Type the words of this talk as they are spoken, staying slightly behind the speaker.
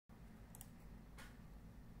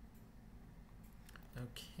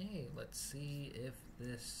Okay, let's see if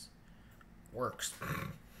this works.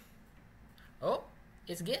 Oh,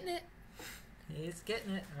 it's getting it. It's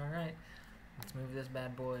getting it. Alright. Let's move this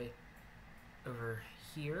bad boy over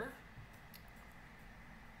here.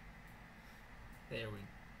 There we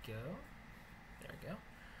go. There we go.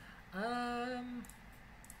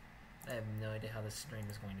 I have no idea how this stream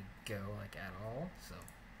is going to go, like, at all, so.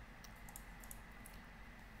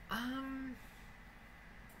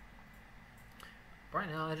 Right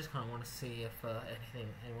now, I just kind of want to see if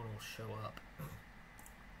anyone will show up.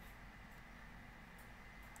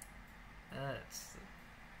 That's the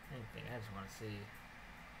main thing I just want to see.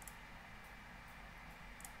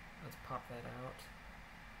 Let's pop that out.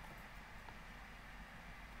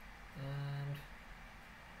 And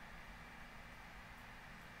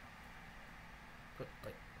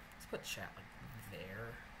let's put chat like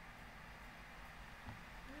there.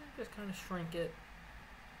 And just kind of shrink it.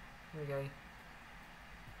 There we go.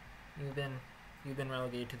 You've been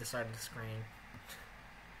relegated to the side of the screen.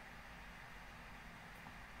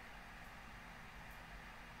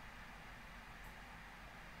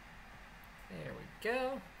 There we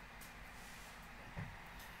go.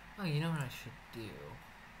 Oh, you know what I should do?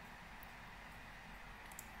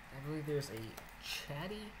 I believe there's a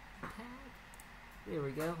chatty tag. There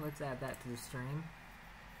we go. Let's add that to the stream.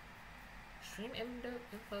 Stream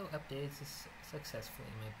info updates successfully.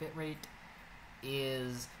 My bitrate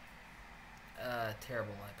is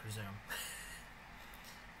terrible, I presume.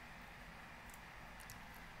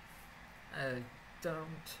 I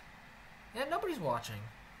don't. Yeah, nobody's watching.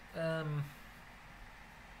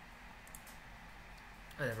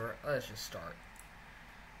 Whatever. Let's just start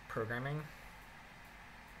programming.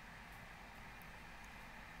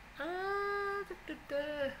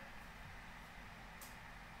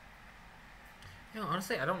 You know,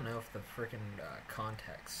 honestly, I don't know if the freaking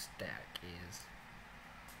context stack is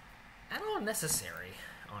at all necessary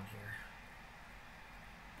on here.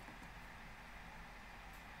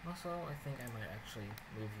 Also, I think I might actually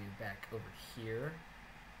move you back over here.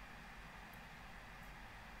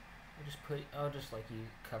 I'll just like you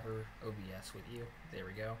cover OBS with you. There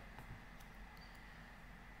we go.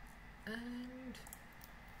 And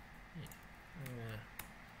yeah.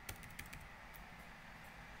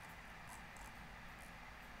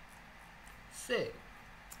 So,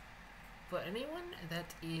 for anyone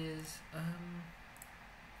that is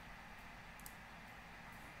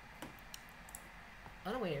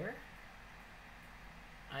unaware,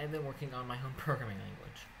 I've been working on my own programming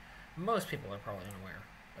language. Most people are probably unaware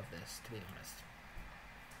of this, to be honest.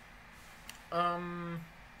 I'm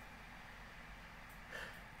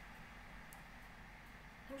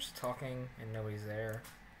just talking and nobody's there.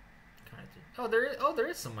 There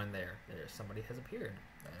is someone there. Somebody has appeared.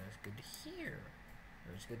 That is good to hear.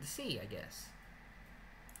 Or it's good to see, I guess.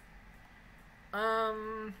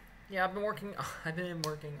 Yeah, I've been working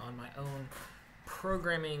on my own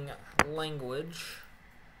programming language.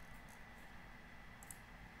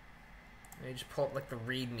 Let me just pull up like the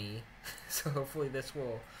README, so hopefully this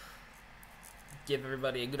will give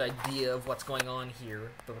everybody a good idea of what's going on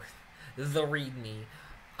here. The README.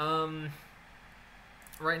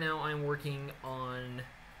 Right now I'm working on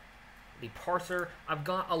the parser. I've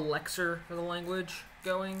got a lexer for the language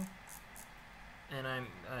going, and I'm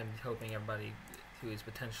hoping everybody who is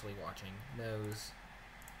potentially watching knows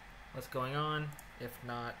what's going on. If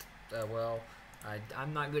not, well,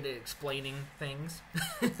 I'm not good at explaining things.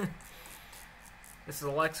 This is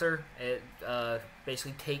a lexer. It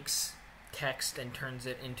basically takes text and turns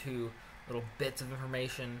it into little bits of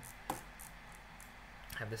information.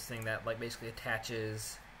 I have this thing that like basically takes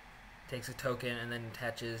a token and then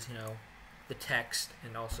attaches, you know, the text,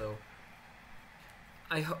 and also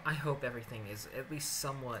I hope everything is at least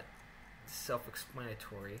somewhat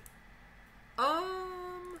self-explanatory. Let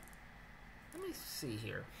me see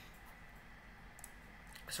here.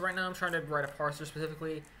 So right now I'm trying to write a parser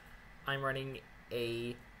specifically. I'm writing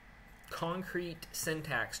a concrete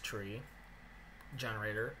syntax tree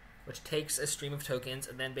generator, which takes a stream of tokens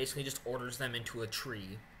and then basically just orders them into a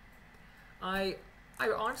tree. I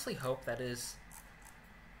honestly hope that is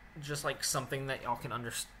just like something that y'all can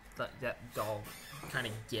understand, that y'all kind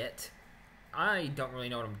of get. I don't really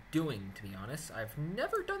know what I'm doing, to be honest. I've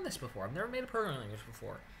never done this before. I've never made a programming language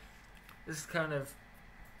before. This is kind of,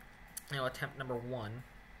 you know, attempt number 1.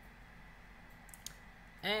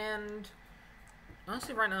 And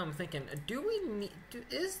honestly, right now I'm thinking,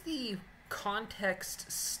 is the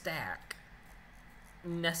context stack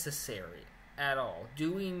necessary at all?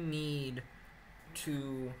 Do we need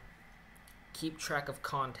to keep track of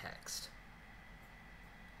context?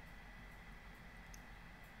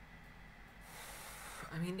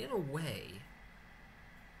 mean, in a way,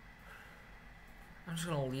 I'm just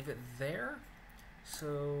gonna leave it there.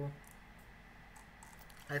 So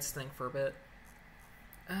let's think for a bit.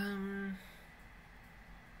 I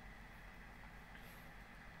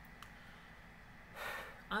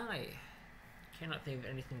cannot think of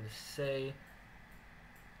anything to say.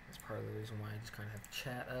 That's part of the reason why I just kind of have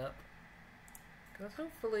chat up. Because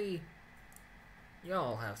hopefully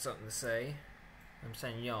y'all have something to say. I'm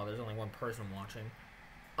saying y'all, there's only one person watching.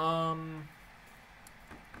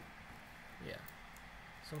 Yeah.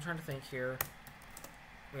 So I'm trying to think here.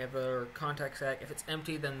 We have our context stack. If it's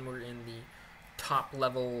empty, then we're in the top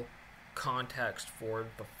level context for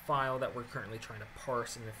the file that we're currently trying to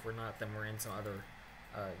parse, and if we're not, then we're in some other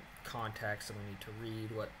context, and we need to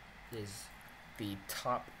read what is the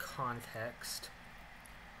top context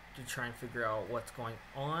to try and figure out what's going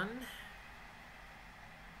on.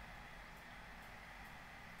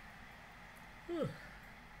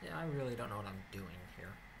 Yeah, I really don't know what I'm doing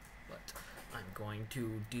here, but I'm going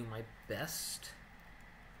to do my best.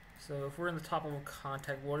 So if we're in the top level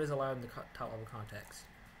context, what is allowed in the top level context?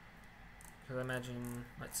 Because I imagine,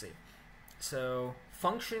 let's see. So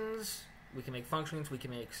functions, we can make functions, we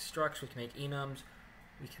can make structs, we can make enums,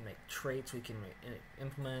 we can make traits, we can make,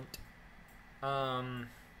 implement.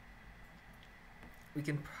 We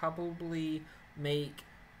can probably make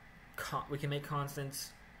we can make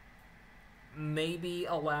constants. Maybe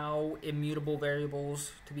allow immutable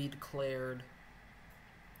variables to be declared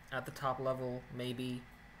at the top level. Maybe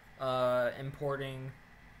importing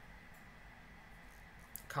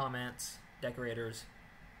comments, decorators,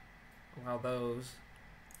 allow those.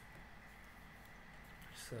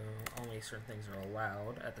 So only certain things are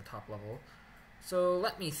allowed at the top level. So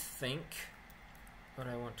let me think. What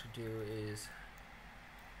I want to do is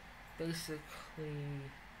basically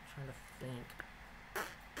trying to think.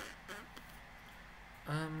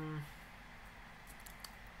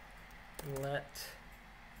 Let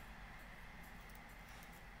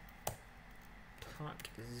talk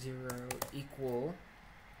 0 equal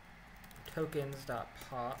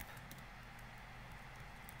tokens.pop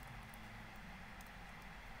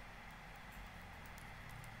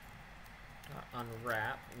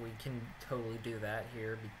unwrap. We can totally do that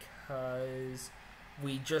here because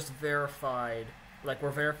we just verified, like,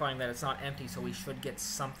 we're verifying that it's not empty, so we should get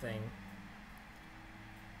something.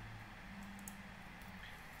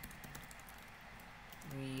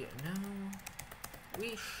 We know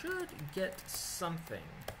we should get something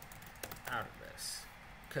out of this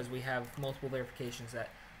because we have multiple verifications that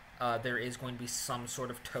there is going to be some sort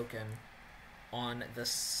of token on the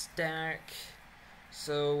stack.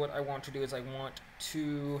 So what I want to do is I want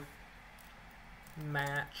to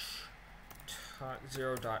match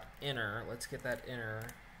 .0.inner. Let's get that inner.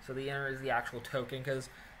 So the inner is the actual token because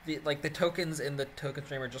the tokens in the token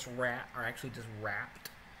stream are just are actually just wrapped.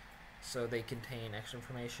 So they contain extra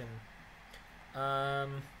information.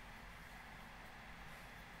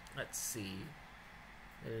 Let's see.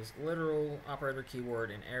 There's literal, operator, keyword,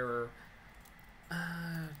 and error.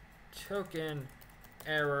 Token,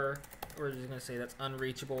 error. We're just going to say that's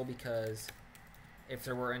unreachable because if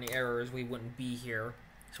there were any errors, we wouldn't be here.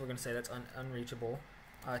 So we're going to say that's unreachable.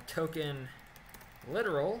 Token,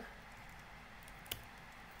 literal.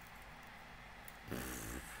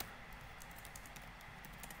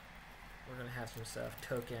 We're going to have some stuff.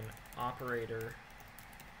 Token operator.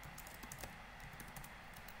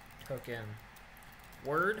 Token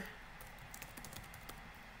word.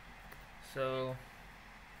 So,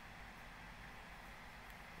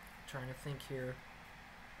 trying to think here.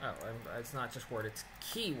 Oh, it's not just word, it's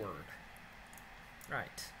keyword.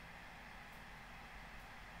 Right.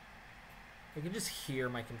 You can just hear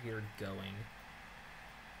my computer going.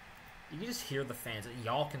 You can just hear the fans.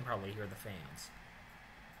 Y'all can probably hear the fans.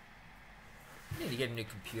 I need to get a new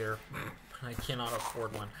computer. I cannot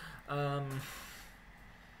afford one.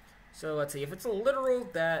 So let's see. If it's a literal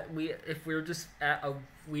that if we just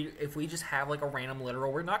have like a random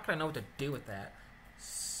literal, we're not gonna know what to do with that.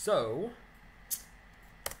 So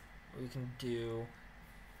what we can do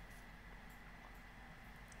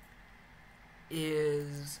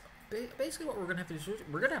is basically what we're gonna have to do.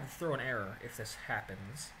 We're gonna have to throw an error if this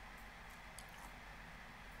happens.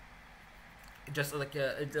 Just like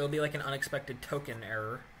it'll be like an unexpected token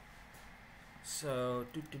error. So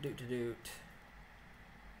doot.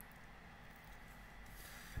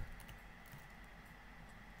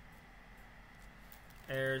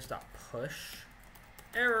 Errors.push.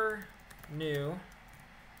 Error new.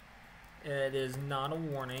 It is not a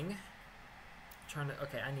warning.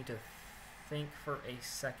 Okay, I need to think for a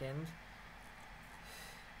second.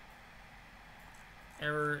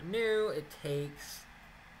 Error new. It takes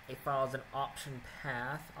a file as an option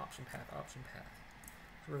path. Option path.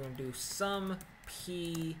 So we're going to do some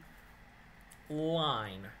p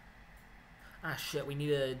line. Ah, shit, we need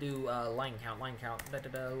to do line count.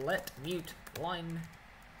 Let mute line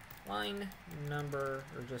number,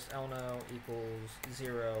 or just lno equals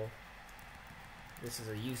 0. This is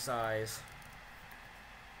a usize.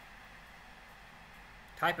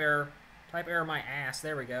 Type error my ass.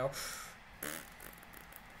 There we go.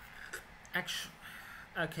 Actually,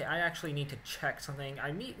 okay, I actually need to check something.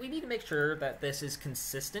 We need to make sure that this is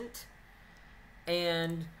consistent.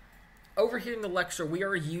 And over here in the lecture, we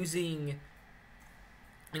are using,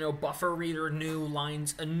 buffer reader new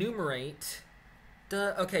lines enumerate.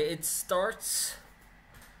 Okay, it starts.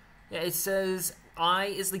 Yeah, it says I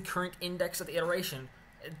is the current index of the iteration.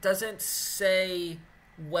 It doesn't say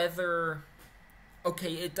whether.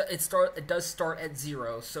 Okay, it does start at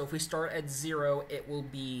 0. So if we start at 0, it will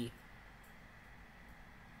be.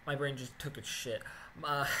 My brain just took its shit.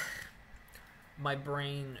 My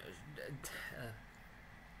brain.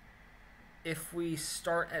 If we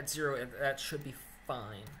start at 0, that should be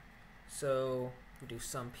fine. So we do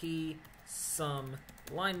some p, some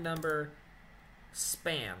line number,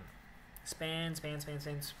 span, span.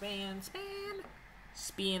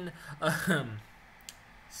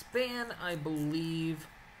 I believe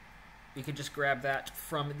we could just grab that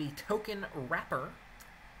from the token wrapper.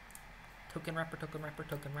 Token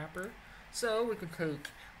wrapper. So we could take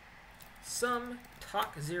some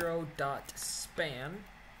talk0.span.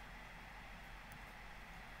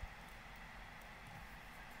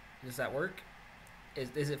 Does that work?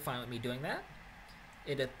 Is it fine with me doing that?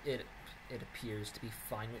 It appears to be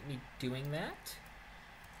fine with me doing that.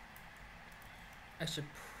 I should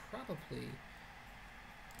probably.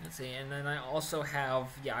 Let's see, and then I also have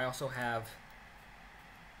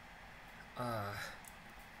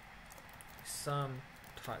some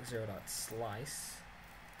talk0.slice.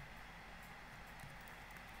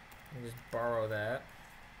 Let me just borrow that.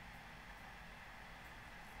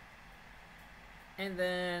 And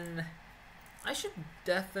then I should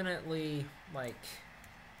definitely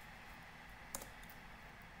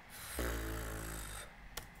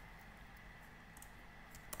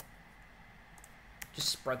just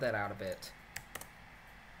spread that out a bit.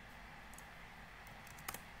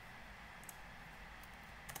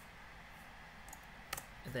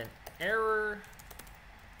 And then error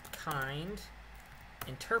kind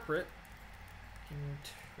interpret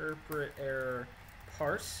error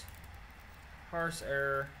parse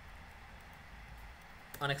error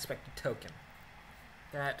unexpected token.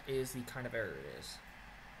 That is the kind of error it is.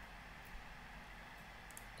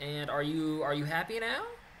 And are you happy now?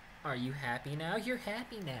 Are you happy now? You're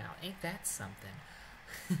happy now. Ain't that something?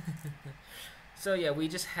 So yeah, we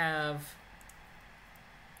just have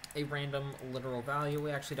a random literal value.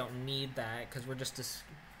 We actually don't need that because we're just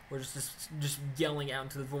yelling out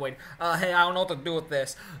into the void. Hey, I don't know what to do with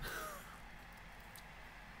this.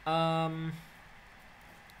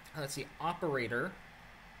 Let's see, operator.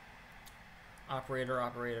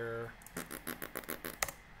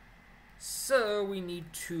 So we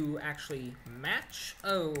need to actually match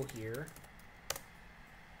O here.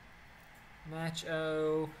 Match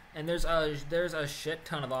O, and there's a shit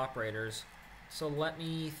ton of operators. So let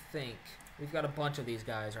me think. We've got a bunch of these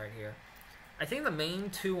guys right here. I think the main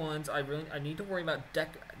two ones I need to worry about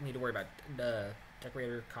the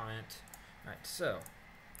decorator comment. All right, so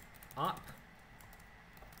op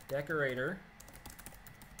decorator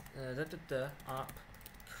op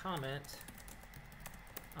comment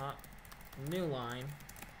op new line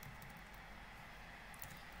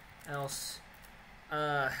else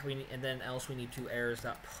we need to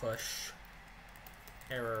errors.push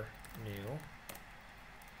error new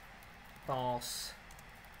false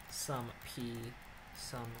some p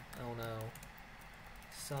some lno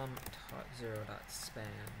some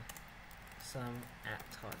talk0.span some at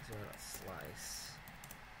talk0.slice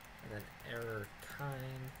and then error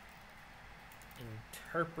kind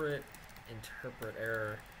interpret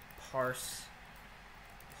error parse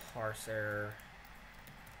error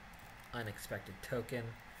unexpected token.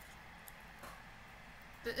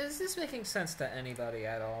 Is this making sense to anybody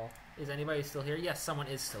at all? Is anybody still here? Yes, someone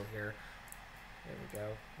is still here. There we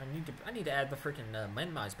go. I need to add the freaking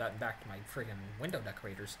minimize button back to my freaking window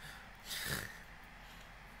decorators.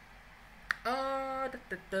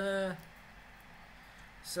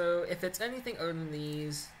 So if it's anything other than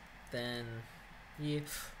these, then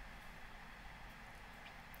if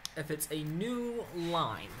it's a new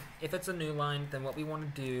line, then what we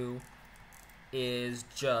want to do is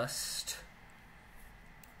just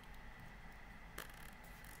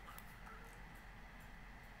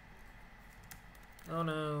Oh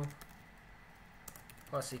no.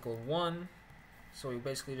 Plus equal 1. So we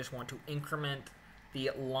basically just want to increment the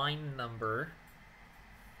line number.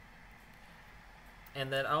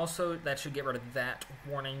 And then also, that should get rid of that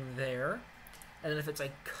warning there. And then if it's a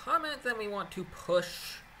comment, then we want to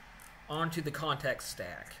push onto the context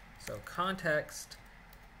stack. So context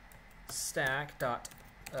stack dot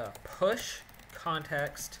push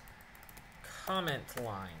context comment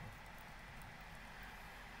line.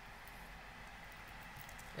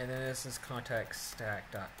 And then this is context stack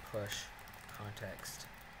dot push context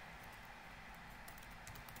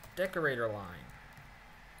decorator line.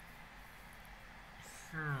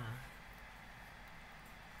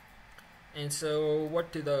 And so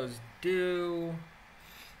what do those do?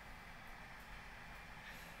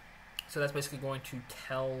 So that's basically going to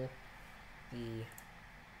tell the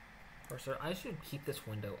parser. I should keep this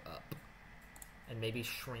window up and maybe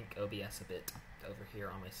shrink OBS a bit over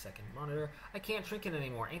here on my second monitor. I can't shrink it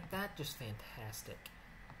anymore. Ain't that just fantastic?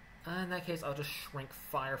 In that case, I'll just shrink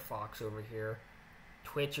Firefox over here.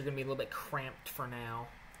 Twitch, you're going to be a little bit cramped for now.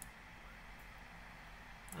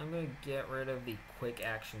 I'm going to get rid of the quick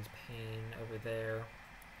actions pane over there.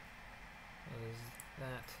 Is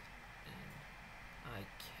that? And I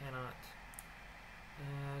cannot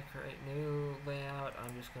create new layout.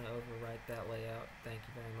 I'm just going to overwrite that layout. Thank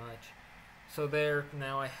you very much. So there,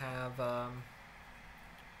 now I have, so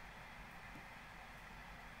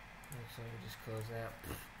let me just close that.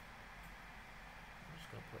 I'm just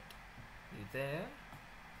going to put you there.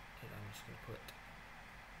 And I'm just going to put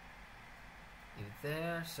you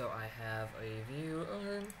there. So I have a view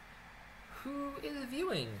on who is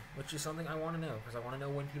viewing, which is something I want to know, because I want to know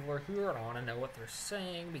when people are here, and I want to know what they're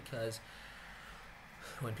saying, because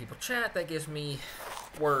when people chat, that gives me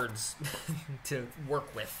words to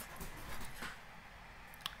work with.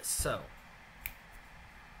 So,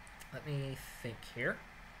 let me think here.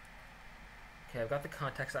 Okay, I've got the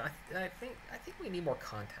context. I think we need more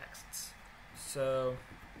contexts. So,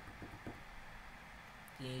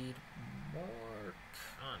 need more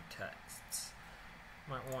contexts.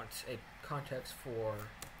 Might want a context for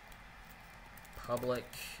public,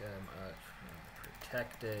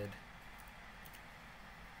 protected.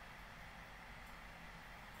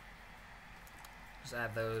 Just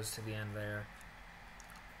add those to the end there.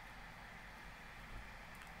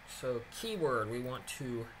 So keyword, we want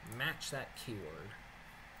to match that keyword.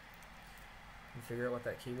 And figure out what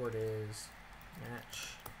that keyword is.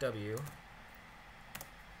 Match W.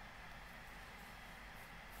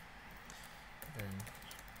 Then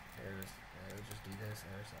there's just do this.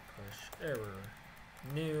 There's that push. Error.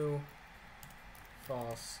 New.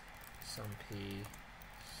 False. Some P.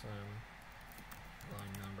 Some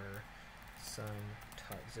line number. Some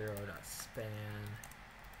top0.span.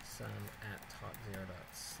 Some at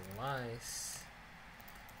top0.slice.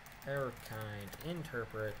 Error kind.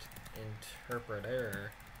 Interpret. Interpret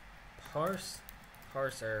error. Parse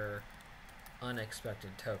error.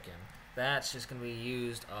 Unexpected token. That's just going to be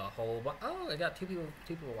used a whole bunch. Oh, I got two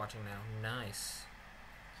people watching now. Nice.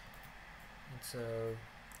 And so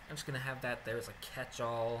I'm just going to have that there as a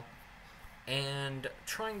catch-all. And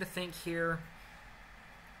trying to think here.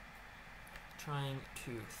 Trying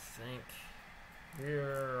to think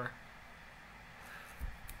here.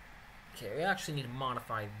 Okay, we actually need to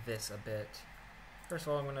modify this a bit. First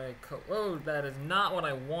of all, I'm going to whoa, that is not what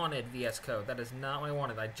I wanted, VS Code. That is not what I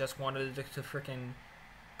wanted. I just wanted it to freaking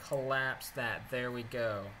collapse that. There we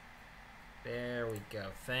go. There we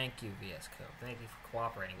go. Thank you, VS Code. Thank you for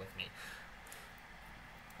cooperating with me.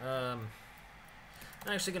 I'm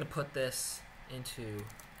actually going to put this into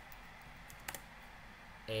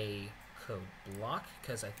a code block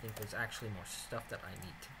because I think there's actually more stuff that I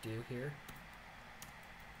need to do here.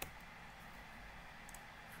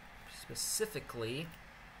 Specifically,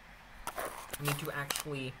 I need to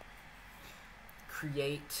actually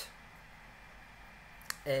create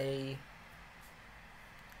a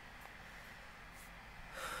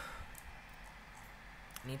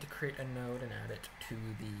node and add it to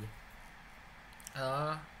the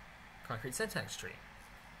concrete syntax tree.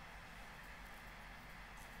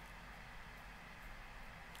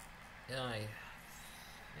 I'm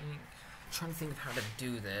trying to think of how to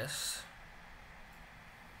do this.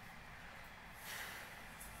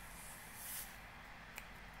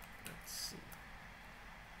 Let's see.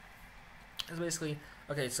 It's basically,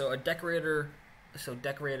 okay, so a decorator, so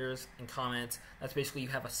decorators and comments, that's basically you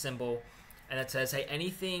have a symbol and it says, hey,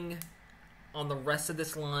 anything on the rest of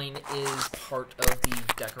this line is part of the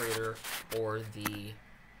decorator or the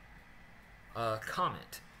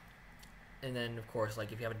comment. And then, of course,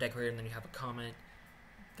 like if you have a decorator and then you have a comment,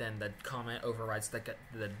 then the comment overrides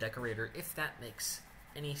the decorator, if that makes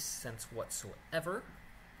any sense whatsoever.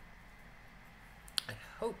 I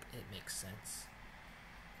hope it makes sense.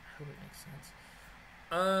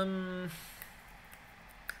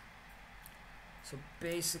 So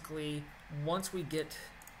basically, once we get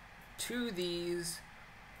to these,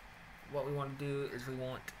 what we want to do is we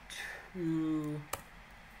want to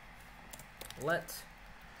let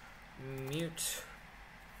mute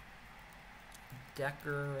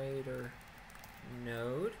decorator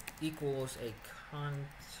node equals a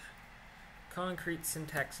concrete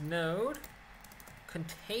syntax node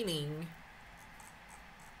containing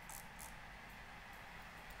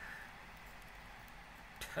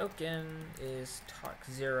token is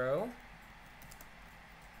talk0,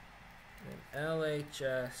 and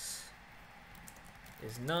LHS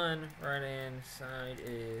is none, right hand side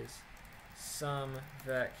is some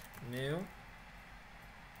vec new.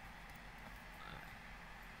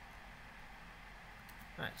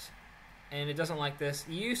 Nice. And it doesn't like this.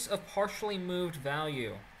 Use of partially moved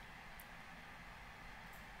value.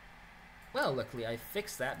 Well, luckily I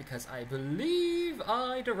fixed that because I believe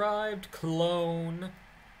I derived clone.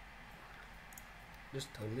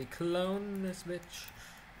 Just totally clone this bitch,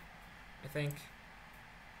 I think.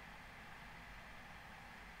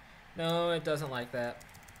 No, it doesn't like that.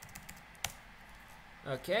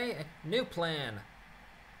 Okay, new plan.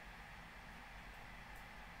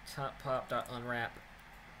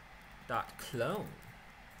 Toppop.unwrap.clone.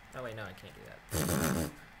 Oh wait, no, I can't do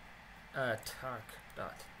that.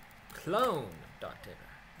 Talk.clone.data.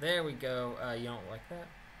 There we go. You don't like that?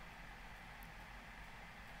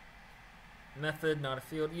 Method, not a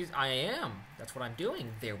field. Use. I am. That's what I'm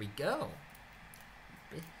doing. There we go.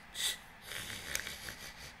 Bitch.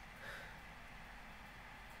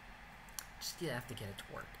 Just you have to get it to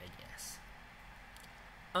work, I guess.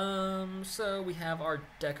 So we have our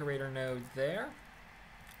decorator node there.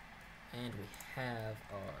 And we have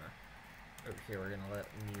our, over here we're gonna let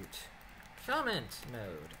mute comment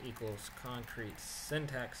node equals concrete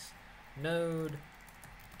syntax node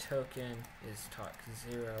token is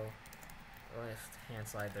talk0. Left hand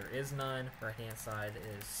side there is none. Right hand side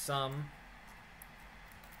is some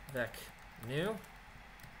vec new.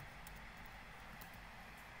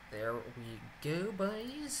 There we go,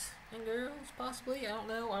 boys and girls, possibly. I don't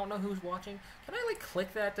know who's watching. Can I like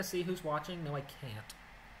click that to see who's watching? No, I can't.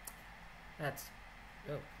 That's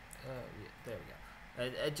yeah, there we go.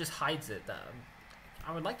 It just hides it.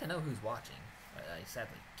 I would like to know who's watching. I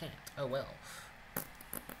sadly can't. Oh well.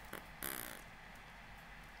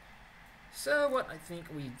 So what I think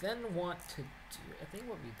we then want to do,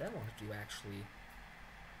 actually,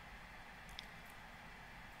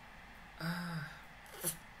 oh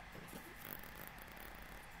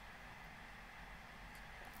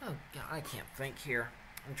god, I can't think here.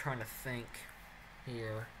 I'm trying to think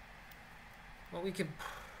here. What we could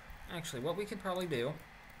probably do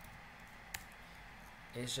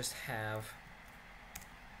is just have,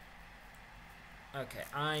 okay,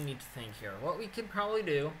 I need to think here. What we could probably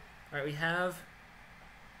do, alright, we have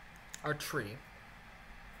our tree.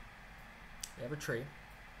 We have a tree.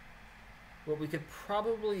 What we could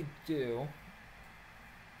probably do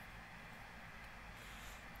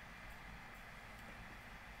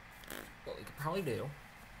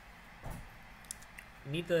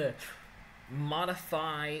we need to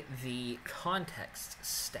modify the context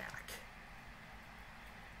stack.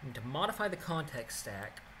 We need to modify the context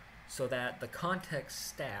stack so that the context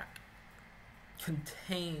stack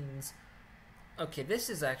contains, okay, this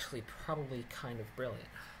is actually probably kind of brilliant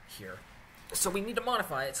here. So we need to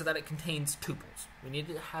modify it so that it contains tuples. We need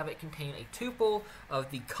to have it contain a tuple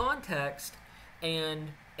of the context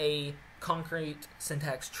and a concrete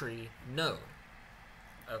syntax tree node.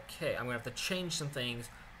 Okay, I'm going to have to change some things,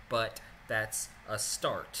 but that's a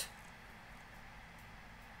start.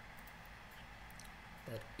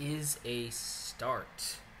 That is a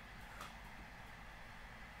start.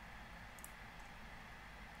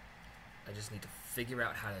 I just need to figure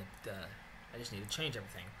out how to, I just need to change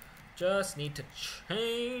everything. Just need to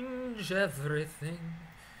change everything.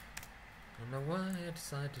 I don't know why I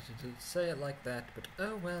decided to say it like that, but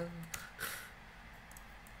oh well.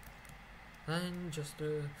 I'm just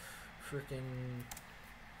a freaking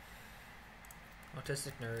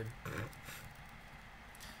autistic nerd.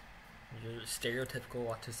 You're a stereotypical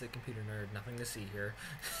autistic computer nerd. Nothing to see here.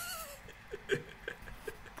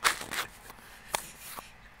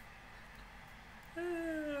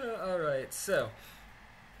 Alright, so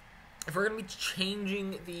if we're going to be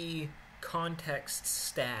changing the context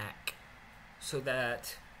stack so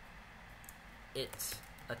that it's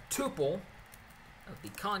a tuple of the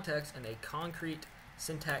context and a concrete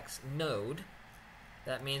syntax node,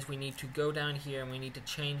 that means we need to go down here and we need to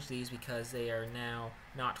change these because they are now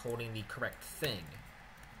not holding the correct thing.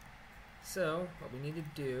 So what we need to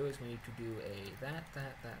do is we need to do a that.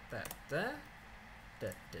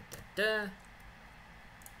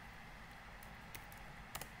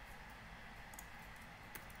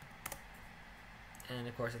 And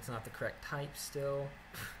of course it's not the correct type still,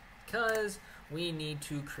 because we need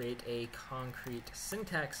to create a concrete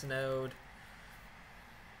syntax node.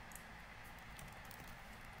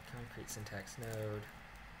 Concrete syntax node.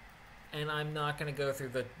 And I'm not going to go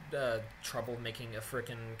through the trouble of making a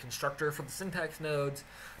frickin' constructor for the syntax nodes,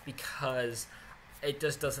 because it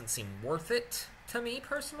just doesn't seem worth it to me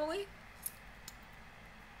personally.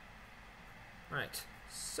 Right,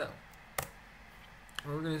 so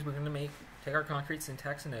what we're going to do is we're going to take our concrete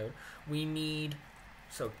syntax node. We need,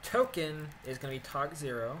 so token is going to be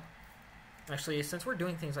talk0. Actually, since we're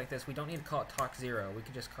doing things like this, we don't need to call it talk0. We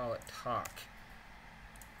can just call it talk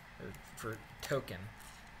for token.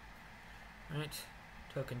 Right,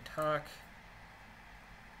 token talk.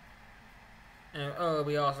 And oh,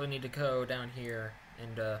 we also need to go down here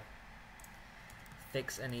and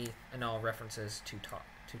fix any and all references to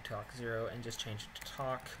talk0 and just change it to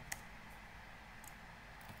talk.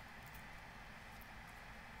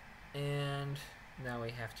 And now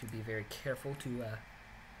we have to be very careful to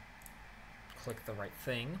click the right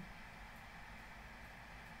thing.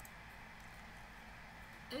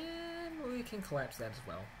 And we can collapse that as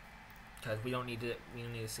well, because we don't need to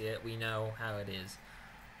see it. We know how it is.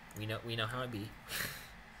 We know how it be.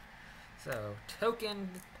 So token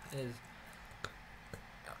is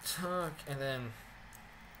talk, and then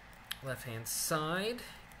left hand side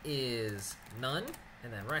is none,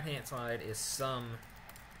 and then right hand side is some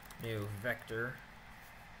new vector.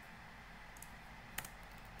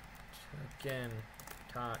 Token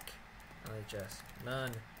talk LHS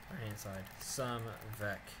none, right hand side some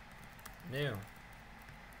vec new.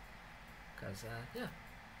 Because yeah,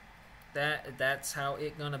 that's how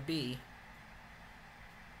it gonna be.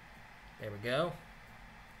 There we go.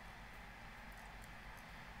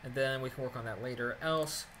 And then we can work on that later.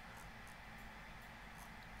 Else,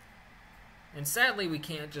 and sadly we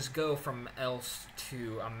can't just go from else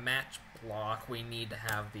to a match block. We need to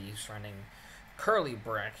have these running curly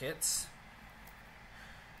brackets.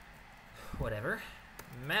 Whatever.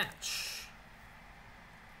 Match.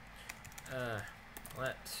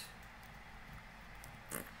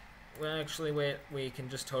 Well, actually, wait, we can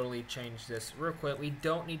just totally change this real quick. We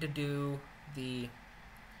don't need to do the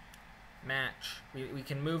match. We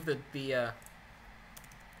can move the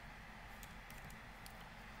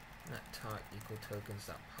not talk equal tokens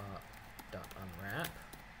dot pop dot unwrap.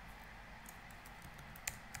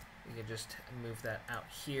 We can just move that out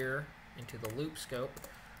here into the loop scope.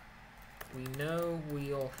 We know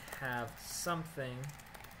we'll have something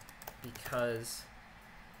because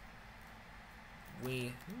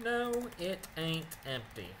we know it ain't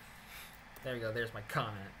empty. There we go, there's my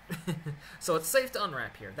comment. So it's safe to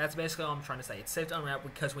unwrap here. That's basically all I'm trying to say. It's safe to unwrap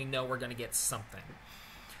because we know we're going to get something.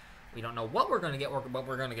 We don't know what we're going to get, but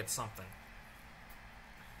we're going to get something.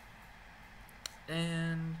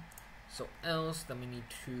 And so else, then we need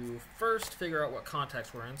to first figure out what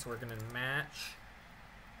context we're in. So we're going to match.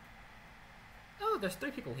 Oh, there's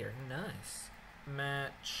 3 people here. Nice.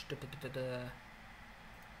 Match.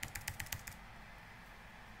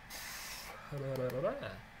 We're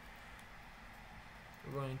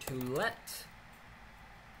going to let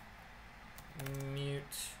mute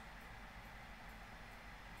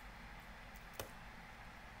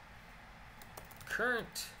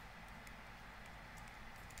current.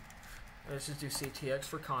 Let's just do CTX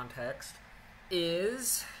for context.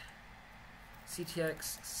 Is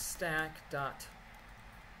CTX stack dot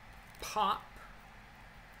pop.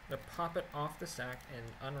 To pop it off the stack and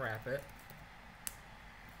unwrap it.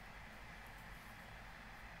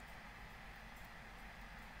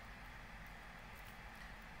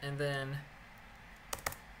 And then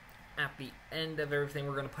at the end of everything,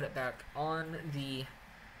 we're going to put it back on the.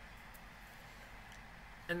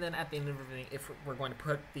 And then at the end of everything, if we're going to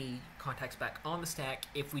put the context back on the stack,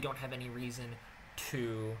 if we don't have any reason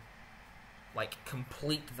to, like,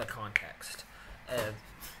 complete the context,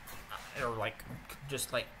 or like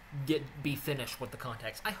just like be finished with the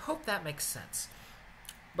context. I hope that makes sense.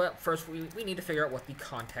 But first, we need to figure out what the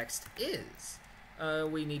context is.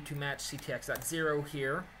 We need to match ctx.0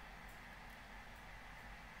 here.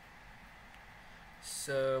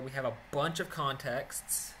 So we have a bunch of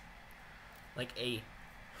contexts, like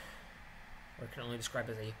or can only describe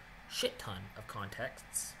as a shit ton of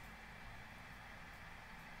contexts.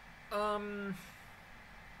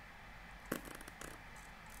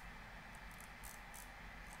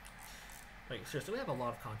 Like, seriously, we have a lot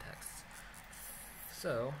of contexts.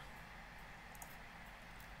 So,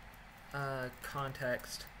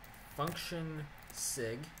 context function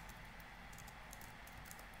sig.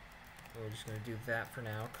 We're just going to do that for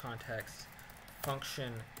now. Context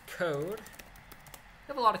function code. We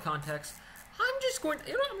have a lot of context. I'm just going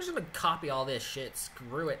to, I'm just going to copy all this shit.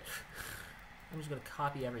 Screw it. I'm just going to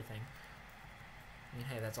copy everything. I mean,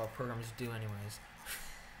 hey, that's all programmers do anyways.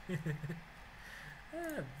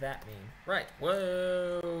 That mean. Right.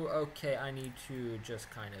 Whoa. Okay, I need to just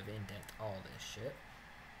kind of indent all this shit.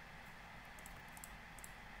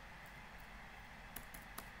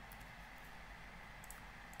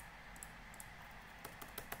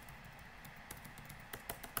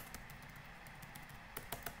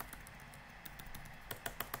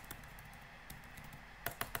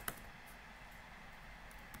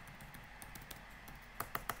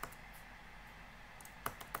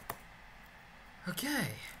 Okay.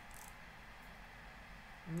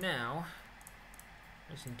 Now,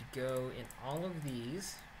 I just need to go in all of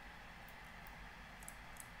these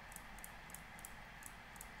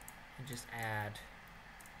and just add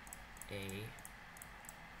a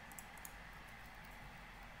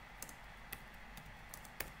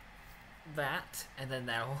that, and then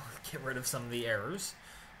that'll get rid of some of the errors.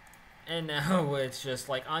 And now it's just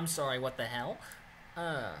like, I'm sorry, what the hell?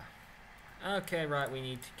 Okay, right, we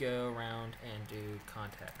need to go around and do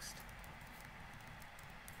context.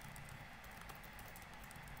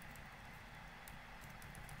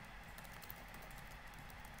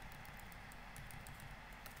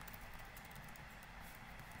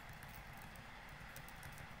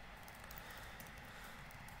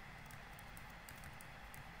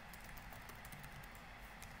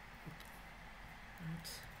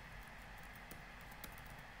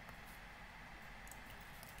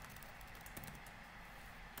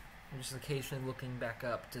 I'm just occasionally looking back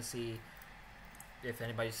up to see if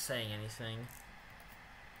anybody's saying anything.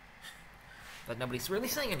 But nobody's really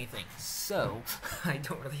saying anything, so I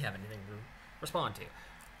don't really have anything to respond to.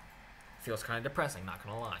 Feels kind of depressing, not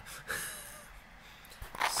gonna lie.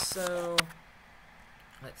 So,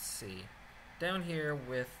 let's see. Down here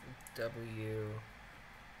with W,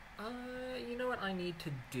 you know what I need to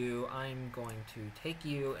do? I'm going to take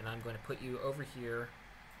you and I'm going to put you over here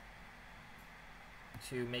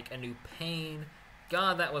to make a new pane.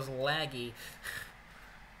 God, that was laggy.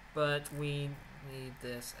 But we need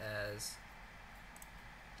this as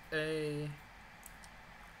a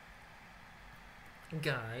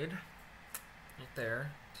guide right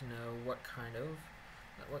there to know what kind of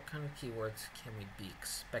keywords can we be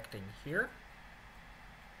expecting here.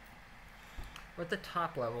 We're at the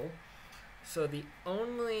top level, so the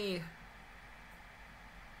only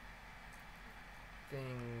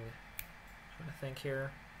thing I'm trying to think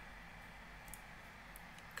here,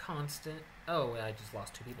 constant. Oh, I just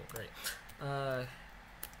lost 2 people. Great.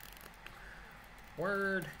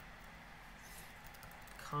 Word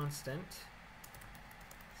constant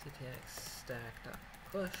sidetracked stack dot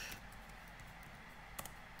push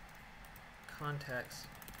context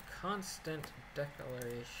constant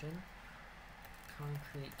declaration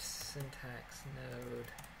concrete syntax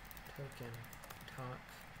node token talk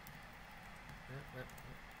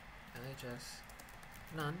LHS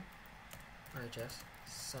none RHS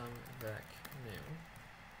sum vec new.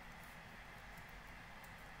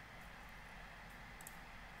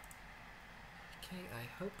 Okay,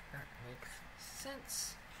 I hope that makes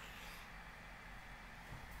sense.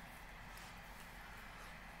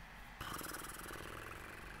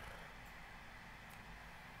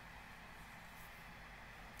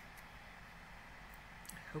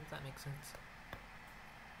 I hope that makes sense.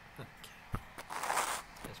 Okay.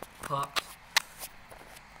 Just popped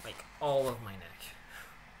like all of my neck.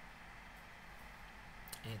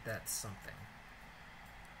 Ain't that something?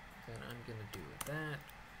 Then I'm gonna do that.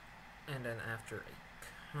 And then after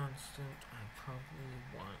a constant, I probably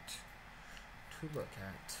want to look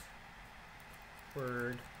at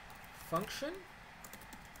word function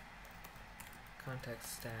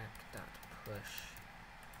context stack dot push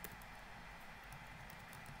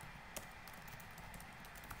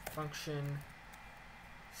function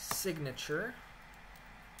signature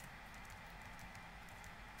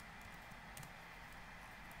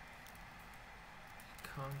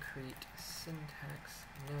concrete syntax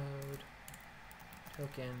node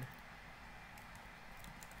token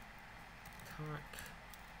talk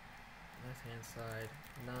left hand side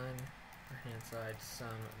none right hand side sum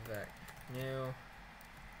vec new.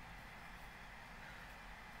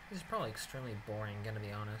 This is probably extremely boring, gonna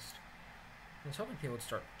be honest. I was hoping people would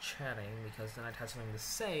start chatting because then I'd have something to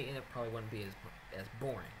say and it probably wouldn't be as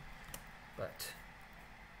boring. But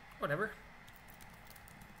whatever.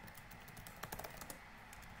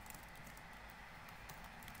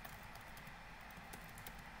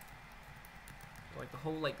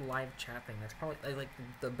 whole like live chat thing. That's probably like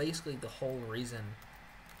the basically the whole reason.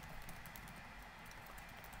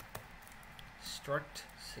 Struct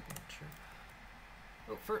signature.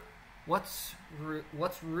 Oh, for what's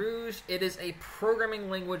Rouge? It is a programming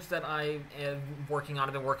language that I am working on.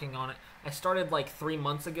 I've been working on it. I started like 3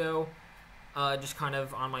 months ago, just kind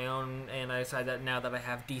of on my own, and I decided that now that I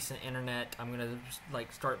have decent internet, I'm gonna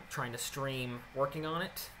like start trying to stream working on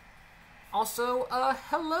it. Also,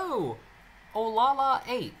 hello,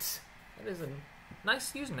 Olala8. That is a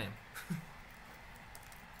nice username.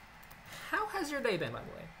 How has your day been, by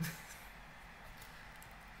the way?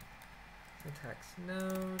 Syntax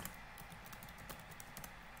node.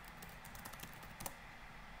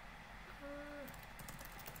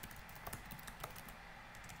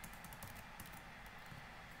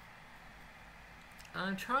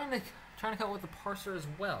 I'm trying to come up with a parser as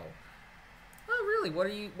well. Oh, really? What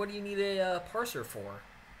do you need a parser for?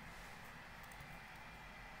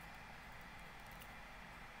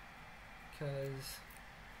 Because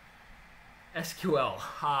SQL,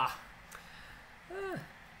 ha.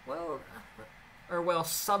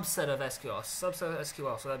 Subset of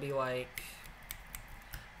SQL, So that'd be like,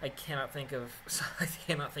 I cannot think of a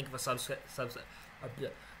subset of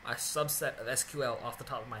SQL off the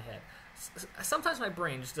top of my head. Sometimes my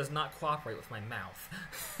brain just does not cooperate with my mouth.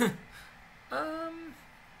 Trying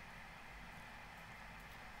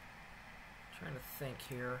to think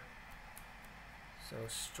here. So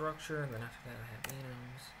structure, and then after that I have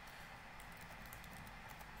enums.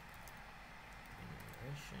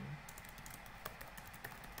 Enumeration.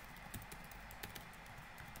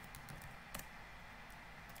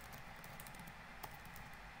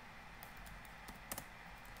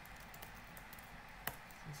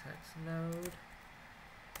 Syntax node.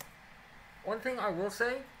 One thing I will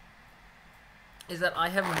say is that I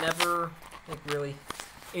have never, like, really,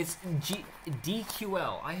 it's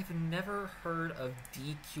DQL. I have never heard of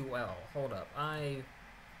DQL. Hold up,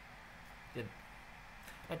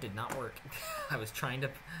 that did not work. I was trying to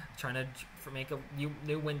make a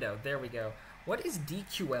new window. There we go. What is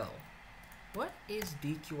DQL? What is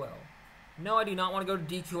DQL? No, I do not want to go to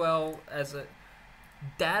DQL as a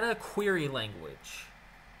data query language.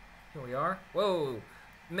 Here we are. Whoa.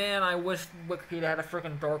 Man, I wish Wikipedia had a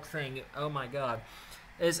freaking dark thing. Oh my god.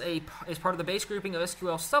 Is part of the base grouping of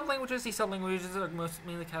SQL sublanguages. These sublanguages are most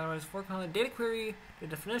mainly categorized for data query,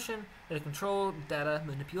 data definition, data control, data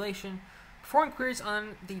manipulation. Performing queries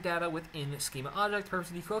on the data within schema object. The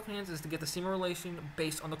purpose of DQL commands is to get the schema relation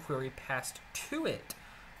based on the query passed to it.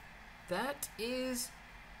 That is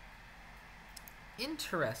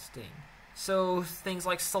interesting. So things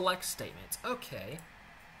like select statements. Okay.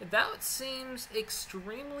 That seems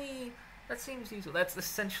extremely... That seems useful. That's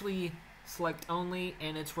essentially select only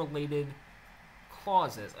and its related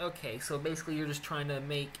clauses. Okay, so basically you're just trying to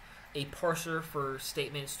make a parser for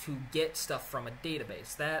statements to get stuff from a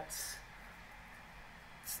database. That's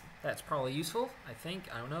probably useful, I think.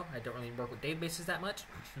 I don't know. I don't really work with databases that much.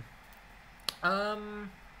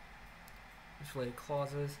 Its related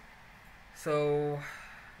clauses. So,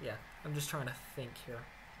 yeah. I'm just trying to think here.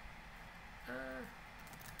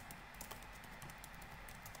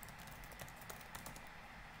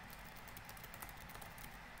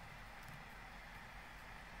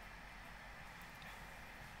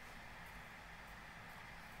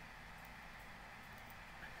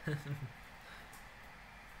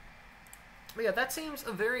 But yeah, that seems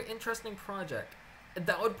a very interesting project.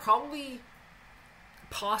 That would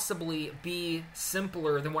possibly be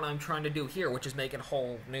simpler than what I'm trying to do here, which is make a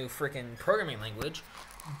whole new freaking programming language.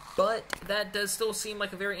 But that does still seem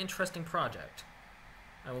like a very interesting project.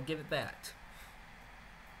 I will give it that.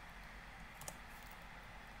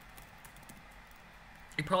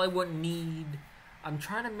 You probably wouldn't need... I'm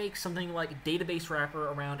trying to make something like a database wrapper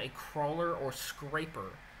around a crawler or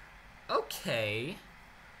scraper. Okay.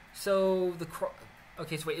 So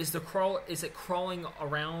okay, so wait, is it crawling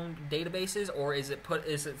around databases, or is it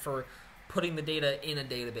for putting the data in a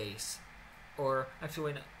database? Or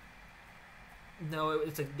actually wait, no,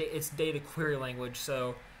 it's data query language,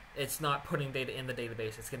 so it's not putting data in the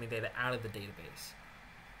database, it's getting data out of the database.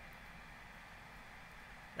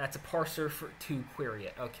 That's a parser to query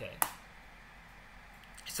it. Okay.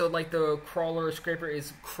 So like the crawler or scraper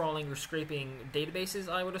is crawling or scraping databases,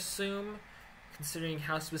 I would assume, considering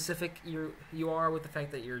how specific you are with the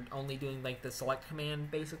fact that you're only doing like the select command,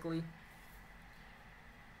 basically.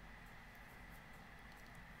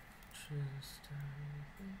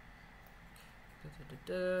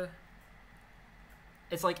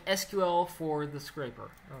 It's like SQL for the scraper.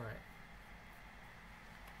 Alright.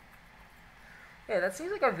 Yeah, that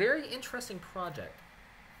seems like a very interesting project.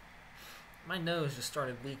 My nose just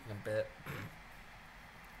started leaking a bit.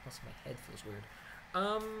 Plus my head feels weird.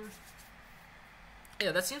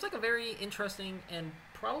 Yeah, that seems like a very interesting and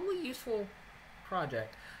probably useful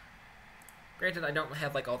project. Granted, I don't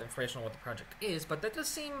have like all the information on what the project is, but that does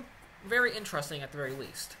seem very interesting at the very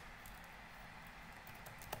least.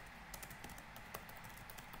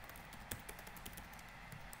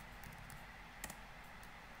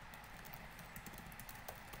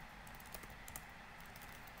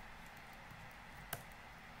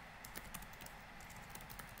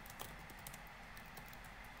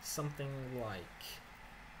 Something like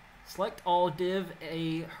select all div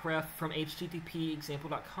a ref from http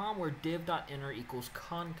example.com where div.inner equals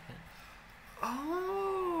content.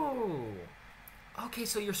 Oh, okay,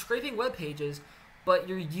 so you're scraping web pages, but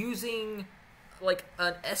you're using like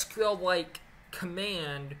an SQL-like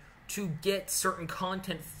command to get certain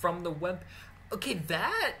content from the web. Okay,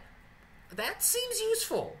 that seems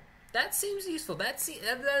useful. That seems useful. That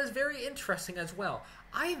is very interesting as well.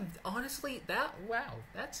 I honestly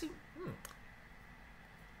that's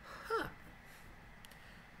huh.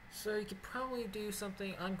 So you could probably do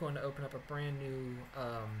something. I'm going to open up a brand new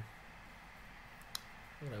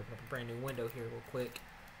window here real quick.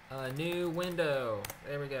 New window.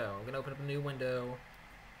 There we go. I'm gonna open up a new window.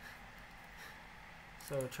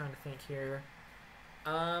 So trying to think here.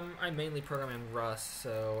 I mainly program in Rust,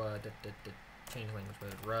 so change language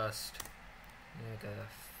mode Rust. Like a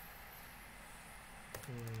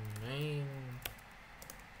main.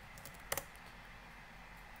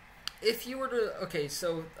 If you were to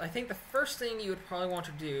so I think the first thing you would probably want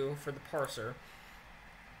to do for the parser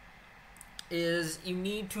is you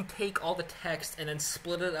need to take all the text and then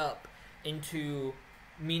split it up into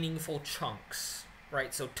meaningful chunks,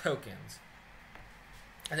 right? So tokens.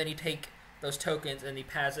 And then you take those tokens and you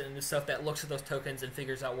pass it into stuff that looks at those tokens and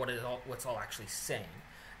figures out what's all actually saying.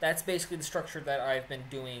 That's basically the structure that I've been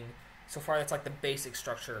doing so far. That's like the basic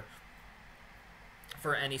structure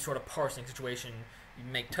for any sort of parsing situation. You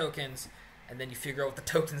make tokens, and then you figure out what the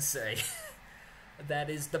tokens say. That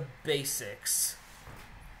is the basics.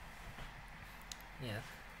 Yeah.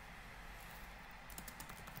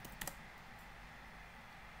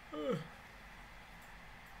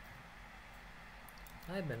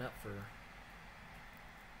 I've been up for a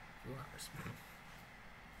few hours.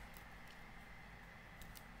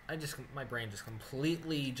 My brain just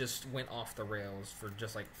completely just went off the rails for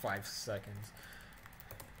just like 5 seconds.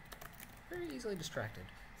 Very easily distracted.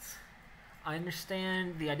 I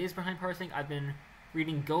understand the ideas behind parsing. I've been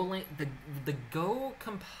reading the Go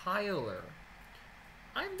compiler.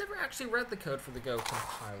 I've never actually read the code for the Go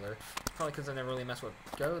compiler. It's probably because I never really messed with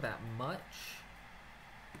Go that much.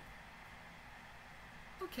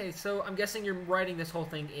 Okay, so I'm guessing you're writing this whole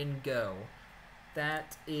thing in Go.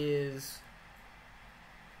 That is...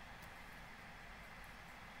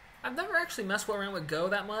 I've never actually messed around with Go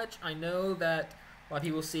that much. I know that a lot of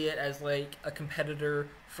people see it as like a competitor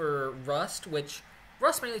for Rust, which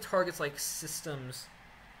Rust mainly targets like systems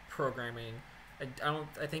programming.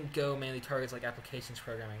 I think Go mainly targets like applications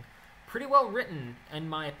programming. Pretty well written, in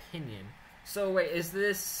my opinion. So wait, is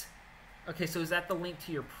this... Okay, so is that the link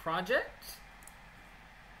to your project?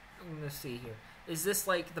 I'm gonna see here. Is this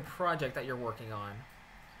like the project that you're working on?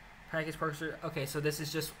 Package parser. Okay, so this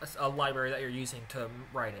is just a library that you're using to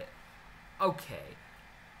write it. Okay.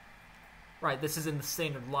 Right, this is in the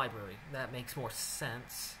standard library. That makes more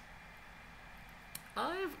sense.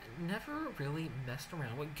 I've never really messed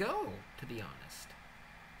around with Go, to be honest.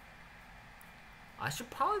 I should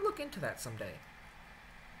probably look into that someday.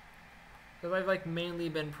 Because I've like mainly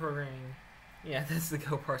been programming... Yeah, that's the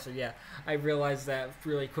Go parser, yeah. I realized that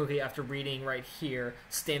really quickly after reading right here.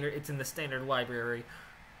 It's in the standard library.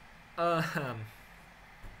 Yeah.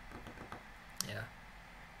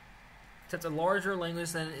 It's a larger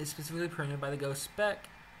language than is specifically printed by the Go spec.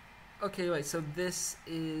 Okay, wait, so this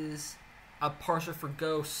is a parser for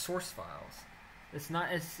Go source files. It's not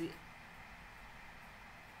SC...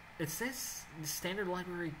 It says the standard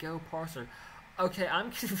library Go parser. Okay,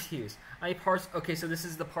 I'm confused. Okay, so this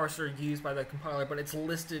is the parser used by the compiler, but it's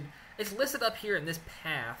listed up here in this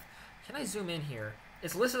path. Can I zoom in here?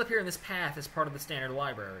 It's listed up here in this path as part of the standard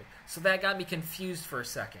library. So that got me confused for a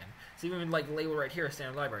second. It's even like labeled right here as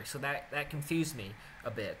standard library. So that confused me a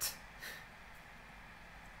bit.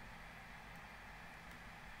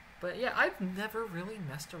 But yeah, I've never really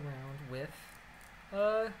messed around with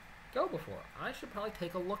Go before. I should probably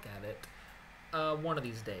take a look at it one of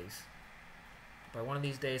these days. By one of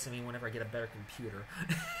these days, I mean whenever I get a better computer.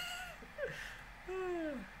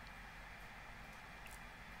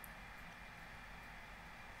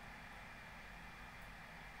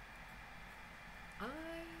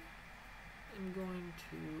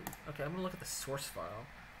 Okay, I'm gonna look at the source file.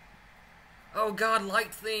 Oh god,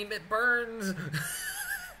 light theme, it burns!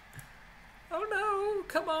 Oh no,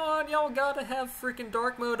 come on, y'all gotta have freaking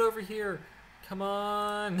dark mode over here. Come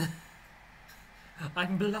on.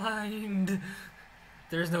 I'm blind.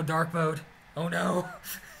 There's no dark mode. Oh no.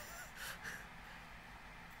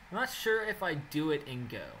 I'm not sure if I do it in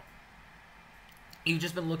Go. You've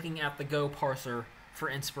just been looking at the Go parser for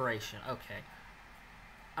inspiration. Okay.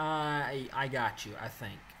 I got you, I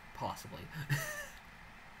think. Possibly.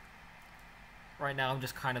 Right now I'm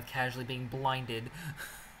just kind of casually being blinded.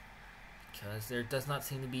 Because there does not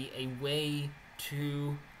seem to be a way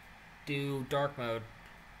to do dark mode.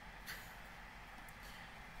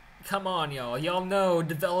 Come on, y'all. Y'all know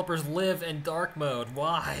developers live in dark mode.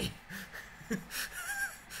 Why?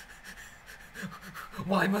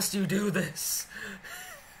 Why must you do this?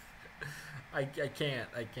 I can't.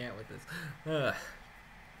 I can't with this.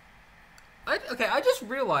 Okay, I just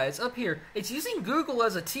realized up here, it's using Google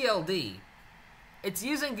as a TLD. It's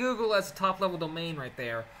using Google as a top-level domain right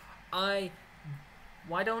there. Why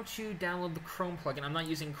don't you download the Chrome plugin? I'm not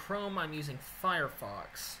using Chrome, I'm using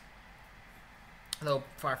Firefox. Though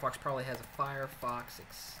Firefox probably has a Firefox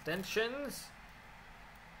extensions.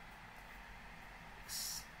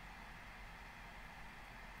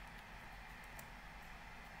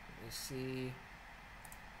 Let me see.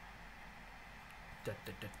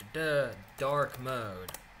 Dark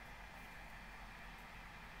mode.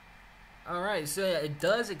 Alright, so yeah, it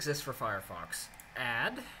does exist for Firefox.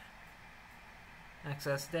 Add.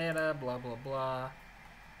 Access data, blah blah blah.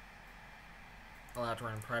 Allowed to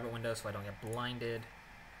run in private windows so I don't get blinded.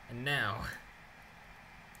 And now,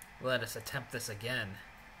 let us attempt this again.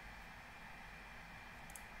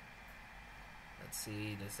 Let's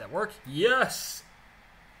see, does that work? Yes!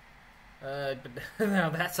 But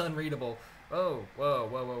now that's unreadable. Oh, whoa,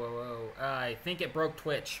 whoa, whoa, whoa, whoa. I think it broke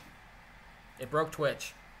Twitch. It broke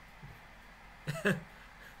Twitch.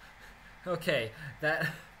 Okay,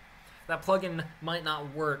 that plugin might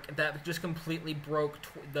not work. That just completely broke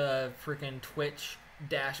the freaking Twitch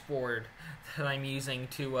dashboard that I'm using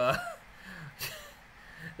to,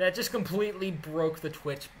 that just completely broke the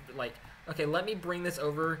Twitch, like, okay, let me bring this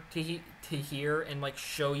over to here and, like,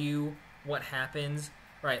 show you what happens.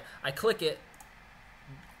 Right, I click it,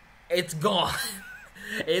 it's gone.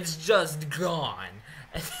 It's just gone.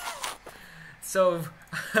 So,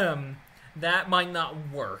 that might not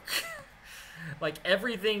work. Like,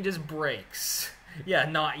 everything just breaks. Yeah,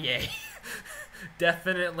 not yay.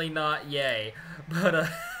 Definitely not yay. But,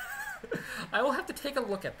 I will have to take a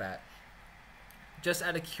look at that. Just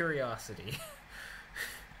out of curiosity.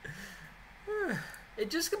 It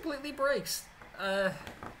just completely breaks.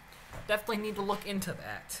 Definitely need to look into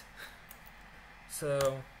that.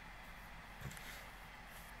 So,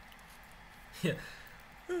 yeah.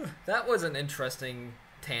 That was an interesting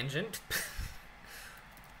tangent.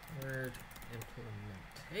 Word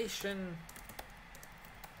implementation.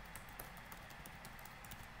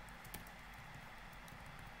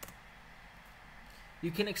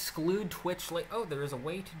 You can exclude Twitch. Oh, there is a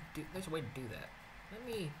way to do. There's a way to do that.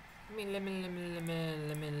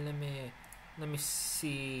 Let me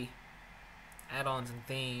see. Add-ons and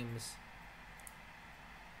themes.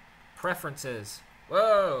 Preferences.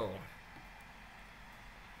 Whoa.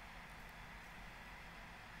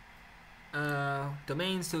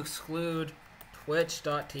 Domains to exclude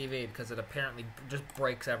twitch.tv because it apparently just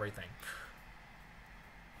breaks everything.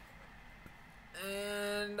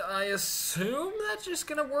 And I assume that's just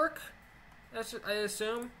gonna work. I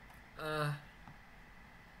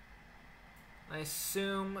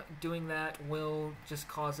assume doing that will just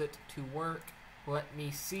cause it to work. Let me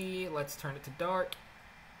see. Let's turn it to dark.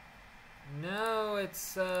 No, it's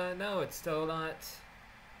still not.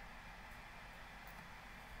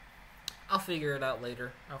 I'll figure it out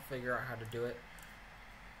later. I'll figure out how to do it.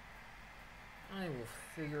 I will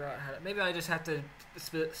figure out how to... Maybe I just have to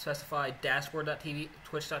specify dashboard.tv,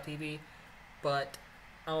 twitch.tv, but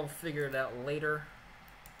I'll figure it out later.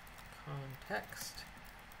 Context.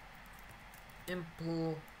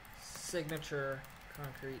 Impl signature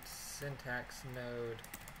concrete syntax node.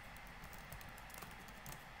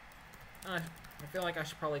 I feel like I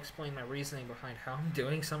should probably explain my reasoning behind how I'm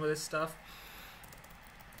doing some of this stuff.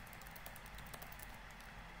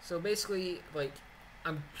 So basically, like,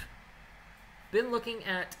 I've been looking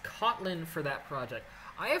at Kotlin for that project.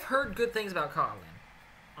 I have heard good things about Kotlin.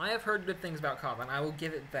 I will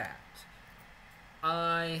give it that.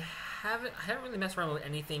 I haven't really messed around with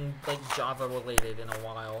anything like Java related in a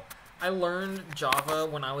while. I learned Java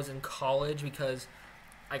when I was in college because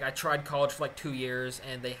I tried college for like 2 years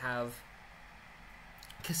and they have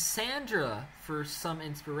Cassandra for some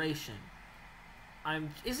inspiration.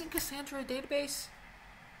 Isn't Cassandra a database?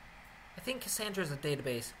 I think Cassandra is a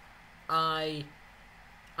database. I'm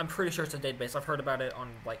pretty sure it's a database. I've heard about it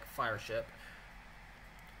on like Fireship,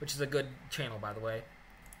 which is a good channel, by the way.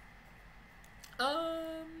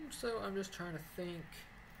 So I'm just trying to think.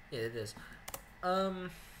 Yeah, it is.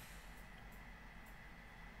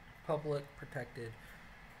 Public, protected.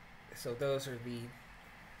 So those are the.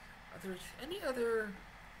 Are there any other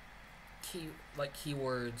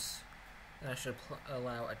keywords that I should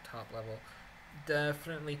allow at top level?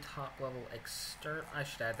 Definitely top level extern. I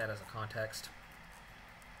should add that as a context.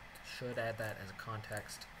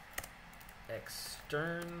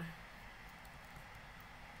 Extern.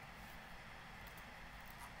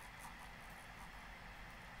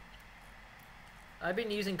 I've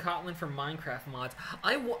been using Kotlin for Minecraft mods.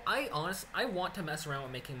 I honestly want to mess around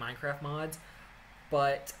with making Minecraft mods,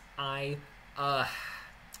 but I have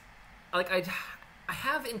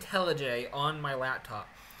IntelliJ on my laptop,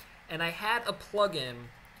 and I had a plugin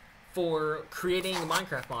for creating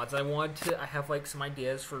Minecraft mods. I have like some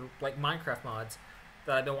ideas for like Minecraft mods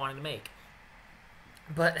that I've been wanting to make,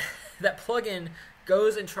 but that plugin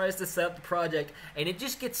goes and tries to set up the project, and it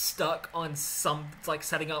just gets stuck on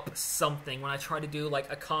setting up something when I try to do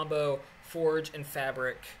like a combo Forge and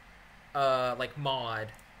Fabric like mod.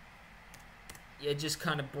 It just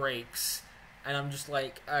kind of breaks, and I'm just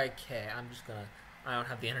like, okay, I don't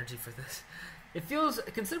have the energy for this. It feels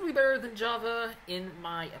considerably better than Java, in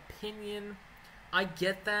my opinion. I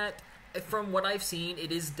get that. From what I've seen,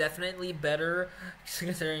 it is definitely better,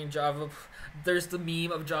 considering Java. There's the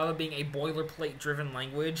meme of Java being a boilerplate-driven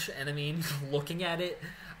language, and I mean, looking at it,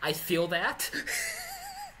 I feel that.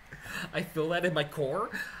 I feel that in my core.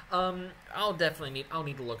 I'll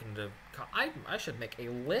need to look into. I should make a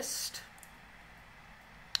list.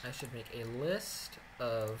 I should make a list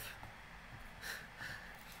of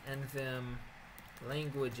NVim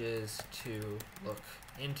languages to look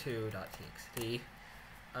into.txt.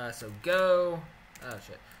 So Go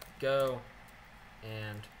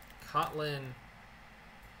and Kotlin,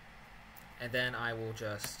 and then I'll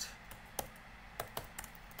just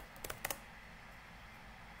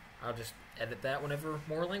edit that whenever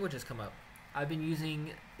more languages come up. I've been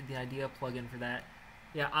using the Idea plugin for that.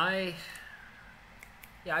 Yeah, I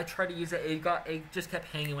tried to use it. It just kept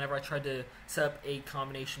hanging whenever I tried to set up a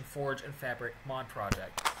combination Forge and Fabric mod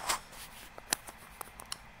project.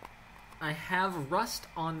 I have Rust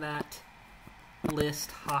on that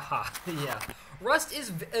list. Haha. Yeah. Rust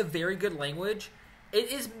is a very good language.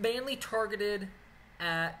 It is mainly targeted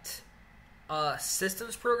at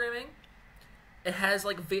systems programming. It has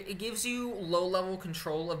it gives you low-level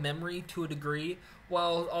control of memory to a degree,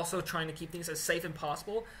 while also trying to keep things as safe as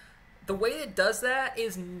possible. The way it does that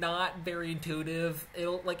is not very intuitive.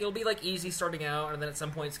 It'll be easy starting out, and then at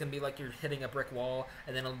some point it's gonna be like you're hitting a brick wall,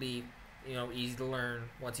 and then it'll be easy to learn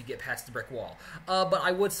once you get past the brick wall. But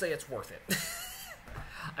I would say it's worth it.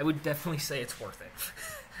 I would definitely say it's worth it,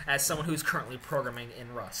 as someone who's currently programming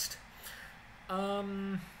in Rust.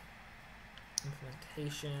 Implementation.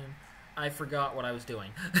 I forgot what I was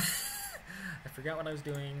doing.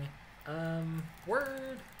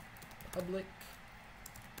 Word. Public.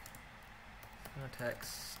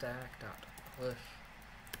 Context stack.push.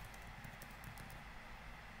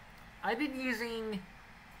 I've been using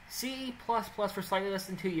C++ for slightly less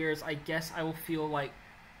than 2 years. I guess I will feel like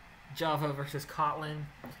Java versus Kotlin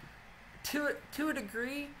to a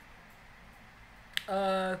degree.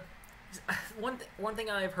 One thing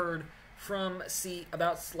I've heard from C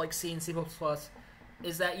about C and C++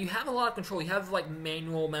 is that you have a lot of control. You have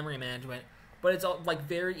manual memory management, but it's all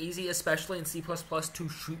very easy, especially in C++, to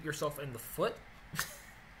shoot yourself in the foot.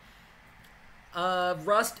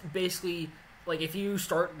 Rust basically, if you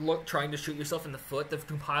start trying to shoot yourself in the foot, the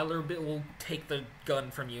compiler will take the gun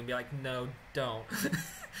from you and be like, no, don't.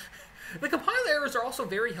 The compiler errors are also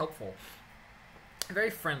very helpful. Very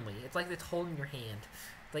friendly. It's like it's holding your hand.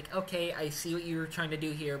 Okay, I see what you're trying to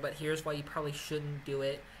do here, but here's why you probably shouldn't do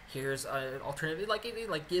it. Here's an alternative.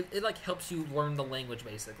 It helps you learn the language,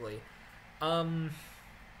 basically.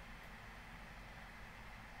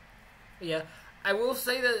 Yeah, I will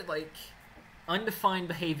say that undefined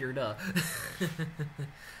behavior, duh.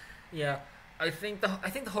 Yeah, I think the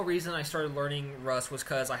whole reason I started learning Rust was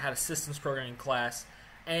because I had a systems programming class,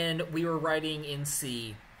 and we were writing in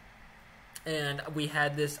C, and I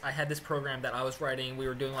had this program that I was writing. We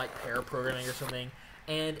were doing pair programming or something,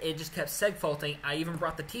 and it just kept segfaulting. I even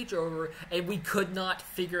brought the teacher over, and we could not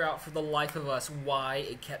figure out for the life of us why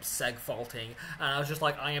it kept segfaulting. And I was just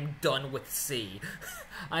like, I am done with C.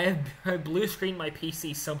 I have blue screened my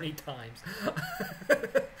PC so many times.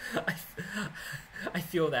 I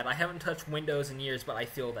feel that. I haven't touched Windows in years, but I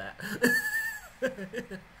feel that.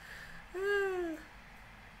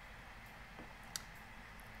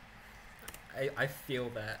 I feel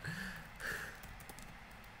that.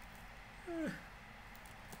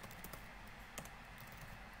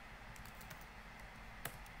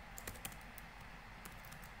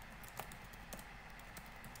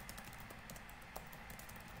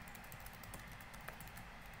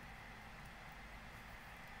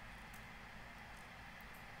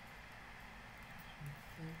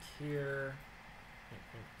 Here.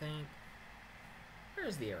 Think.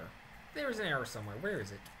 Where's the error? There's an error somewhere. Where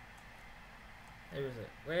is it? There is it.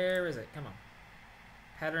 Where is it? Come on.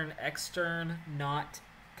 Pattern extern not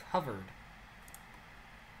covered.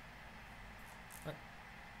 What?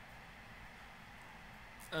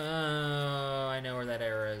 Oh, I know where that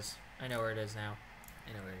error is. I know where it is now.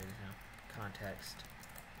 I know where it is now. Context.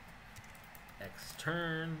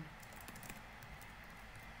 Extern.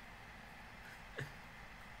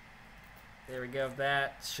 There we go.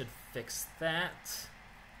 That should fix that.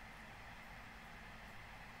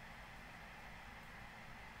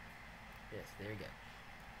 Yes, there we go.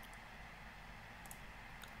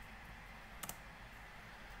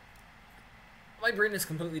 My brain is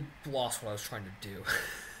completely lost what I was trying to do.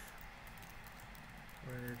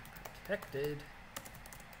 Word protected.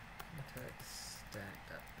 Context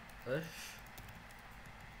stacked up. Push.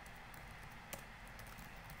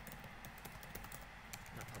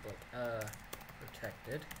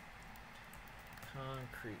 Protected.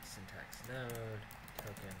 Concrete syntax node.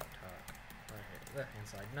 Token talk. Left hand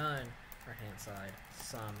side none. Right hand side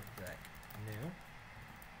some vec new.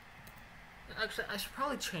 Actually, I should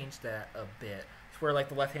probably change that a bit. It's where like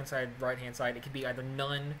the left hand side, right hand side, it could be either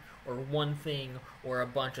none or one thing or a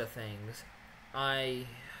bunch of things. I'm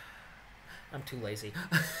too lazy.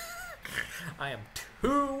 I am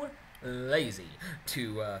too lazy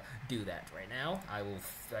to do that right now. I will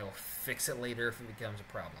fix it later if it becomes a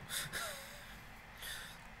problem.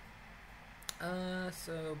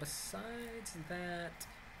 So besides that,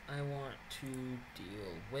 I want to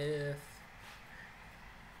deal with.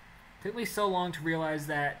 It took me so long to realize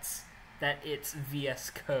that it's VS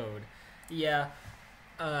Code. Yeah.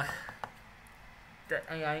 I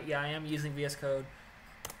am using VS Code.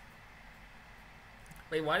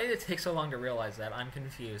 Wait, why did it take so long to realize that? I'm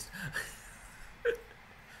confused.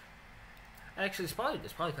 Actually, it's probably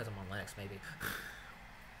because I'm on Linux, maybe.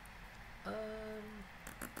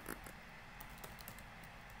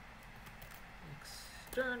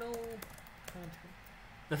 External content.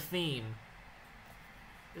 The theme.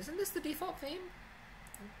 Isn't this the default theme?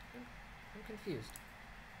 I'm confused.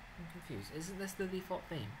 Isn't this the default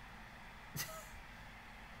theme?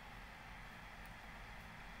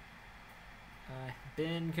 I've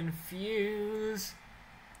been confused.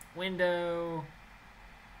 Window.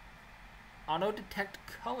 Auto detect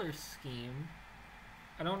color scheme.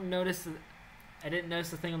 I didn't notice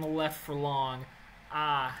the thing on the left for long.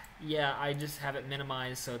 Yeah, I just have it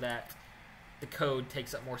minimized so that the code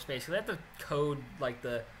takes up more space. Because I have to code like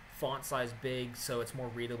the font size big so it's more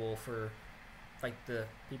readable for like the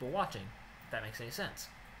people watching. If that makes any sense.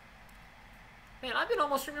 Man, I've been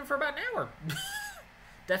almost streaming for about an hour.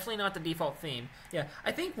 Definitely not the default theme. Yeah,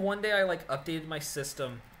 I think one day I like updated my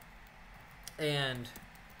system and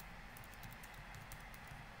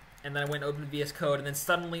then I went open VS Code and then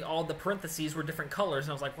suddenly all the parentheses were different colors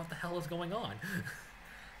and I was like, what the hell is going on?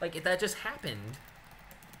 Like, that just happened.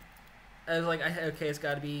 I was like, okay, it's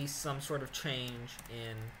got to be some sort of change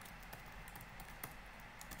in...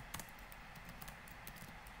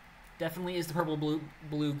 Definitely is the purple,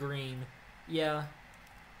 blue, green. Yeah.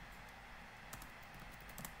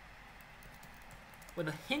 With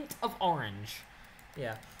a hint of orange.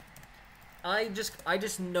 Yeah. I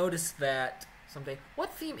just noticed that someday.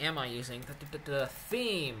 What theme am I using? The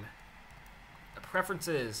theme.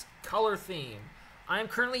 Preferences. Color theme. I am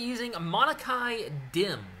currently using Monokai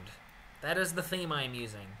Dimmed. That is the theme I am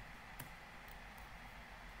using.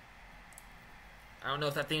 I don't know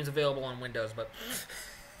if that theme's available on Windows, but...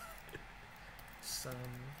 Some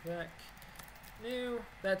vec new.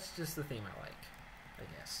 That's just the theme I like, I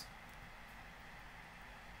guess.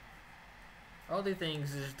 All the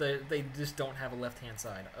things is they just don't have a left-hand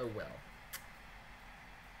side. Oh well.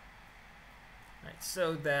 Alright,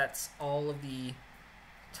 so that's all of the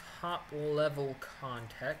top-level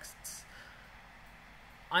contexts.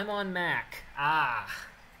 I'm on Mac.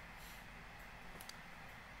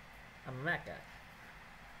 I'm a Mac guy.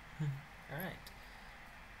 All right.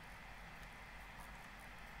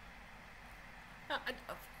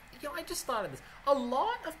 I just thought of this. A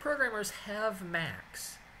lot of programmers have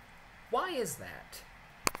Macs. Why is that?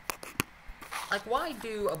 Like, why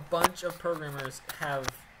do a bunch of programmers have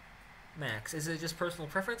Macs? Is it just personal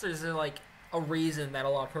preference, or is there, like, a reason that a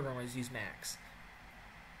lot of programmers use Macs?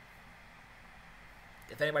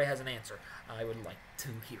 If anybody has an answer, I would like to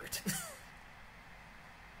hear it.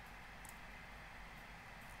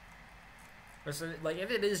 So, like,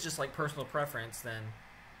 if it is just, like, personal preference, then,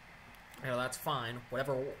 that's fine.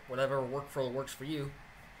 Whatever works for you.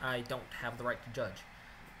 I don't have the right to judge.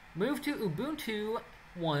 Moved to Ubuntu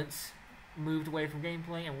once, moved away from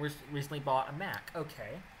gameplay, and recently bought a Mac.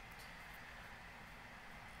 Okay.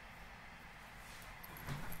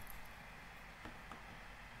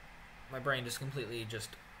 My brain just completely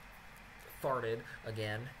farted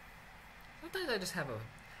again. Sometimes I just have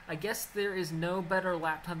I guess there is no better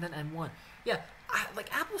laptop than M1. Yeah,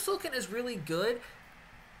 Apple Silicon is really good.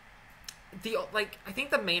 I think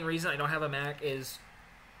the main reason I don't have a Mac is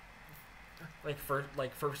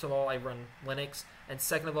first of all, I run Linux, and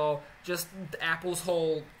second of all, just Apple's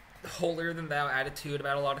whole holier than thou attitude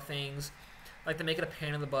about a lot of things. Like, they make it a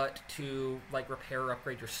pain in the butt to repair or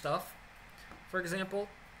upgrade your stuff, for example.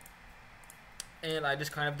 And I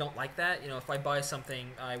just kind of don't like that. If I buy something,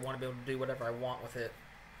 I want to be able to do whatever I want with it.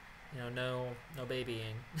 No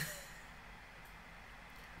babying.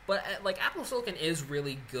 But Apple Silicon is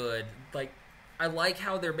really good. I like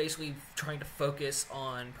how they're basically trying to focus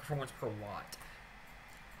on performance per watt.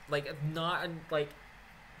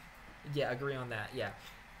 Yeah, agree on that. Yeah,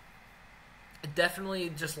 definitely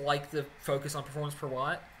just like the focus on performance per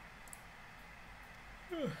watt.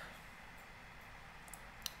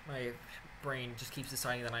 My brain just keeps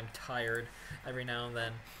deciding that I'm tired every now and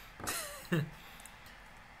then.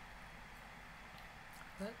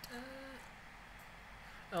 But,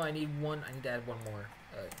 I need to add one more.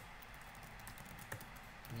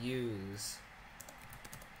 Use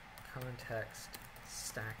context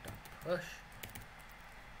stacked on push.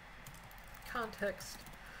 Context.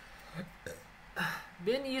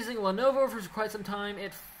 Been using Lenovo for quite some time.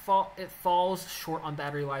 It falls short on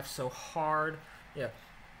battery life so hard. Yeah.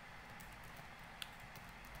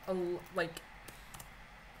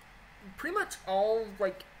 Pretty much all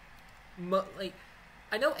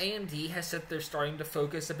I know AMD has said they're starting to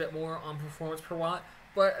focus a bit more on performance per watt,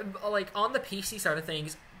 but on the PC side of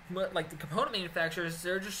things, the component manufacturers,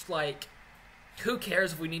 they're just who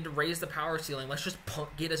cares if we need to raise the power ceiling? Let's just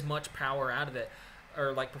get as much power out of it,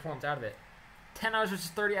 or performance out of it. 10 hours versus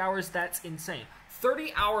 30 hours, that's insane.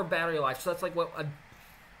 30-hour battery life, so that's a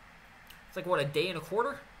day and a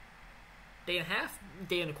quarter? Day and a half?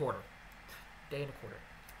 Day and a quarter. Day and a quarter.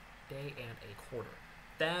 Day and a quarter.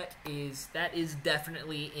 That is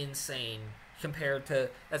definitely insane compared to,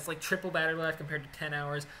 that's triple battery life compared to 10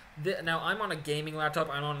 hours. Now, I'm on a gaming laptop.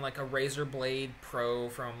 I'm on a Razer Blade Pro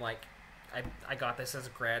from I got this as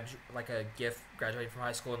a gift graduating from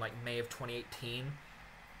high school in May of 2018.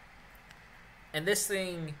 And this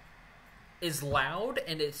thing is loud,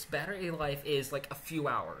 and its battery life is a few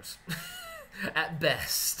hours at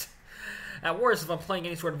best. At worst, if I'm playing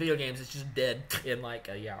any sort of video games, it's just dead in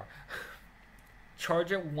a hour.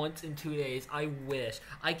 Charge it once in 2 days. I wish.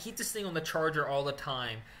 I keep this thing on the charger all the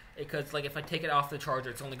time, because if I take it off the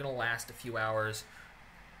charger, it's only going to last a few hours.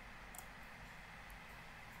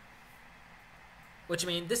 Which,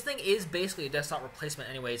 this thing is basically a desktop replacement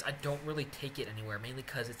anyways. I don't really take it anywhere, mainly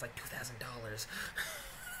because it's $2,000.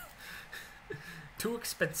 Too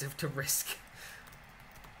expensive to risk.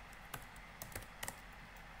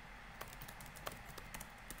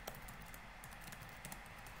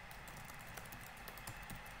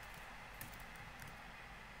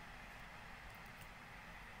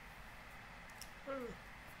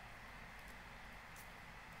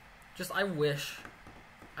 I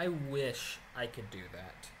wish I could do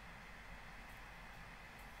that.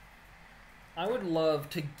 I would love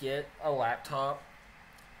to get a laptop,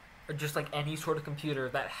 or just any sort of computer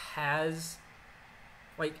that has,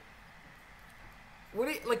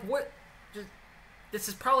 this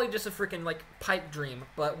is probably just a freaking pipe dream,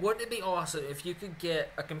 but wouldn't it be awesome if you could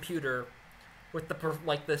get a computer with the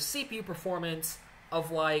CPU performance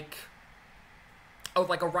of a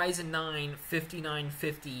Ryzen 9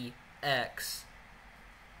 5950X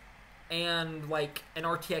and an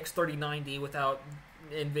RTX 3090 without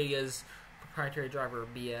NVIDIA's proprietary driver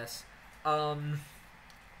BS, and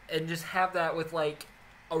just have that with a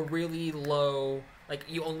really low,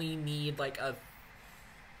 you only need let's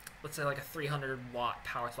say a 300 watt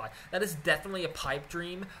power supply. That is definitely a pipe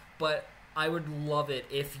dream, but I would love it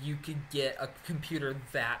if you could get a computer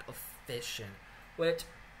that efficient. Which,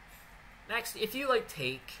 next, if you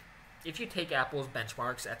take Apple's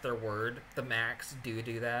benchmarks at their word, the Macs do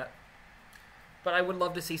that. But I would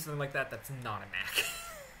love to see something like that that's not a Mac.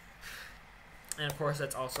 And of course,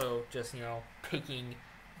 that's also just, taking,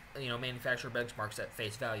 manufacturer benchmarks at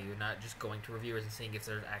face value, not just going to reviewers and seeing if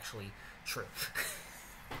they're actually true.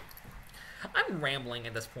 I'm rambling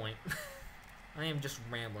at this point. I am just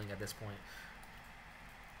rambling at this point.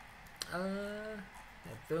 Yeah,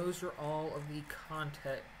 those are all of the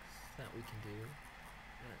context that we can do.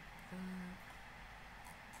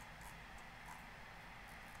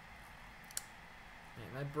 Yeah,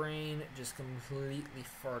 my brain just completely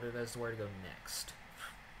farted as to where to go next.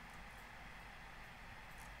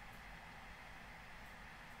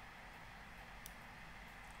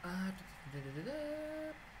 I'm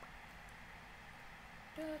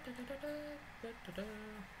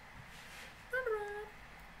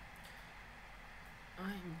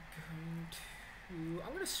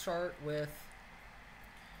gonna start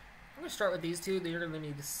with these two. They're gonna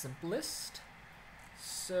be the simplest.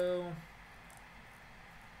 So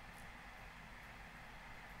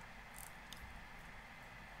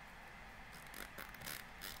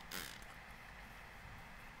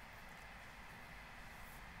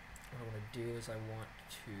what I want to do is I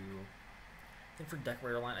think for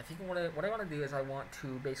decorator line, I think what I want to do is I want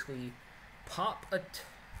to basically pop a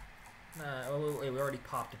we already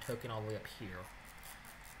popped a token all the way up here.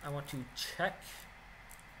 I want to check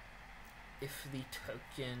if the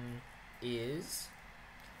token is.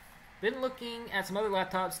 Been looking at some other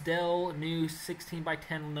laptops, Dell, new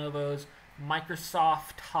 16x10 Lenovo's,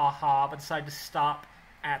 Microsoft, haha, but decided to stop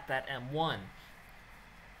at that M1.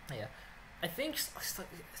 Yeah, I think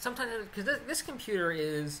sometimes, because this computer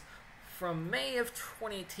is from May of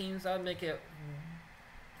 2018, so I would make it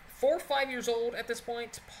 4 or 5 years old at this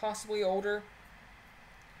point, possibly older.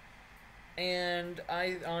 And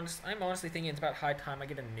I'm honestly thinking it's about high time I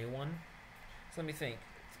get a new one. So let me think.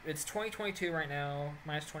 It's 2022 right now,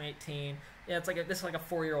 minus 2018. Yeah, this is like a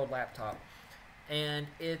 4-year-old laptop, and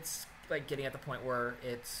it's like getting at the point where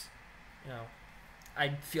it's,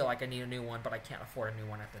 I feel like I need a new one, but I can't afford a new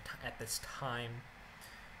one at this time.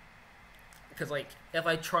 Because if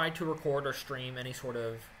I try to record or stream any sort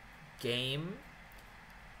of game,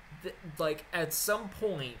 at some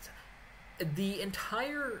point, the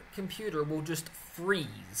entire computer will just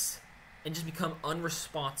freeze and just become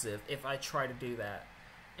unresponsive if I try to do that.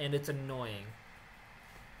 And it's annoying.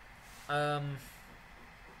 I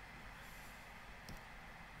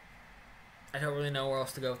don't really know where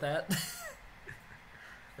else to go with that.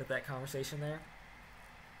 With that conversation there.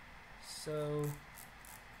 So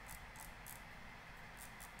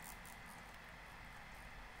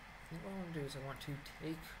I think what I want to do is I want to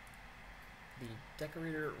take the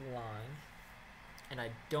decorator line, and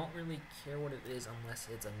I don't really care what it is unless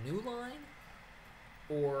it's a new line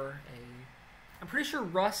or I'm pretty sure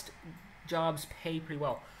Rust jobs pay pretty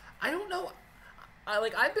well. I don't know.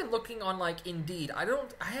 I've been looking on Indeed. I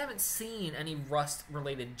haven't seen any Rust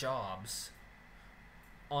related jobs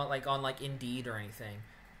on Indeed or anything.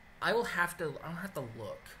 I'll have to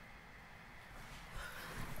look.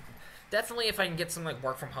 Definitely if I can get some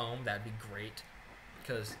work from home, that'd be great.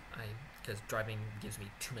 Because driving gives me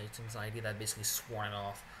too much anxiety. That basically sworn it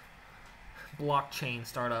off. Blockchain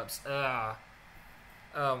startups. Ugh.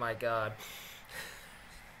 Oh my god.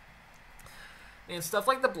 And stuff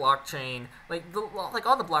like the blockchain,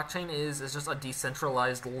 all the blockchain is just a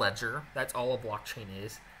decentralized ledger. That's all a blockchain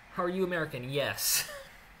is. Are you American? Yes.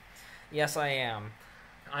 Yes, I am.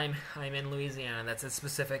 I'm in Louisiana. That's as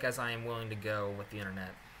specific as I am willing to go with the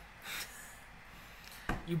internet.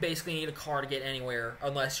 You basically need a car to get anywhere,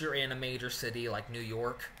 unless you're in a major city like New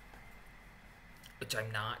York, which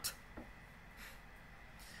I'm not.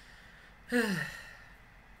 Yeah.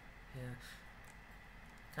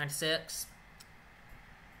 Kind of sucks.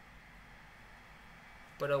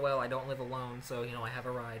 But oh well, I don't live alone, so, I have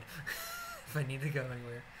a ride if I need to go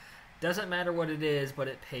anywhere. Doesn't matter what it is, but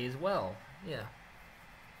it pays well. Yeah.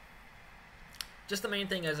 Just the main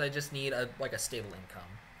thing is I just need a stable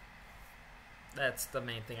income. That's the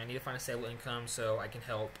main thing. I need to find a stable income so I can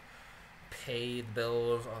help pay the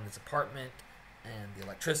bills on this apartment and the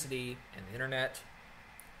electricity and the internet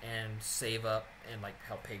and save up and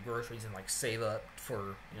help pay groceries and save up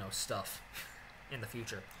for stuff in the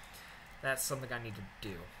future. That's something I need to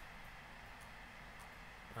do.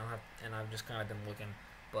 I've just kind of been looking,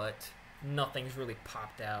 but nothing's really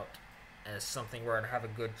popped out as something where I'd have a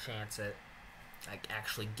good chance at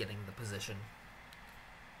actually getting the position.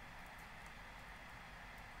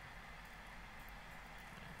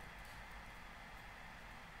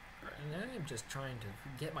 I'm just trying to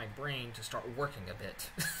get my brain to start working a bit.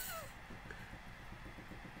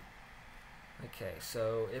 Okay,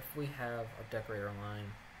 so if we have a decorator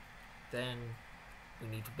line, then we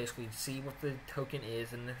need to basically see what the token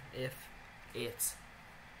is, and if it's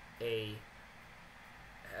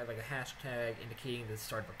like a hashtag indicating the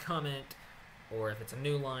start of a comment, or if it's a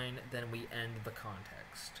new line, then we end the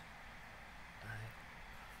context. I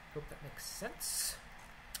hope that makes sense.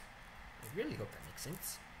 I really hope that makes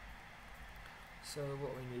sense. So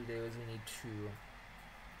what we need to do is we need to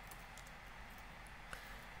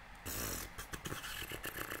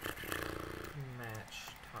match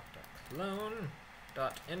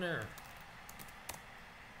top.clone.inner,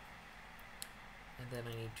 and then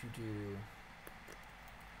I need to do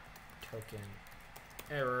token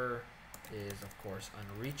error is of course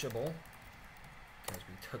unreachable because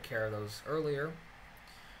we took care of those earlier.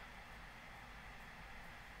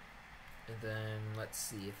 And then let's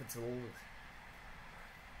see if it's a little.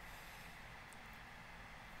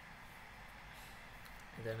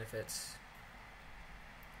 And then if it's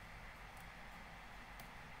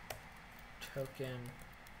token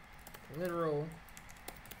literal,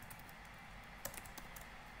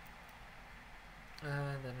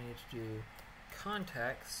 then I need to do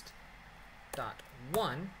context dot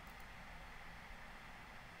one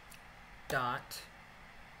dot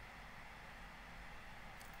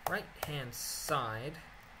right hand side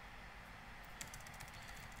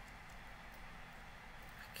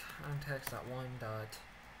context dot one dot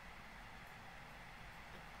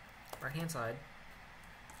right hand side.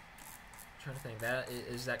 I'm trying to think, that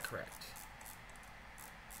is that correct?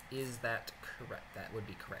 Is that correct? That would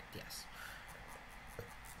be correct, yes.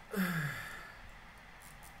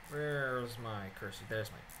 Where's my cursor?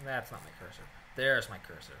 There's my. That's not my cursor. There's my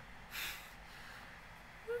cursor.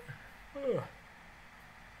 I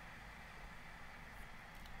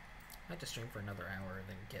might just stream for another hour and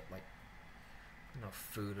then get like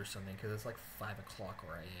food or something, because it's like 5 o'clock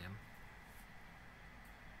where I am.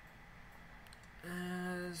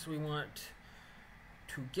 As we want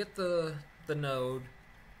to get the node,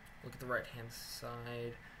 look at the right hand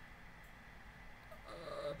side.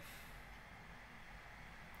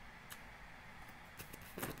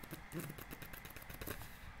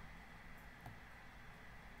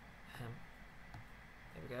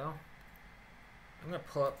 There we go. I'm going to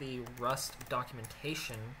pull up the Rust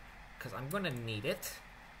documentation because I'm going to need it.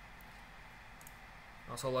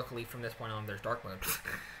 Also, luckily, from this point on, there's dark mode.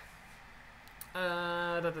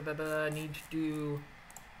 Need to do.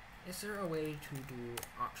 Is there a way to do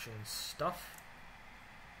option stuff?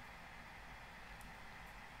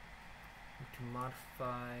 Need to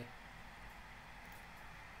modify.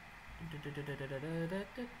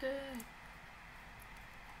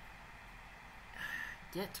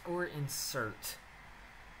 Get or insert.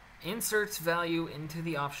 Inserts value into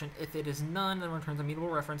the option. If it is none, then returns a mutable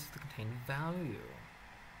reference to the contained value.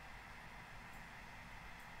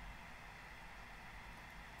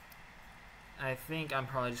 I think I'm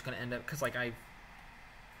probably just going to end up, because like I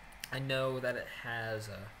know that it has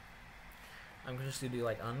a. I'm just going to do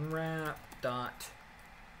like unwrap dot.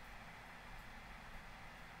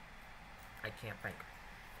 I can't think.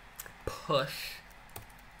 Push.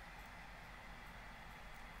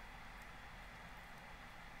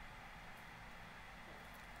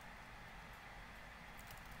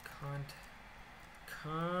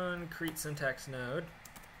 Concrete syntax node.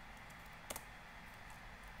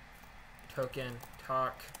 Token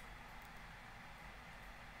talk.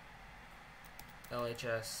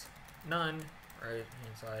 LHS none. Right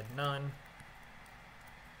hand side none.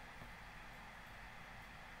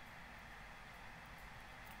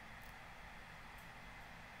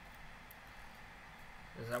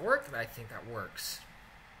 Does that work? I think that works.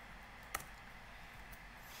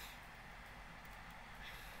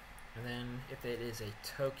 And then if it is a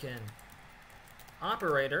token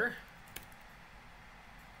operator,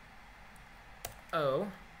 O,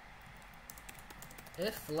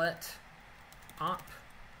 if let op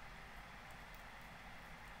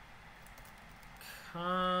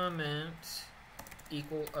comment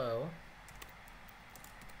equal O,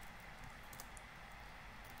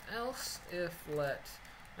 else if let,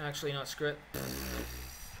 actually not screw it,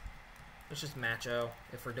 let's just match O.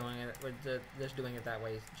 If we're doing it, just doing it that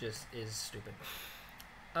way just is stupid.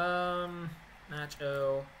 Match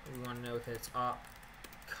O, we want to know if it's op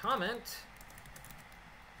comment,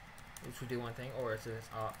 which we do one thing, or if it's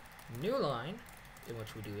op new line, in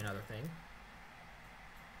which we do another thing.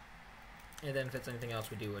 And then if it's anything else,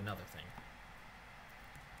 we do another thing,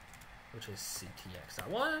 which is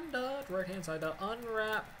ctx.1 dot right hand side dot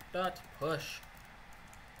unwrap dot push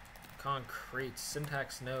Concrete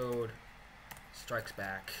syntax node strikes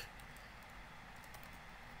back.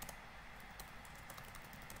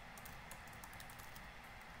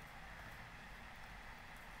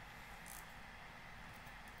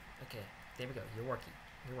 Okay, there we go. You're working.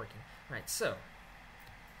 You're working. All right, so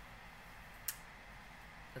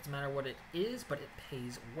doesn't matter what it is, but it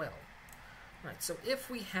pays well. All right, so if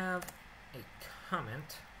we have a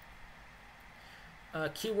comment,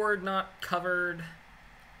 keyword not covered.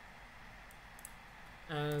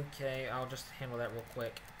 Okay, I'll just handle that real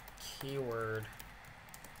quick. Keyword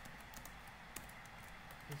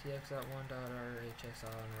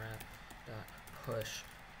ptx.1.rhs.unwrap.push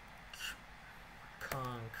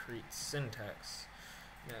concrete syntax.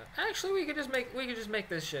 No, actually, we could just make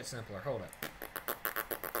this shit simpler. Hold up.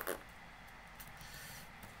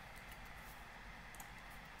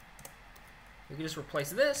 We can just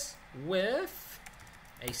replace this with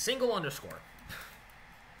a single underscore.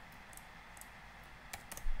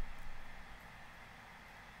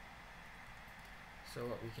 So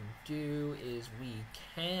what we can do is we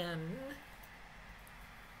can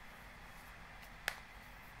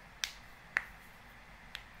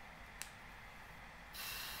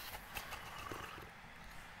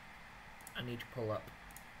I need to pull up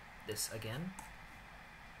this again.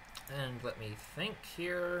 And let me think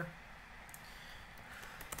here.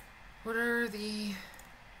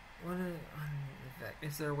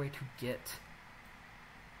 Is there a way to get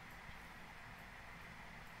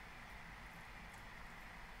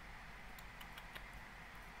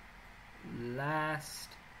last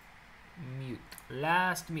mute.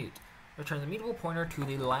 Return the mutable pointer to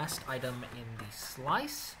the last item in the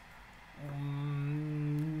slice.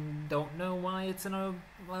 Don't know why it's an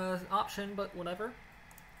option, but whatever.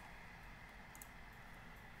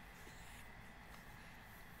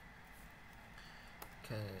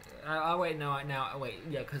 Okay. Wait. No. Now. Wait.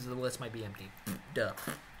 Yeah, because the list might be empty. Duh.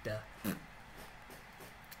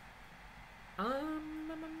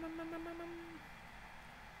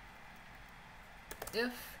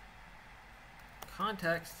 If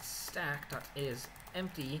context stack is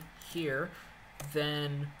empty here,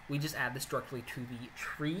 then we just add this directly to the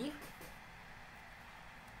tree.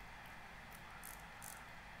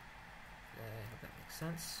 I hope that makes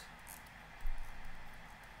sense.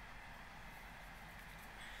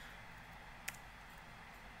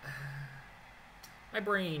 My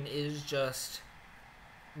brain is just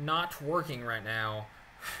not working right now.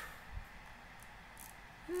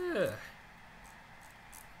 Ugh.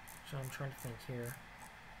 So I'm trying to think here.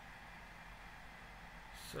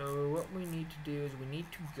 So what we need to do is we need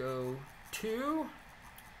to go to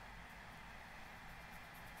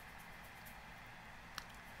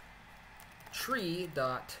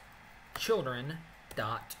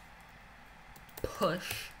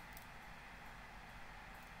tree.children.push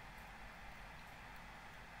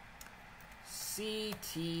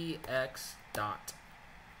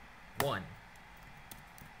ctx.1.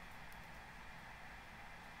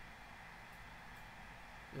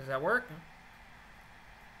 Does that work?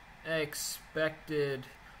 Expected.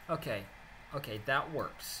 Okay, that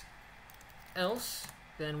works. Else,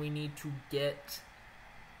 then we need to get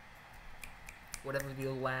whatever the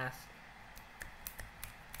last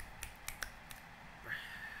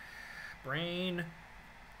brain.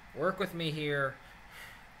 Work with me here.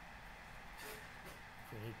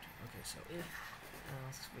 Okay, so if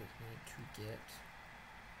else we need to get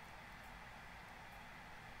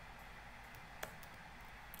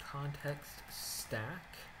context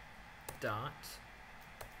stack dot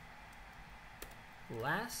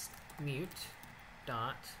last mute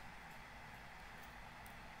dot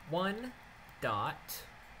one dot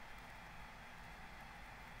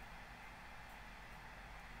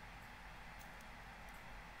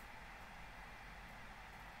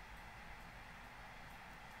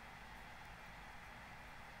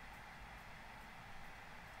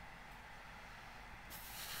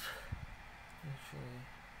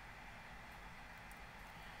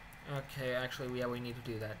okay, actually, yeah, we need to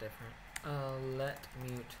do that different. Let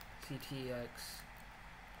mute ctx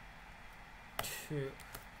 2.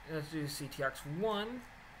 Let's do ctx 1,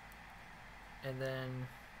 and then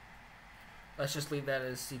let's just leave that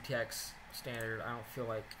as ctx standard. I don't feel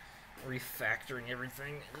like refactoring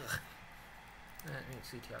everything. Ugh. Let mute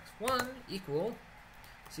ctx 1 equal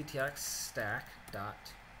ctx stack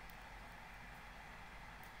dot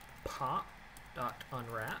pop dot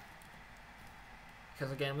unwrap.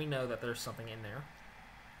 Because again, we know that there's something in there.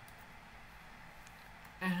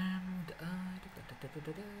 And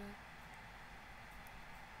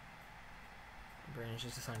brain is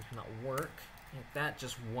just deciding to not work. Make that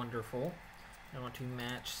just wonderful. I want to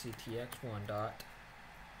match ctx1 dot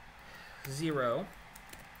 0 and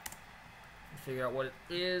figure out what it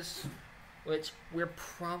is, which we're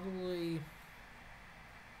probably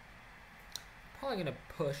going to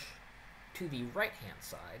push to the right-hand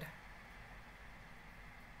side.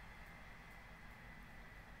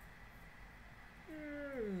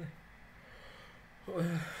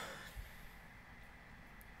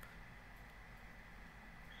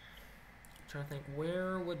 Trying to think,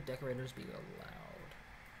 where would decorators be allowed?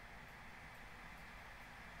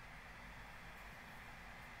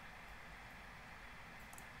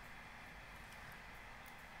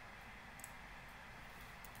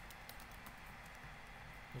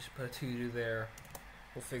 We should put a to-do there.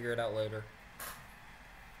 We'll figure it out later.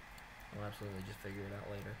 We'll absolutely just figure it out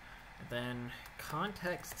later. And then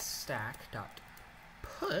context stack dot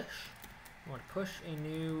push. I want to push a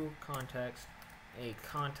new context, a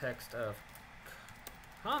context of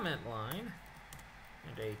comment line,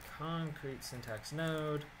 and a concrete syntax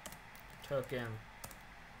node, token,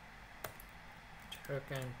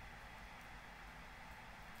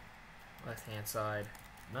 left hand side,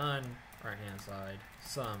 none, right hand side,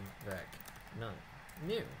 some, vec, none,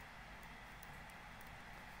 new.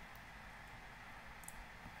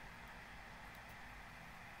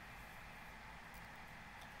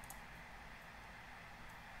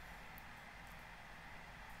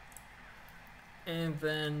 And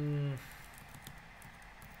then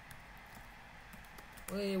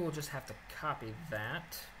we will just have to copy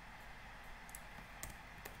that.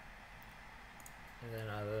 And then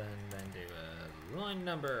other than do a line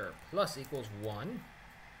number plus equals 1.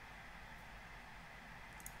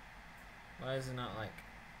 Why is it not like,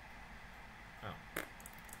 oh.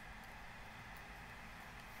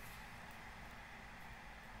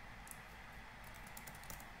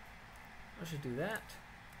 I should do that.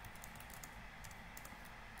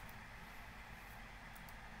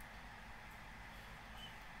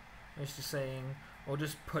 I was just saying, we'll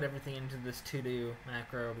just put everything into this to-do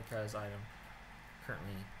macro because I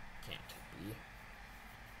currently can't be.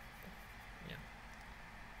 Yeah.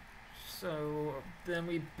 So then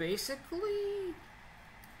we basically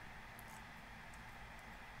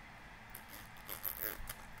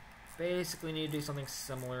need to do something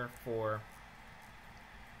similar for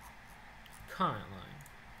comment line.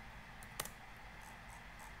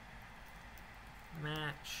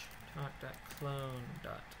 Match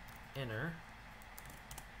talk.clone.inner.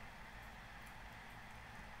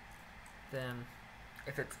 Then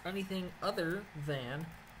if it's anything other than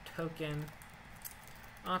token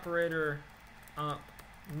operator up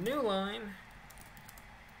new line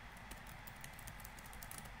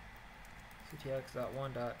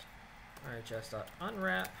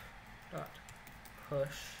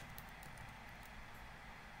ctx.1.rhs.unwrap.push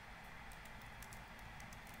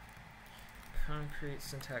concrete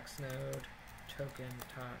syntax node token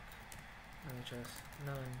talk RHS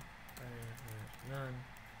none.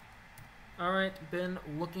 Alright, been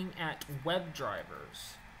looking at web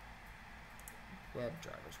drivers. Web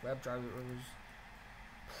drivers.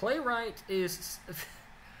 Playwright is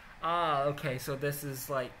okay, so this is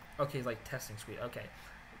like like testing suite. Okay.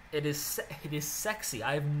 It is sexy.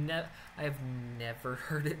 I've never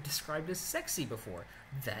heard it described as sexy before.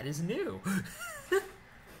 That is new.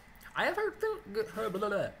 I have heard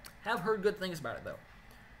good things about it though.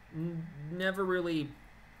 Never really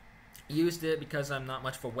used it because I'm not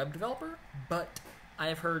much of a web developer, but I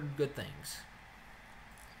have heard good things.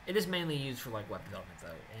 It is mainly used for like web development though,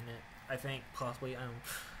 and I think possibly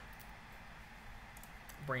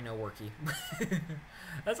brain no worky.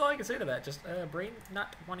 That's all I can say to that. Just brain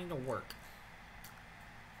not wanting to work.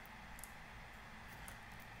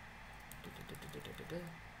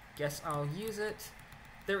 Guess I'll use it.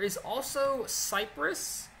 There is also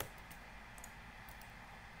Cypress.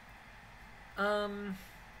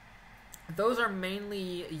 Those are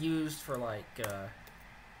mainly used for like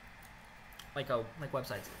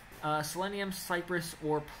websites. Selenium, Cypress,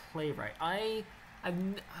 or Playwright. I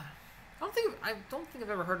don't think I've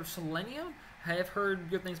ever heard of Selenium. I have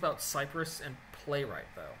heard good things about Cypress and Playwright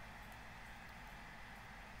though.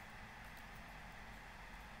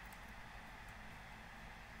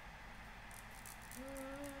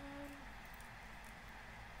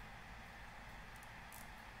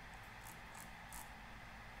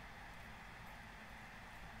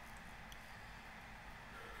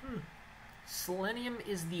 Selenium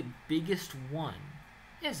is the biggest one,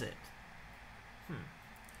 is it?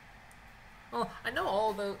 Well, I know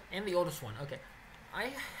all and the oldest one. Okay,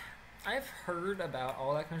 I've heard about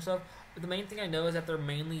all that kind of stuff. But the main thing I know is that they're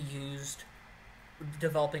mainly used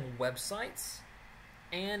developing websites,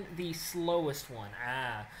 and the slowest one.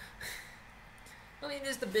 Well, it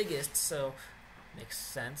is the biggest, so Makes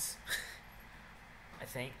sense. I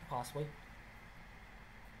think, possibly.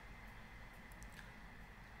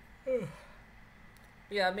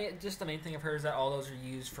 Yeah, I mean, just the main thing I've heard is that all those are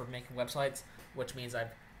used for making websites, which means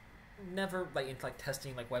I've never, like, into, like,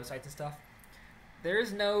 testing, like, websites and stuff. There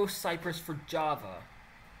is no Cypress for Java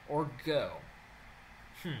or Go.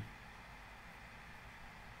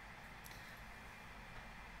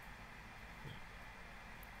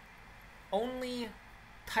 Only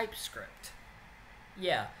TypeScript.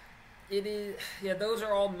 Yeah, it is. Yeah, those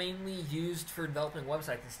are all mainly used for developing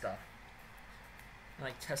websites and stuff, and,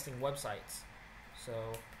 like, testing websites. So,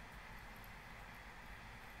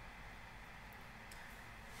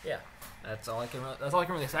 yeah, that's all I can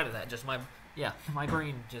really say to that. Just my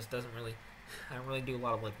brain just doesn't really. I don't really do a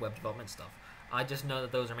lot of, like, web development stuff. I just know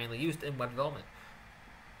that those are mainly used in web development.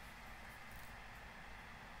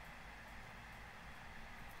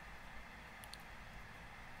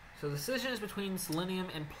 So the decision is between Selenium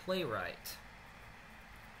and Playwright.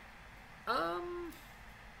 Let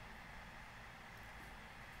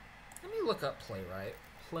me look up Playwright.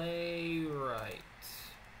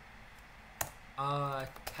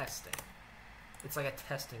 Testing. It's like a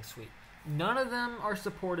testing suite. None of them are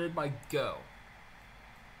supported by Go.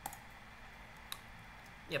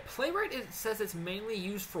 Yeah, Playwright, it says it's mainly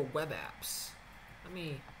used for web apps. There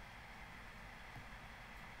we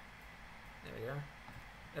go.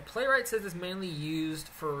 Yeah, Playwright says it's mainly used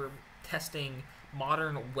for testing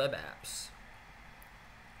modern web apps.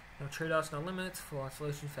 No trade-offs, no limits, full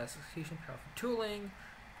isolation, fast execution, powerful tooling.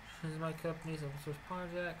 Choose my company's open source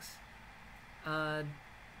projects.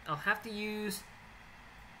 I'll have to use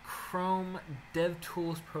Chrome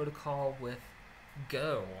DevTools protocol with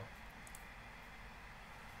Go.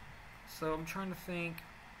 So I'm trying to think.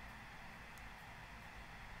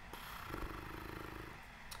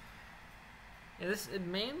 Yeah, this is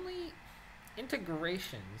mainly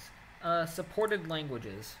integrations, supported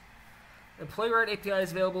languages. The Playwright API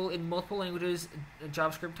is available in multiple languages: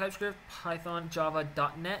 JavaScript, TypeScript, Python, Java,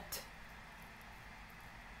 .NET.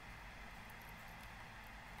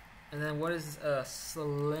 And then what is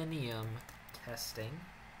Selenium testing?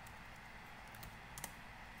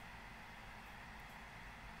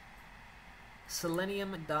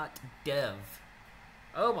 Selenium.dev.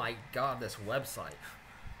 Oh my god, this website.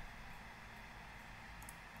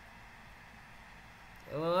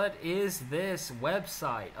 What is this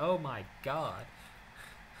website? Oh my god.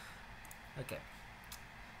 Okay.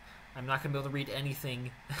 I'm not going to be able to read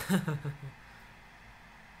anything.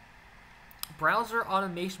 Browser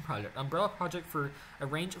Automation Project. Umbrella project for a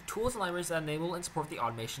range of tools and libraries that enable and support the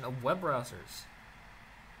automation of web browsers.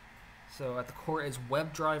 So at the core is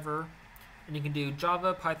WebDriver. And you can do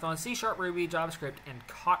Java, Python, C#, Ruby, JavaScript, and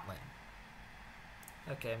Kotlin.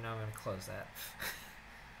 Okay, now I'm going to close that.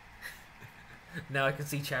 Now I can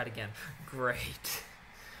see chat again. Great.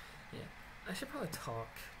 Yeah, I should probably talk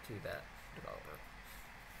to that developer.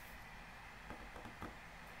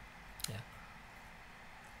 Yeah.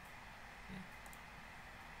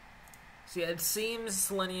 See, it seems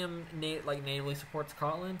Selenium natively supports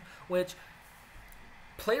Kotlin, which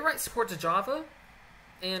Playwright supports Java,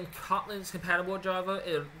 and Kotlin is compatible with Java.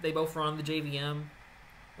 They both run the JVM.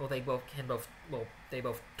 Well, they both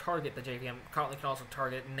target the JVM. Kotlin can also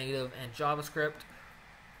target native and JavaScript.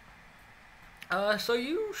 So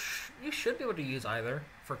you should be able to use either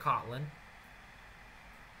for Kotlin.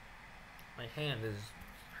 My hand is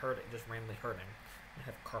hurting, just randomly hurting. I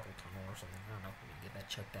have carpal tunnel or something. I don't know if we can get that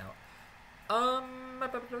checked out.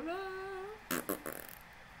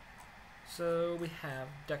 So we have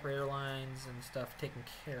decorator lines and stuff taken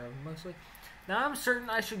care of mostly. Now I'm certain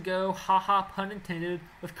I should go, haha, pun intended,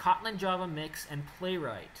 with Kotlin Java Mix and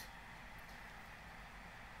Playwright.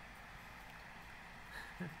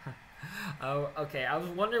 Oh, okay. I was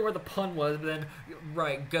wondering where the pun was, but then,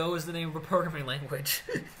 right, Go is the name of a programming language.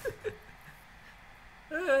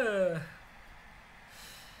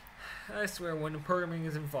 I swear, when programming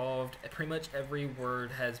is involved, pretty much every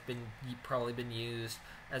word has probably been used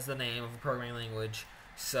as the name of a programming language.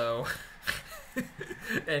 So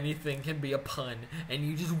anything can be a pun, and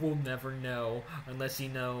you just will never know unless you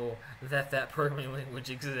know that programming language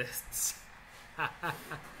exists.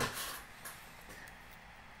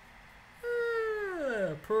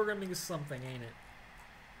 Programming is something, ain't it?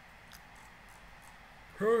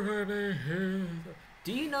 Programming.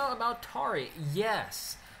 Do you know about Tari?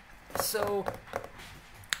 Yes. So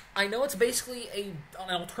I know it's basically an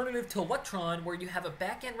alternative to Electron, where you have a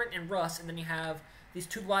backend written in Rust, and then you have these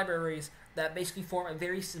two libraries that basically form a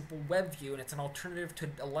very simple web view, and it's an alternative to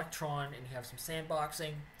Electron, and you have some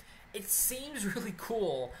sandboxing. It seems really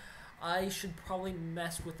cool. I should probably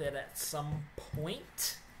mess with it at some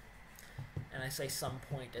point. And I say some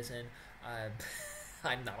point as in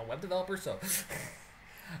I'm not a web developer, so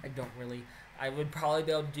I don't really... I would probably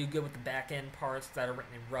be able to do good with the back-end parts that are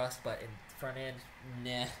written in Rust, but in front-end,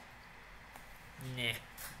 nah.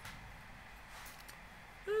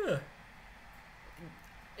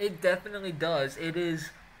 It definitely does. It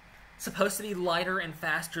is supposed to be lighter and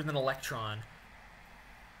faster than Electron.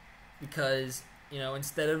 Because, you know,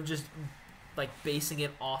 instead of just, like, basing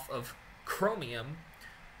it off of Chromium,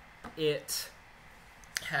 it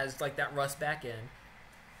has, like, that Rust backend.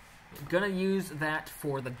 I'm gonna use that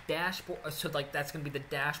for the dashboard. So, like, that's gonna be the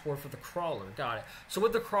dashboard for the crawler. Got it. So,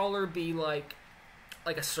 would the crawler be, like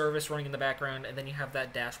a service running in the background, and then you have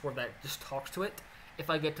that dashboard that just talks to it? If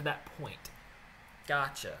I get to that point.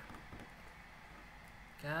 Gotcha.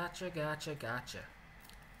 That's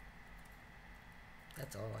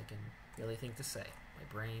all I can really think to say. My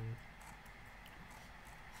brain...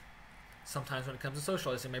 Sometimes when it comes to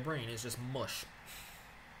socializing, my brain is just mush.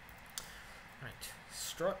 Alright.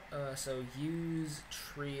 So use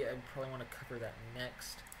tree. I probably want to cover that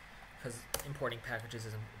next, because importing packages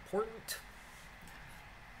is important.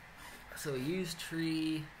 So use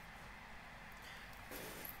tree.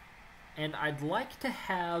 And I'd like to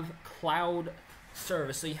have cloud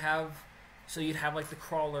service. So you'd have like the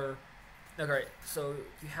crawler. Okay, so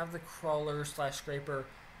you have the crawler / scraper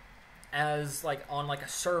as like on like a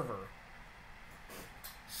server.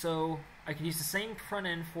 So I could use the same front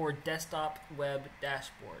end for desktop web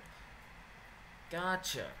dashboard.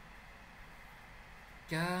 Gotcha.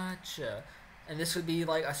 And this would be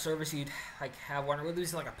like a service you'd like have one. Would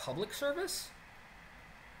this be like a public service?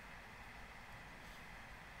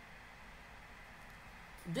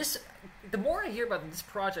 The more I hear about this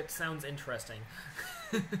project, sounds interesting.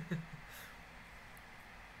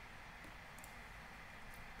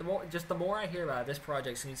 The more I hear about it, this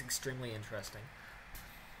project seems extremely interesting.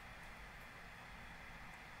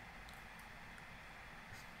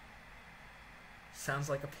 Sounds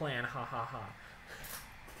like a plan, ha ha ha.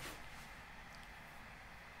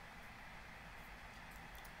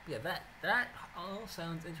 Yeah, that all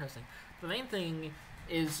sounds interesting. The main thing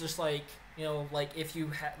is just like, you know, like if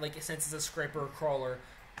you like since it's a scraper or crawler,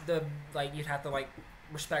 you'd have to like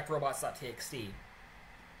respect robots.txt.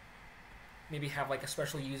 Maybe have like a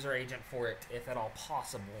special user agent for it if at all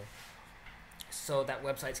possible, so that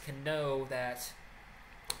websites can know that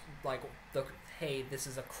like hey, this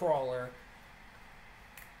is a crawler.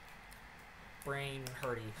 Brain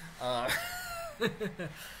hurty.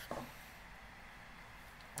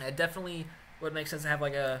 It definitely would make sense to have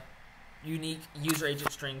like a unique user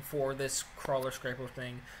agent string for this crawler scraper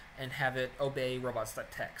thing and have it obey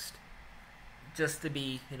robots.txt. Just to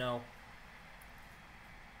be, you know,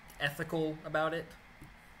 ethical about it.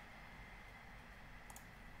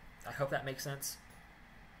 I hope that makes sense.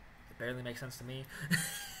 It barely makes sense to me.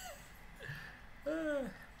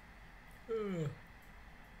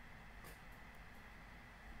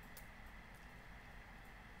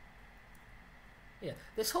 Yeah,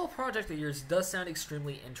 this whole project of yours does sound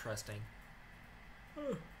extremely interesting.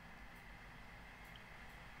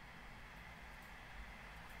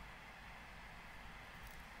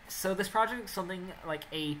 So this project is something like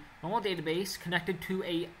a normal database connected to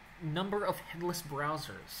a number of headless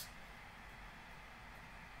browsers.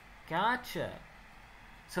 Gotcha.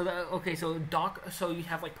 So so you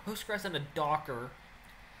have like Postgres and a Docker,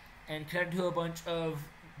 and connected to a bunch of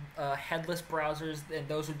headless browsers, and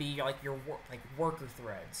those would be like your worker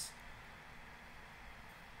threads.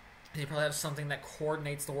 You probably have something that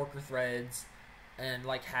coordinates the worker threads and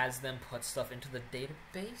like has them put stuff into the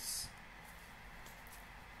database.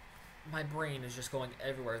 My brain is just going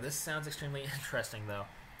everywhere. This sounds extremely interesting, though.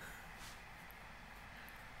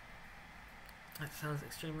 That sounds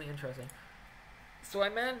extremely interesting. So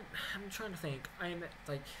I'm trying to think. I'm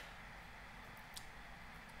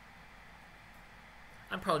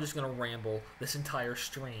probably just gonna ramble this entire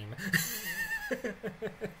stream.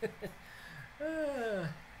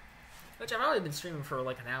 Which I've already been streaming for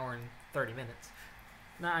like an hour and 30 minutes.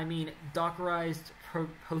 Now, I mean, Dockerized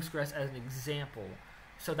Postgres as an example.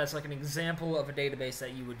 So that's like an example of a database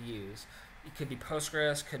that you would use. It could be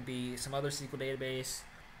Postgres, could be some other SQL database.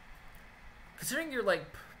 Considering you're like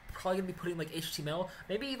probably gonna be putting like HTML,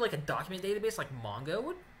 maybe like a document database like Mongo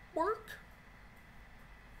would work.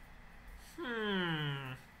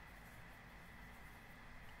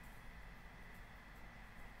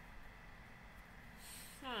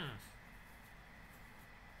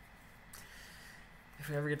 If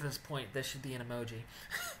we ever get to this point, this should be an emoji.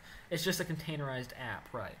 It's just a containerized app,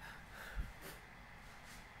 right?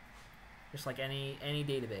 Just like any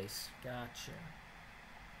database. Gotcha.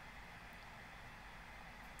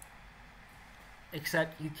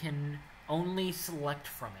 Except you can only select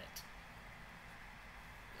from it.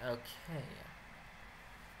 Okay.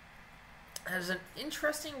 There's an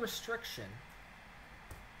interesting restriction.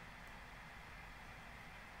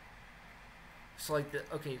 So like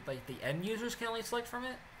the end users can only select from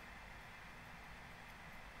it?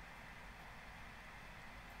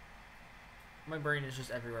 My brain is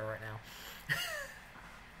just everywhere right now.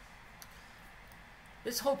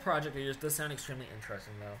 This whole project just does sound extremely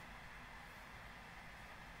interesting though.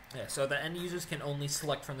 Yeah, so the end users can only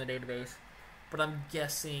select from the database, but I'm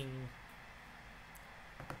guessing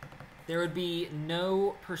there would be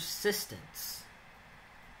no persistence.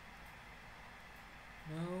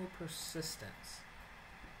 No persistence.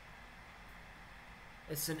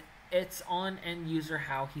 It's on end user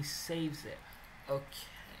how he saves it.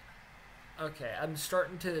 Okay, I'm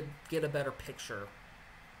starting to get a better picture.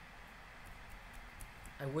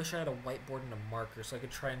 I wish I had a whiteboard and a marker so I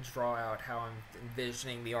could try and draw out how I'm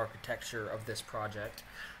envisioning the architecture of this project.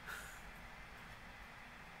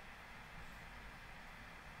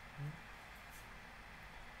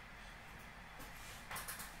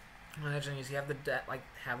 Imagine you have the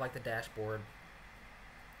the dashboard,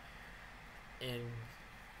 and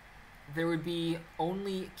there would be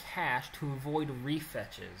only cache to avoid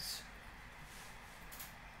refetches.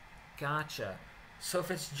 Gotcha. So if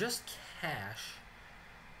it's just cache,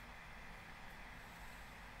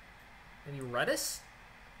 maybe Redis?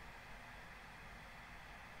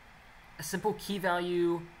 A simple key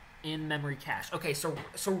value in memory cache. Okay, so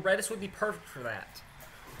Redis would be perfect for that.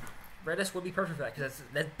 Redis would be perfect for that because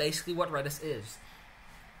that's basically what Redis is.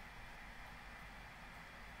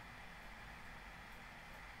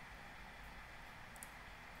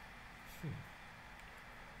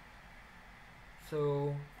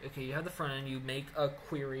 So, okay, you have the front end, you make a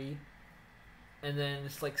query, and then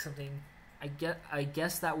it's like something. I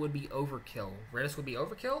guess that would be overkill. Redis would be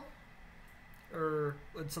overkill? Or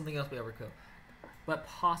would something else be overkill? But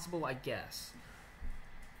possible, I guess.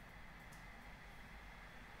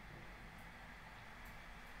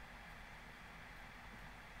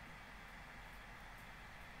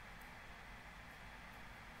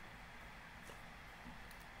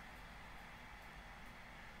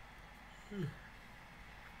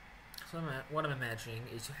 So what I'm imagining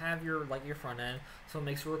is you have your front end. Someone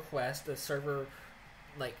makes a request. The server,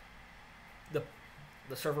 the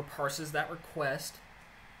server parses that request,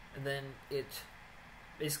 and then it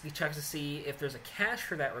basically checks to see if there's a cache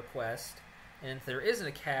for that request. And if there isn't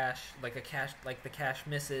a cache, the cache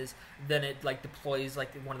misses, then it deploys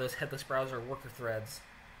one of those headless browser worker threads.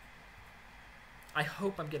 I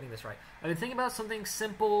hope I'm getting this right. I've been thinking about something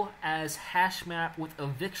simple as hash map with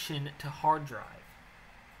eviction to hard drive.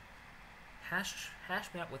 Hash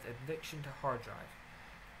map with eviction to hard drive.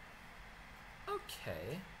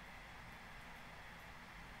 Okay,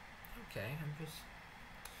 I'm just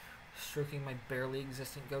stroking my barely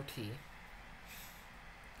existent goatee.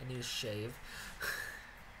 I need a shave.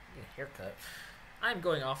 Need a haircut. I'm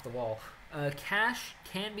going off the wall. Cache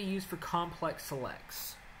can be used for complex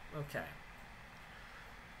selects. Okay.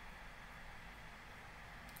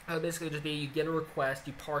 Basically just be you get a request,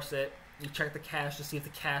 you parse it, you check the cache to see if the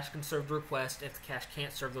cache can serve the request. If the cache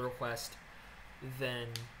can't serve the request, then...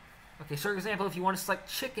 Okay, so for example, if you want to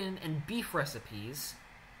select chicken and beef recipes,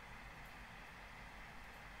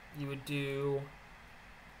 you would do...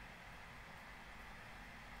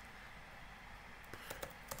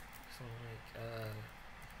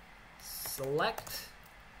 select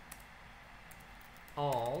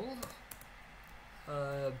all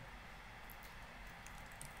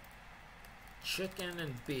chicken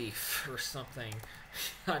and beef or something.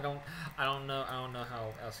 I don't know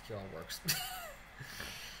how SQL works.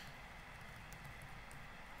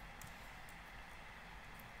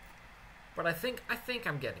 But I think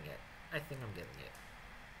I'm getting it. I think I'm getting it.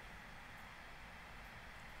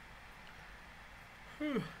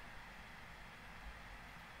 Whew.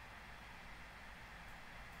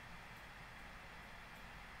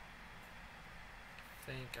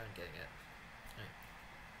 I think I'm getting it.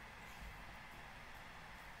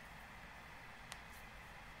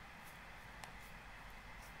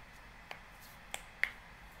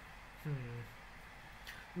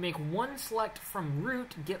 Make one select from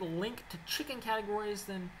root, get linked to chicken categories,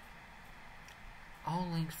 then all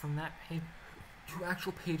links from that page to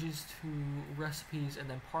actual pages to recipes, and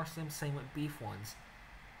then parse them, same with beef ones.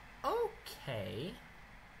 Okay.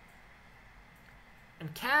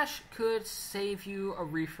 And cache could save you a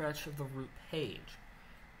refresh of the root page.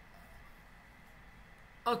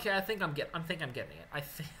 Okay, I think I'm getting it. I think I'm getting it.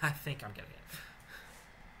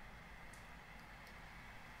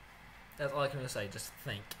 That's all I can really say. Just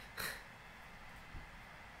think.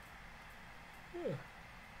 Yeah.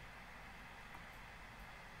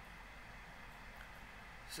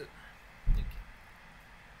 So, okay.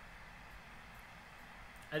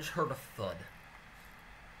 I just heard a thud.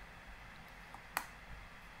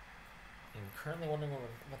 I'm currently wondering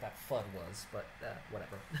what that thud was, but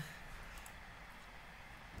whatever.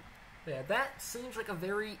 Yeah, that seems like a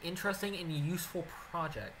very interesting and useful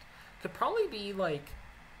project. Could probably be like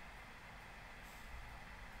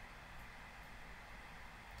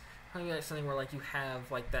something where like you have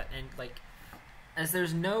like that, and like as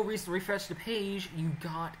there's no reason to refresh the page, you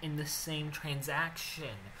got in the same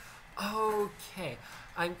transaction. Okay,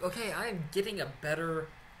 I'm getting a better.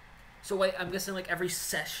 So wait, I'm guessing like every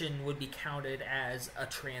session would be counted as a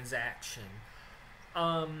transaction.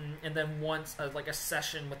 And then once like a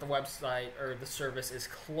session with the website or the service is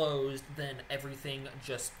closed, then everything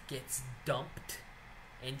just gets dumped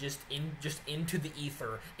and just into the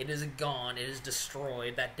ether. It is gone. It is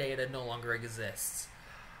destroyed. That data no longer exists.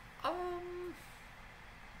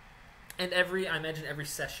 And I imagine every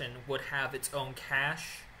session would have its own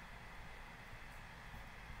cache.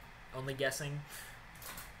 Only guessing.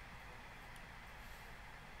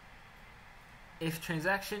 If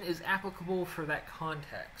transaction is applicable for that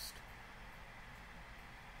context.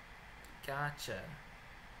 Gotcha.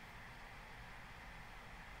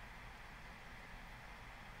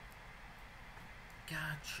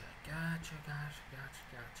 Gotcha.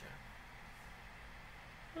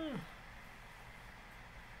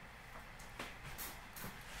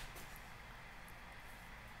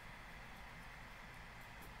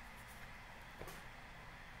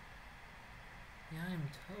 Yeah, I'm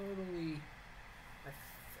totally... I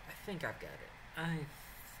think I've got it. I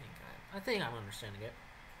think I'm understanding it.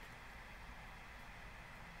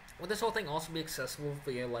 Would this whole thing also be accessible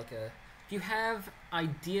via like a... Do you have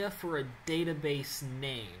idea for a database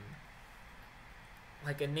name?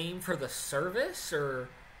 Like a name for the service, or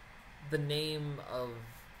the name of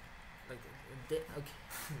like okay.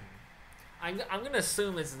 I'm gonna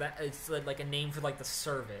assume it's like a name for like the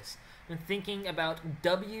service. I'm thinking about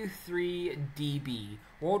W3DB,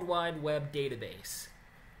 World Wide Web Database.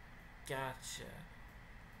 Gotcha.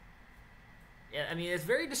 Yeah, I mean it's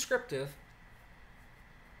very descriptive.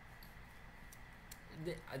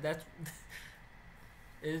 That's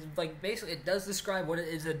it's like basically it does describe what it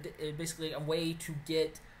is. Basically a way to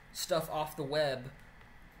get stuff off the web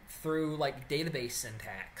through like database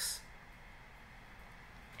syntax,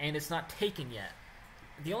 and it's not taken yet.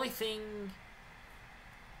 The only thing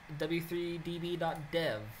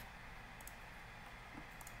w3db.dev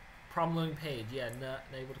problem loading page, yeah, not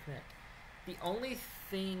able to connect. The only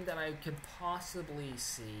thing that I could possibly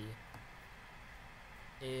see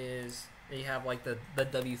is they have like the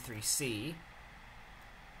W3C,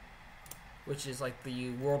 which is like the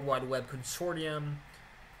World Wide Web Consortium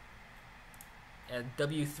at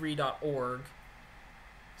w3.org.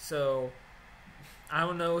 So I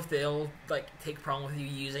don't know if they'll like take problem with you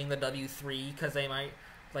using the W3, because they might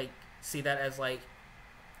like see that as like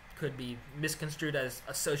could be misconstrued as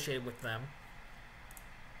associated with them.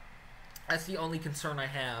 That's the only concern I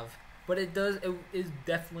have, but it is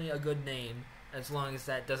definitely a good name as long as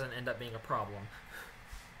that doesn't end up being a problem.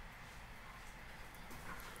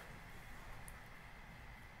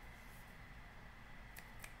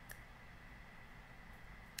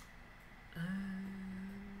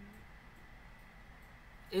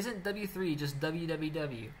 Isn't W3 just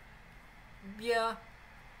www? Yeah,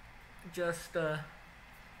 just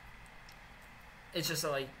it's just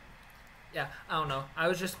like, yeah, I don't know. I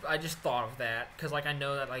just thought of that because like I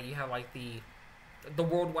know that like you have like the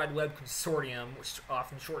World Wide Web Consortium, which is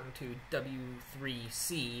often shortened to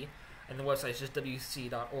W3C, and the website is just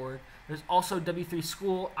wc.org. There's also W3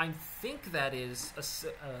 School. I think that is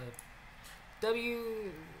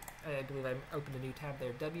I believe I opened a new tab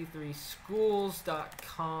there.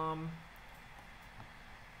 w3schools.com.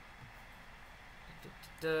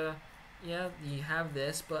 Yeah, you have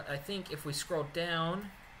this, but I think if we scroll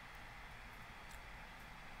down,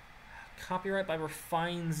 copyright by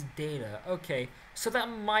refines data. Okay, so that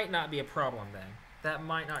might not be a problem then. That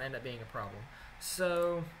might not end up being a problem.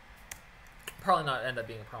 So, probably not end up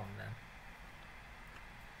being a problem then.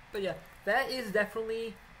 But yeah, that is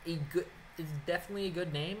definitely a good. It's definitely a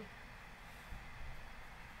good name.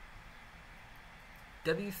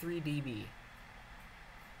 W3DB.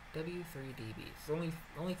 W3DB. It's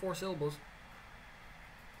only 4 syllables,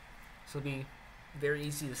 so it'll be very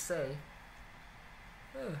easy to say.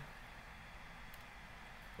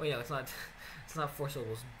 Wait, no, it's not. It's not 4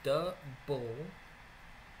 syllables. Double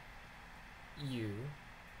U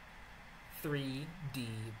 3 D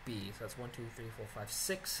B. So that's 1, 2, 3, 4, 5,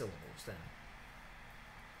 6 syllables then.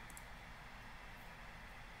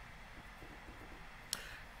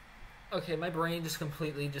 Okay, my brain just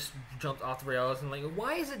completely just jumped off the rails and like,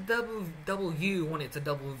 why is it W when it's a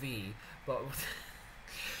double V? But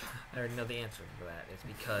I already know the answer for that. It's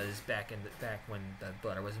because back when the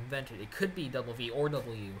butter was invented, it could be double V or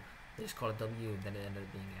W. They just called it W, and then it ended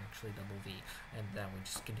up being actually double V, and then we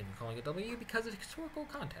just continued calling it W because of historical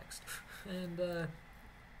context. And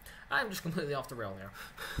I'm just completely off the rail there.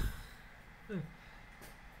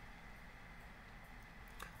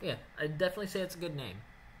 Yeah, I'd definitely say it's a good name.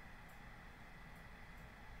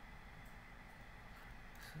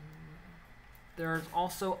 There's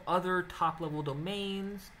also other top-level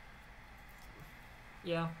domains.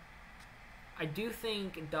 Yeah, I do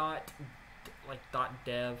think .dev.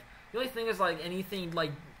 The only thing is anything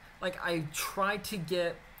like I tried to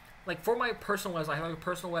get for my personal website. I have a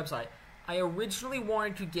personal website. I originally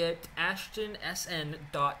wanted to get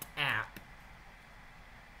AshtonSN.app,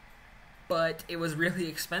 but it was really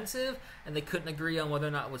expensive, and they couldn't agree on whether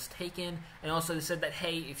or not it was taken. And also, they said that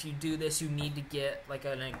hey, if you do this, you need to get a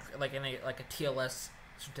TLS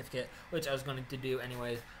certificate, which I was going to do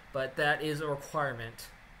anyways. But that is a requirement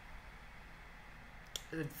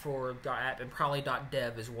for .app and probably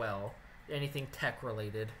 .dev as well. Anything tech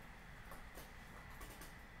related,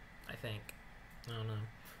 I think. I don't know.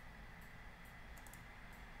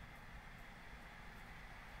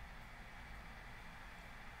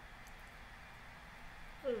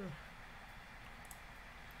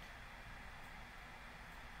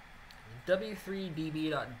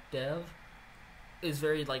 W3db.dev is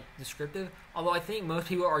very descriptive, although I think most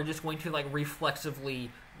people are just going to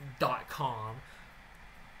reflexively .com.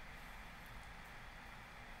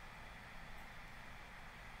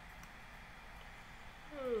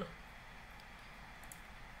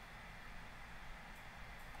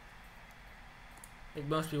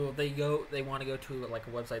 Most people, they want to go to a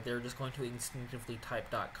website, they're just going to instinctively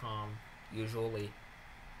type .com usually.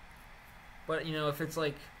 But if it's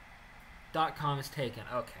 .com is taken,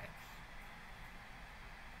 okay.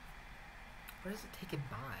 What is it taken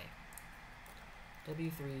by?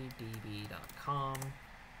 W3db.com.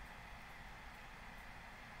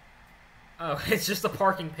 Oh, it's just a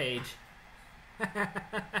parking page.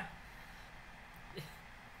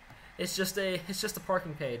 It's just a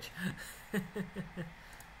parking page.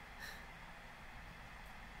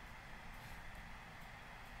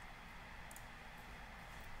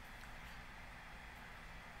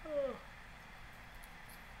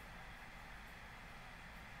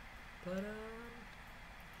 But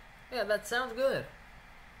yeah, that sounds good.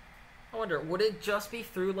 I wonder, would it just be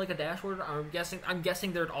through a dashboard? I'm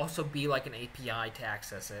guessing there'd also be an API to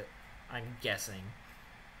access it. I'm guessing.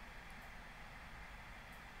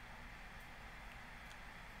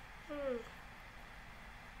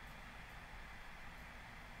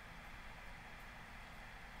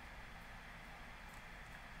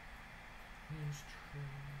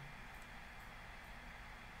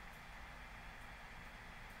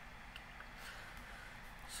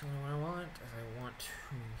 So what I want is I want to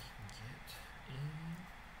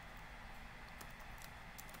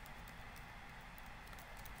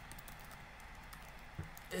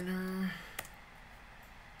get inner,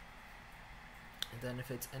 and then if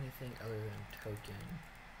it's anything other than token,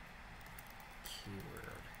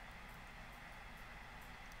 keyword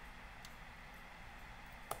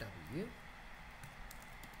W.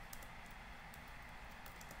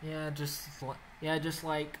 Yeah, just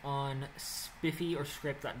like on Spiffy or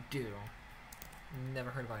Script.do. Never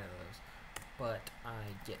heard of either of those, but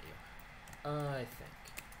I get you. I think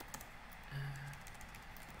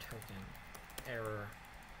token error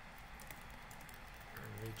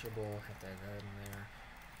unreachable. Have to add that in there.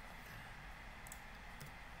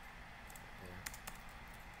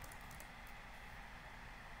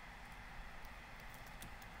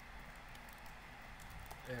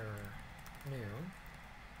 There. Error new.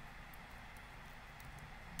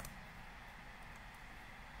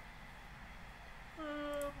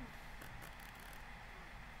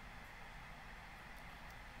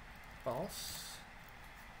 False.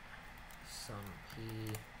 Some P,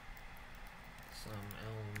 some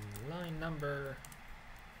L line number,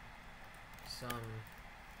 some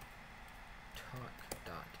talk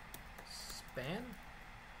dot span,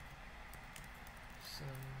 some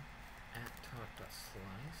at talk dot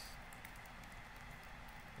slice.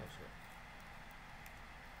 That's it.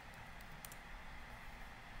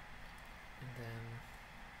 And then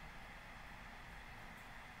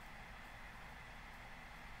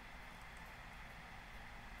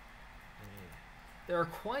There are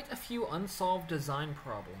quite a few unsolved design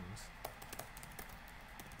problems.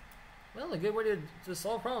 Well, a good way to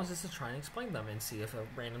solve problems is to try and explain them and see if a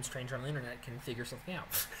random stranger on the internet can figure something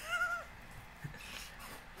out.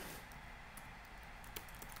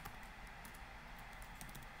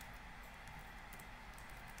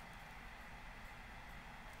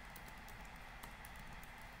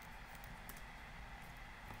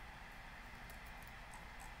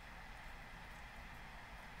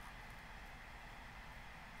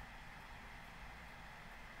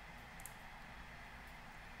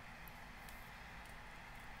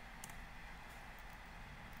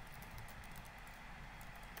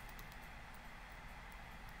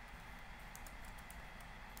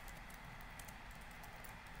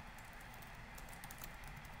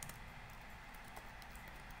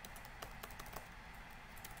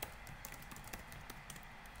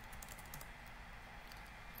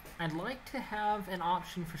 I'd like to have an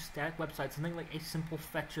option for static websites, something like a simple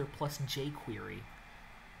fetcher plus jQuery.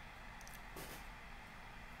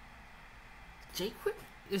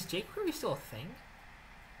 Is jQuery still a thing?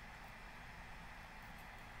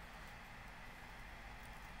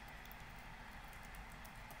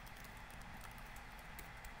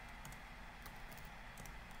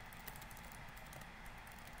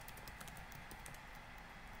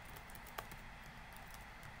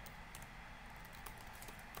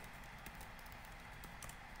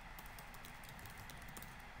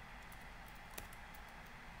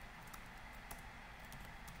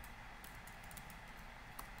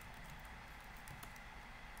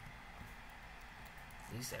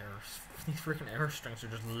 These freaking error strings are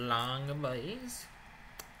just long ways.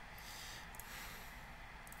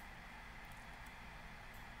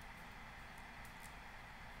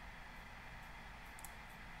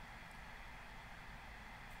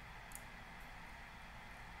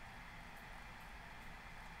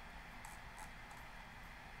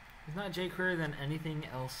 If not jQuery, then anything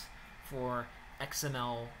else for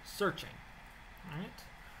XML searching, right?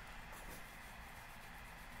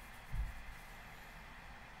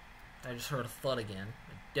 I just heard a thud again,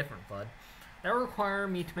 a different thud. That will require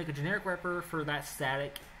me to make a generic wrapper for that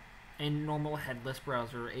static and normal headless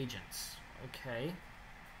browser agents. Okay.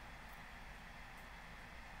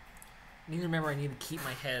 I need to remember I need to keep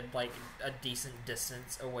my head like a decent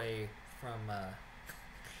distance away from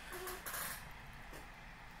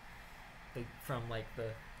like the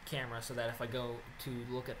camera, so that if I go to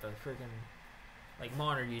look at the friggin' like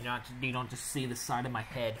monitor, you don't just see the side of my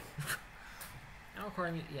head. That'll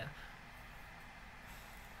require me, yeah.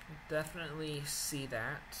 Definitely see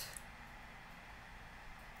that.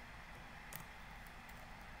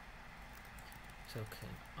 Token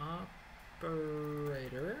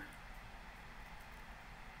operator.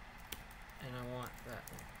 And I want that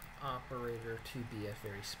operator to be a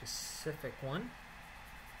very specific one.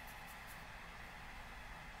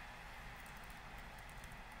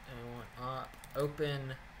 And I want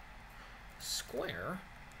open square.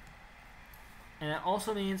 And it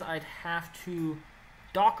also means I'd have to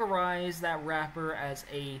Dockerize that wrapper as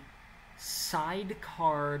a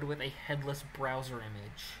sidecard with a headless browser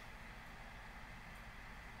image.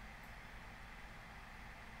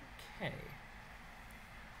 Okay.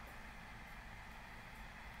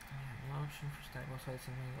 An option for static websites,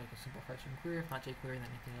 something like a simple fetch and query. If not jQuery, then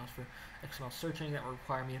anything else for XML searching that will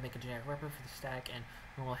require me to make a generic wrapper for the static and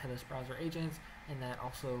normal headless browser agents. And that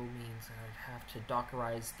also means that I'd have to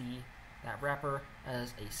Dockerize that wrapper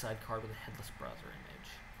as a sidecar with a headless browser image.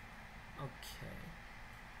 Okay.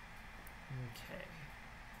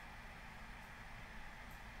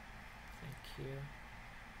 Thank you.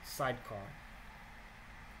 Sidecar.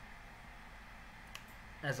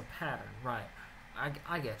 As a pattern, right.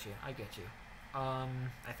 I get you. I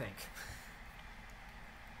think.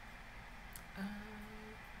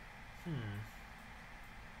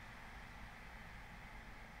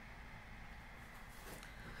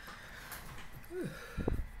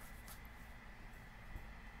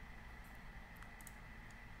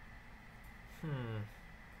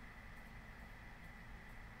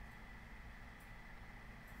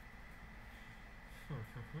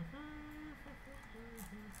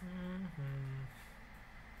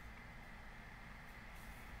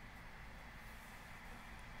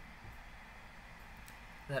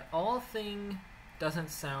 That all thing doesn't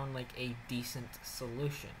sound like a decent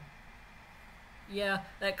solution. Yeah,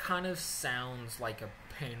 that kind of sounds like a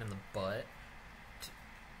pain in the butt.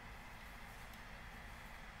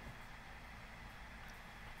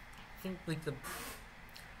 I think like the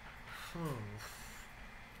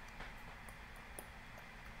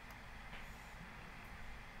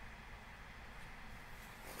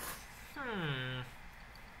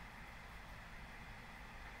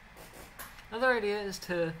Another idea is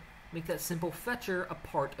to make that simple fetcher a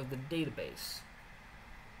part of the database.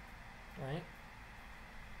 Right?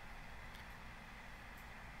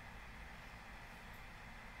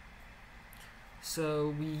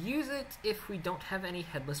 So we use it if we don't have any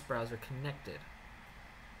headless browser connected.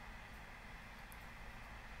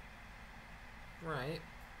 Right.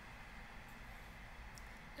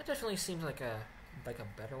 That definitely seems like a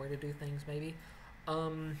better way to do things, maybe.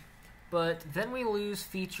 But then we lose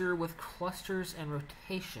feature with clusters and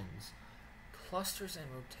rotations. Clusters and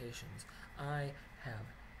rotations. I have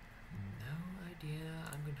no idea.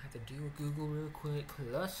 I'm going to have to do a Google real quick.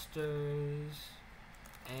 Clusters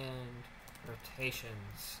and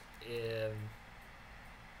rotations in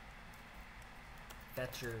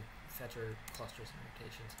fetcher clusters and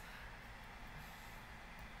rotations.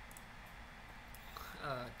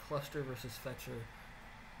 Cluster versus fetcher.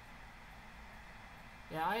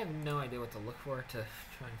 Yeah, I have no idea what to look for to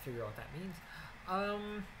try and figure out what that means.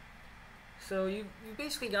 So you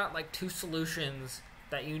basically got like two solutions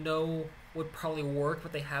that you know would probably work,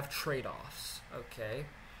 but they have trade-offs. Okay.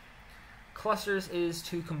 Clusters is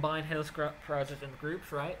to combine headless projects and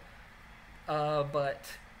groups, right?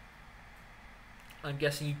 But I'm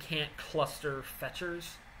guessing you can't cluster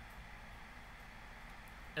fetchers.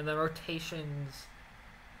 And then rotations.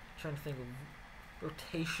 I'm trying to think of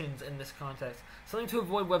rotations in this context. Something to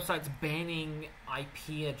avoid websites banning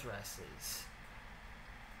IP addresses.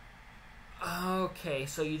 Okay,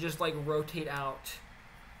 so you just like rotate out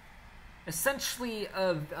essentially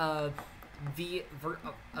a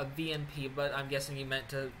VNP, but I'm guessing you meant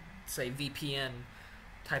to say VPN.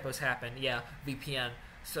 Typos happen. Yeah, VPN.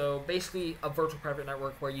 So basically a virtual private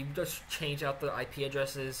network where you just change out the IP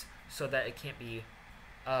addresses so that it can't be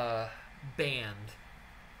banned.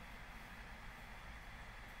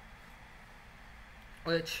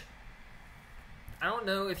 Which, I don't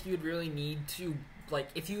know if you would really need to, like,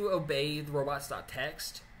 if you obey the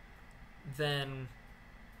robots.txt, then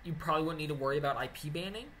you probably wouldn't need to worry about IP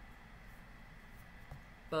banning.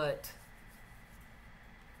 But,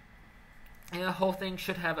 and the whole thing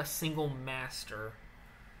should have a single master.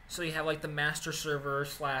 So you have, like, the master server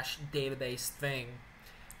 / database thing,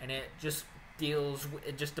 and it just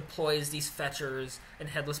deploys these fetchers and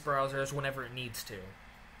headless browsers whenever it needs to.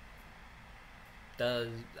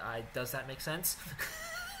 Does that make sense?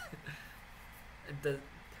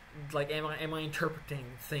 Am I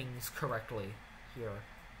interpreting things correctly here?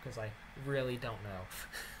 Because I really don't know.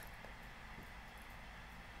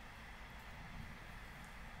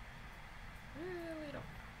 Really don't know.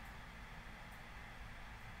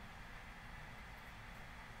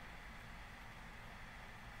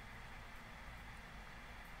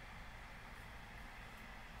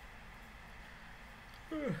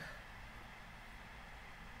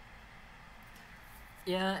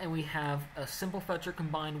 Yeah, and we have a simple fetcher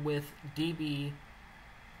combined with DB.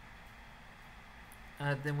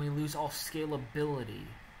 Then we lose all scalability.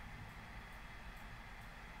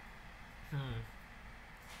 I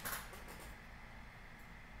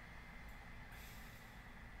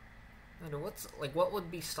wonder what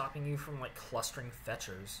would be stopping you from like clustering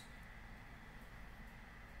fetchers?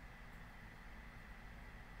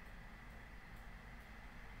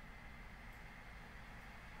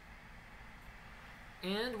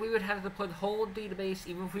 And we would have to deploy the whole database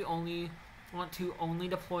even if we only want to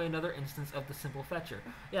deploy another instance of the simple fetcher.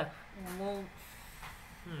 Yeah, well,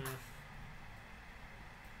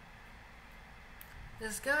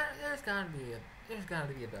 There's gotta be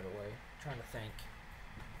a better way. I'm trying to think.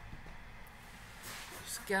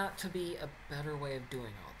 There's got to be a better way of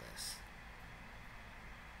doing all this.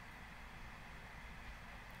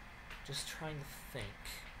 Just trying to think.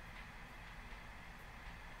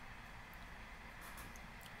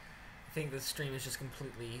 I think the stream is just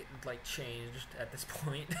completely like changed at this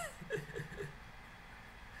point. I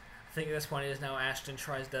think at this point it is now Ashton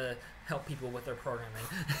tries to help people with their programming.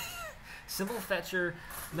 Simple fetcher,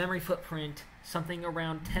 memory footprint, something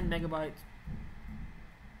around 10 megabytes.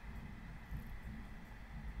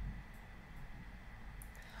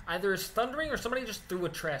 Either it's thundering or somebody just threw a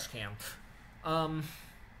trash can.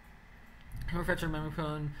 Memory fetcher, memory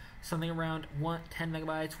phone, something around 10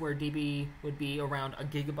 megabytes, where DB would be around a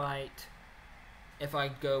gigabyte if I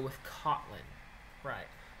go with Kotlin. Right.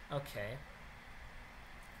 Okay.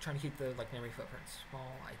 Trying to keep the memory footprint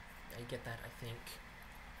small. I get that, I think.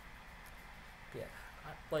 Yeah.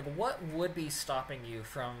 What would be stopping you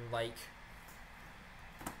from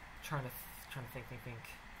trying to think.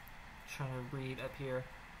 Trying to read up here.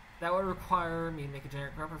 That would require me to make a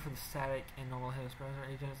generic wrapper for the static and normal headless browser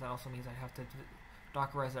agents. That also means I have to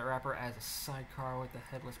Dockerize that wrapper as a sidecar with the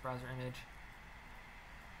headless browser image.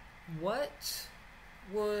 What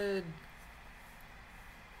would...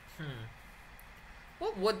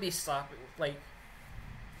 What would be stopping... Like...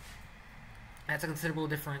 That's a considerable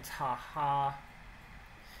difference. Ha.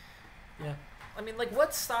 Yeah. I mean, like,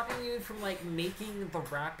 what's stopping you from, like, making the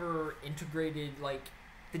wrapper integrated, like,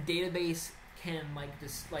 the database can, like,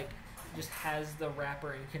 just has the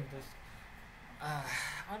wrapper and can just...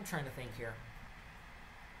 I'm trying to think here.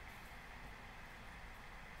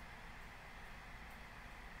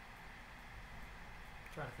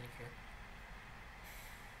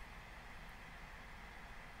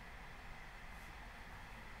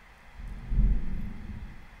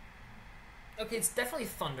 Okay, it's definitely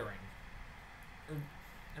thundering.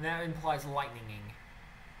 And that implies lightninging.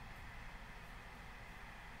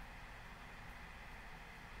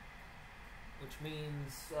 Which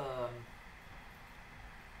means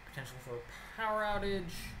potential for a power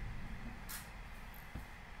outage.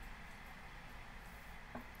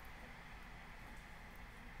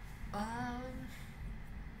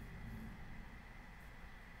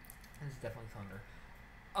 This is definitely thunder.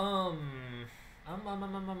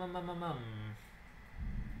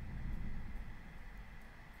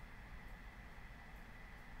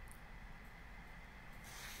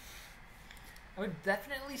 I would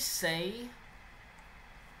definitely say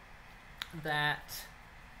that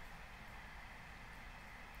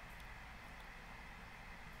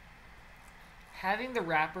having the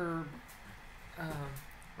wrapper,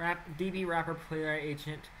 DB wrapper player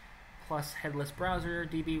agent plus headless browser,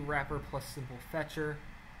 DB wrapper plus simple fetcher.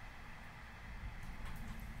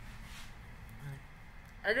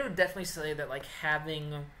 I would definitely say that, like,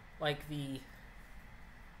 having, like, the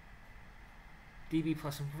DB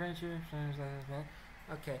plus simple fetcher.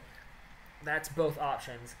 Okay, that's both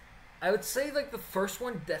options. I would say, like, the first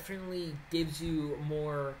one definitely gives you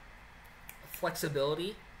more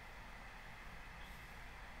flexibility.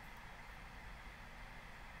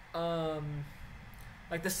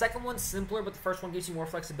 Like, the second one's simpler, but the first one gives you more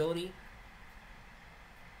flexibility.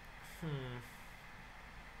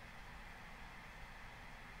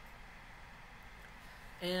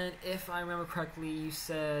 And if I remember correctly, you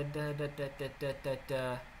said I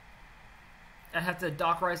have to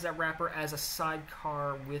dockerize that wrapper as a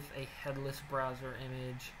sidecar with a headless browser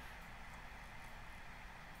image.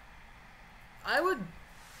 I would...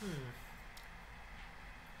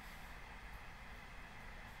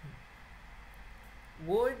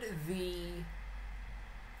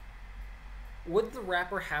 Would the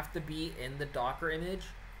wrapper have to be in the Docker image?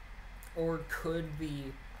 Or could the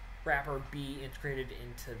wrapper be integrated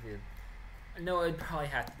into the... No, it'd probably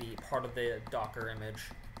have to be part of the Docker image.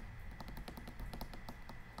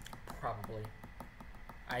 Probably.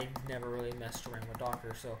 I never really messed around with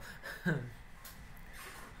Docker, so...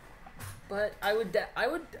 But I would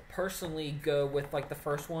personally go with, like, the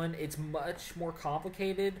first one. It's much more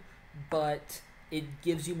complicated, but it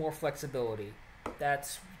gives you more flexibility.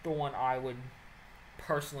 That's the one I would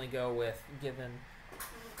personally go with, given...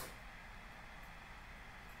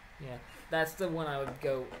 Yeah, that's the one I would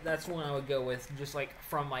go. That's the one I would go with. Just like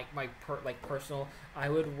from my personal, I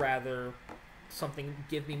would rather something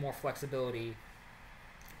give me more flexibility,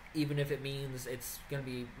 even if it means it's going to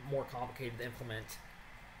be more complicated to implement.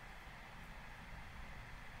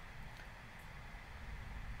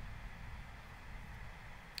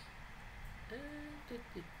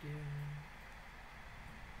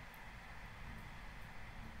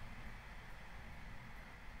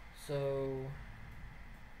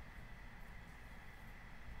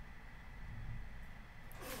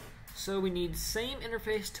 So we need same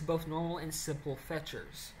interface to both normal and simple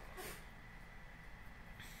fetchers.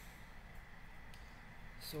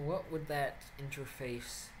 So what would that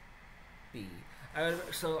interface be? I would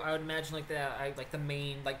imagine like that. Like the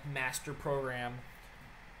main master program.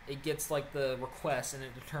 It gets like the request and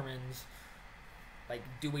it determines like,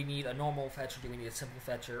 do we need a normal fetcher? Do we need a simple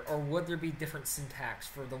fetcher? Or would there be different syntax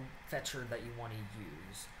for the fetcher that you want to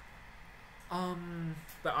use?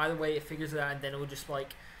 But either way, it figures it out, and then it would just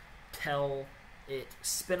like tell it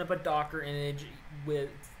spin up a Docker image with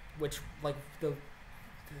which like the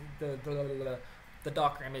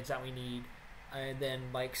Docker image that we need, and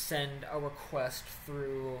then like send a request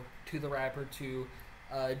through to the wrapper to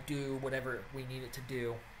do whatever we need it to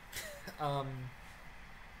do.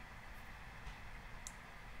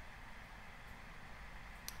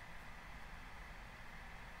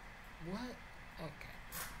 What? Okay.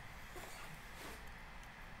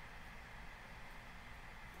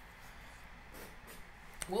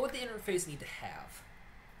 What would the interface need to have?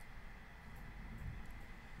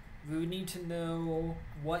 We would need to know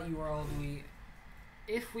what URL do we...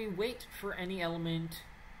 If we wait for any element,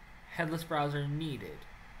 headless browser needed.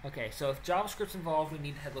 Okay, so if JavaScript's involved, we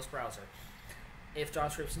need a headless browser. If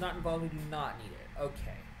JavaScript's not involved, we do not need it.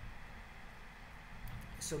 Okay.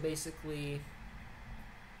 So basically,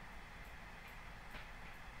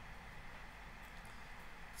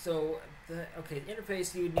 the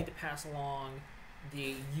interface, you would need to pass along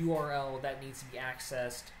the URL that needs to be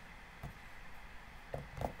accessed.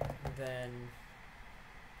 Then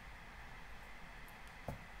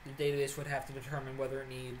the database would have to determine whether it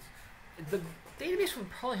needs. The database would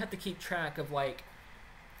probably have to keep track of like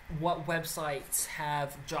what websites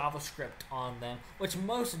have JavaScript on them, which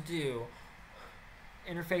most do.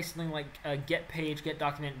 Interface something like get page, get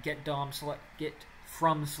document, get DOM, select, get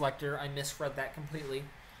from selector. I misread that completely.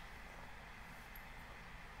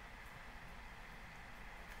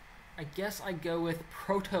 I guess I go with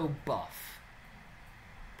protobuf.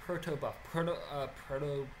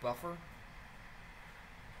 Protobuffer.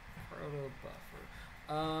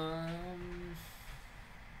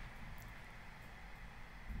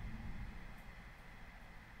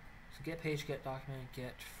 So get page, get document,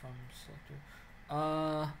 get from selector.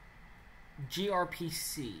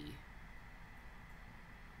 gRPC.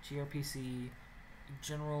 gRPC,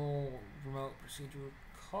 general remote procedure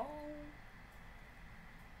call.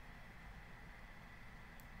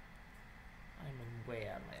 I'm way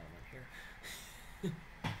out of my element here.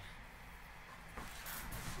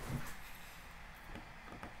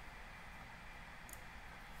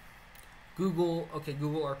 Google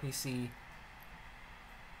RPC.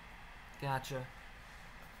 Gotcha.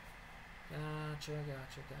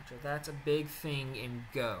 That's a big thing in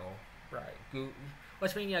Go, right?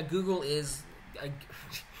 Which means, yeah, Google is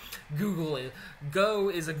Go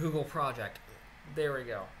is a Google project. There we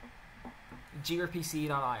go.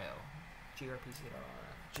 grpc.io.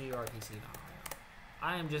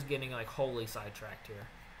 I am just getting like wholly sidetracked here.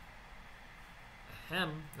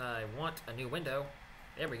 I want a new window.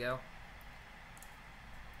 There we go.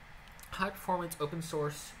 High performance open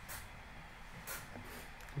source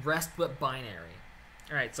REST but binary.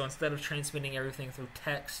 Alright, so instead of transmitting everything through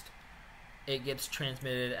text, it gets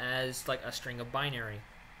transmitted as like a string of binary.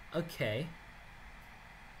 Okay.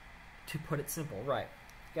 To put it simple, right.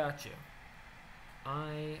 Got you.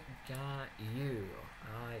 I got you.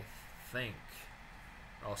 I think.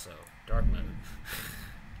 Also, dark mode.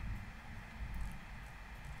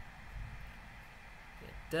 Yeah,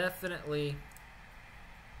 definitely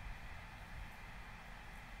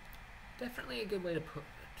a good way to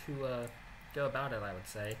go about it, I would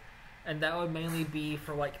say. And that would mainly be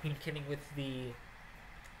for like communicating with the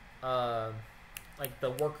like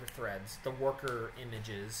the worker threads, the worker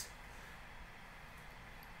images.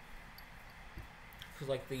 Because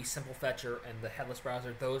like the simple fetcher and the headless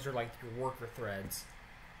browser, those are like your worker threads.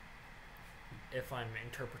 If I'm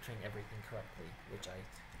interpreting everything correctly, which I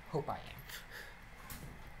hope I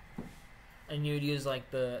am. And you'd use like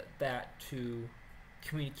that to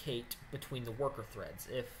communicate between the worker threads,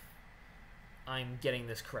 if I'm getting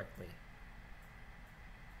this correctly.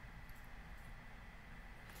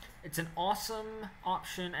 It's an awesome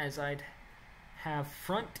option, as I'd have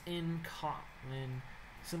front in Kotlin,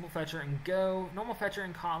 simple fetcher in Go, normal fetcher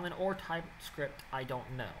in Kotlin, or TypeScript, I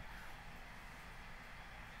don't know.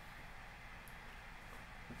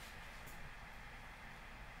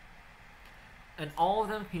 And all of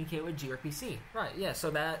them communicate with gRPC. Right, yeah,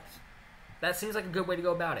 so that seems like a good way to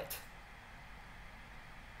go about it.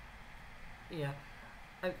 Yeah.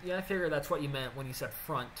 I figured that's what you meant when you said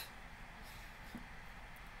front.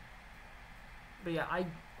 But yeah, I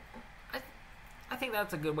think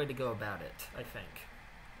that's a good way to go about it, I think.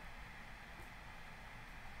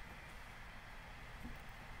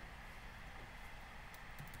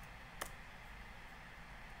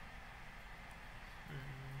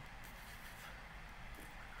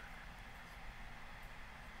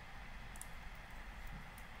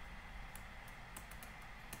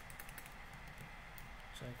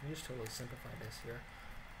 So I can just totally simplify this here.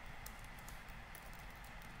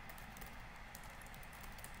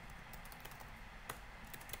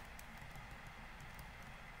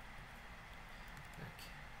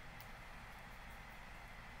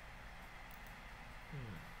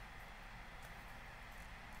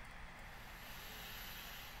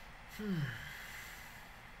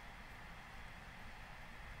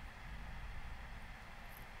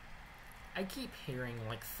 I keep hearing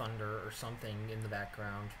like thunder or something in the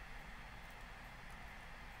background.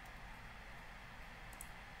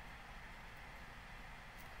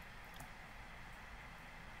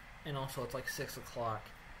 And also it's like 6 o'clock.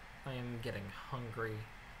 I am getting hungry.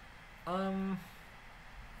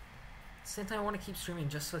 Same time I want to keep streaming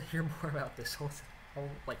just to hear more about this whole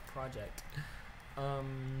like project.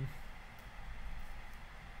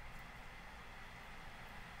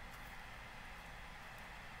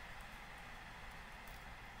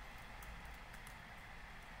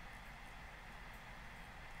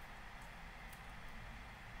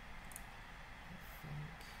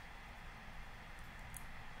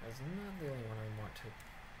 is not the only one I want to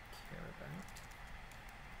care about.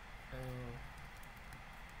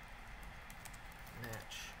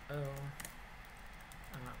 Match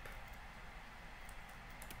up,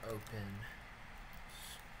 open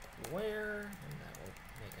square, and that will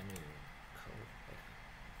make a new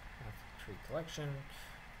path tree collection.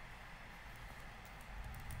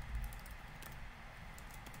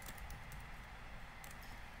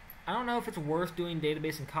 I don't know if it's worth doing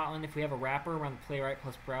database in Kotlin if we have a wrapper around the playwright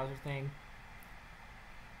plus browser thing.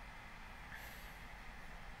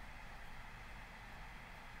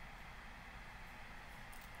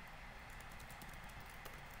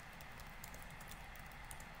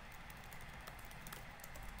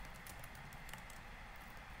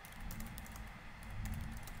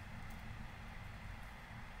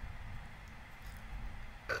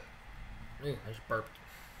 Ooh, I just burped.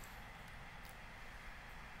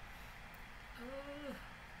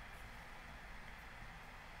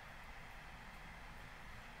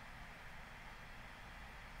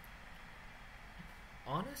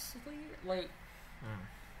 Honestly, like,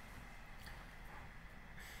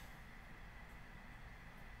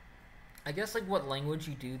 I guess like what language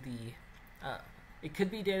you do the, it could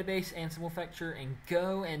be database and simple factor and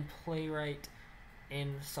Go and playwright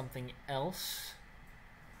in something else.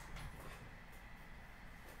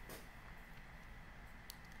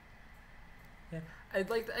 Yeah,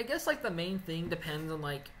 I guess like the main thing depends on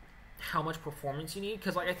like how much performance you need,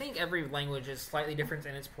 because like I think every language is slightly different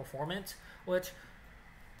in its performance, which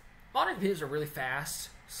modern computers are really fast,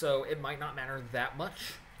 so it might not matter that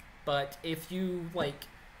much. But if you like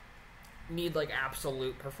need like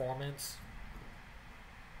absolute performance,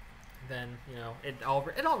 then you know it all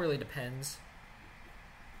really depends.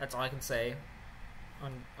 That's all I can say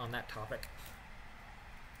on that topic.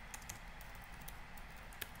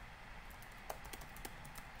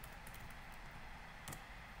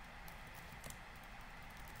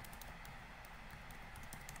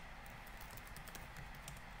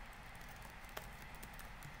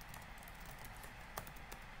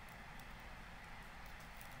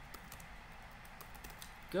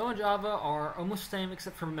 Go and Java are almost the same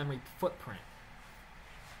except for memory footprint.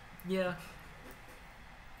 Yeah.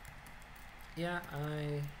 Yeah,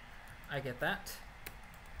 I get that.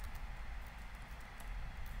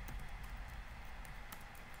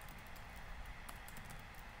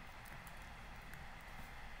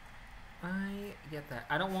 I get that.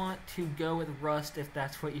 I don't want to go with Rust if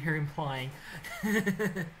that's what you're implying.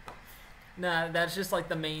 Nah, that's just like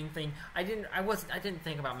the main thing. I didn't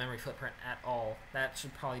think about memory footprint at all. That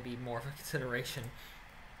should probably be more of a consideration.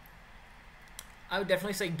 I would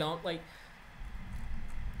definitely say don't like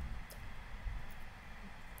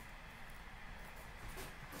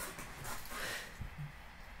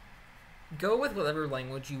go with whatever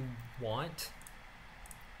language you want.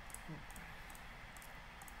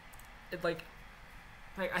 Like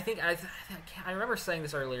I think I remember saying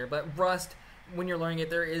this earlier, but Rust, when you're learning it,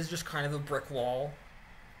 there is just kind of a brick wall,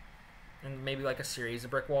 and maybe like a series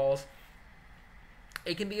of brick walls.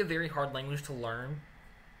 It can be a very hard language to learn.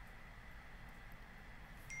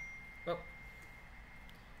 Oh,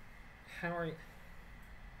 how are you?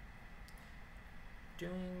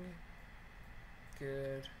 Doing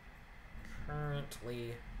good.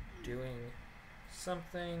 Currently doing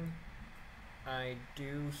something. I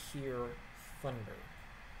do hear thunder.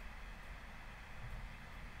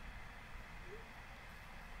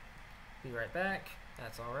 Be right back.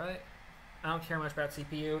 That's alright. I don't care much about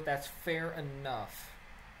CPU. That's fair enough.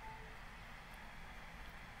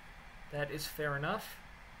 That is fair enough.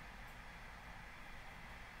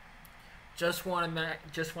 Just want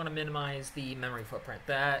to minimize the memory footprint.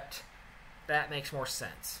 That makes more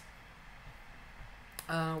sense.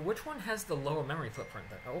 Which one has the lower memory footprint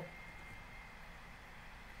then? Oh.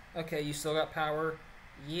 Okay, you still got power.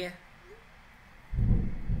 Yeah.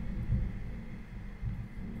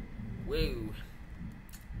 Whoa.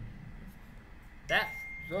 That.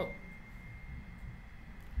 Oh.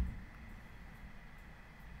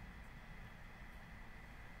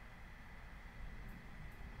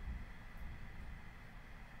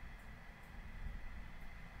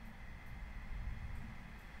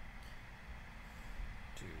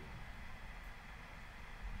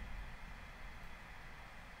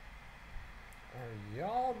 Are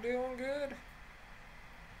y'all doing good?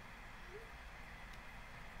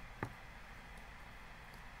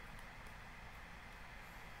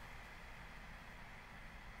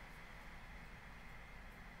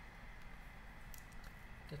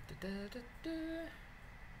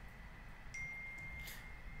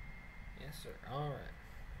 Yes, sir. All right.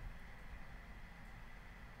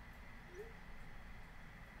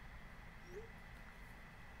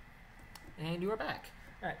 And you are back.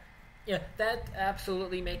 Alright. Yeah, that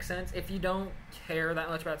absolutely makes sense. If you don't care that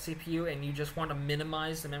much about CPU and you just want to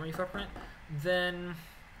minimize the memory footprint, then...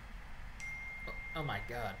 Oh my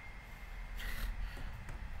god.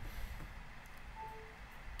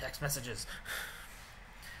 Text messages.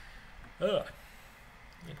 Ugh.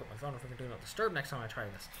 I need to put my phone if I can do not disturb next time I try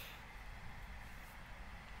this.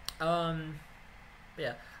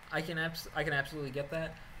 Yeah, I can absolutely get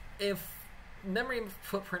that. If memory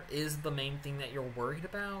footprint is the main thing that you're worried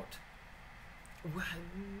about,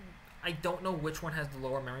 I don't know which one has the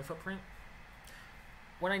lower memory footprint.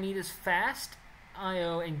 What I need is fast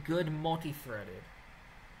I/O and good multi-threaded.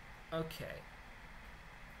 Okay.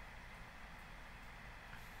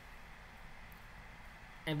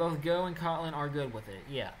 And both Go and Kotlin are good with it.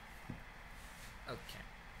 Yeah. Okay.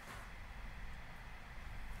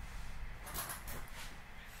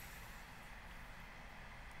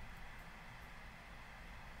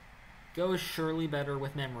 Go is surely better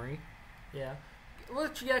with memory. Yeah.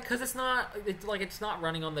 Which, yeah, because it's not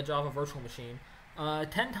running on the Java virtual machine. 30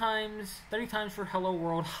 times for Hello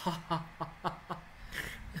World.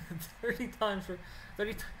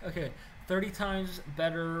 30 times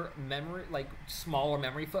better memory, like smaller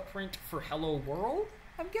memory footprint for Hello World.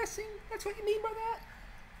 I'm guessing that's what you mean by that.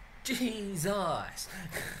 Jesus.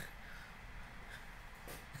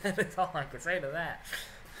 That's all I can say to that.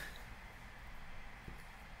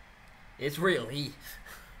 It's really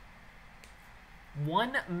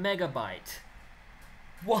 1 megabyte.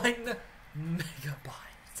 1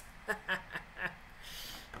 megabyte.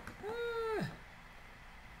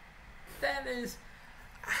 That is...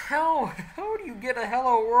 How do you get a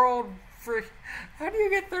Hello World for... How do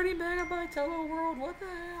you get 30 megabytes Hello World? What the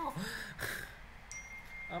hell?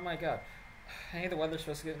 Oh my god. Hey, the weather's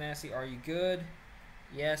supposed to get nasty. Are you good?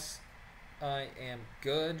 Yes, I am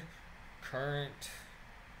good. Current...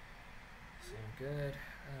 I'm good.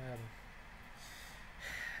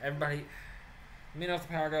 Everybody, let me know if the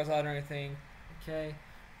power goes out or anything. Okay.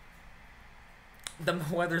 The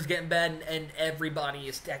weather's getting bad and everybody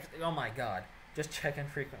is texting. Oh my god. Just check in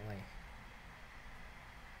frequently.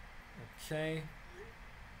 Okay.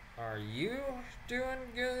 Are you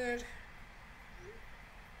doing good?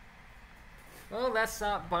 Well, that's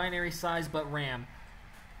not binary size, but RAM.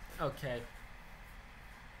 Okay.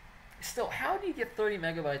 Still, how do you get 30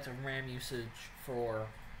 megabytes of RAM usage for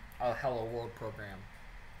a Hello World program?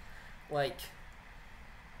 Like...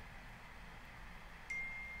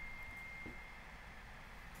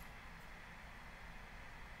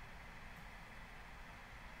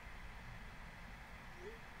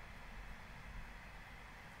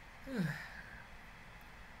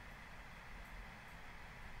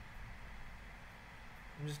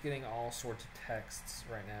 I'm just getting all sorts of texts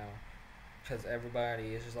right now. Because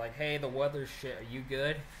everybody is just like, hey, the weather's shit, are you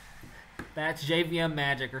good? That's JVM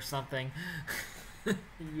magic or something.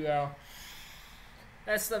 Yeah.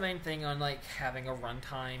 That's the main thing on, like, having a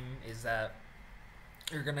runtime, is that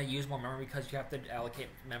you're going to use more memory because you have to allocate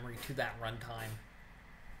memory to that runtime.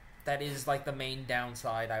 That is, like, the main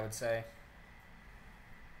downside, I would say.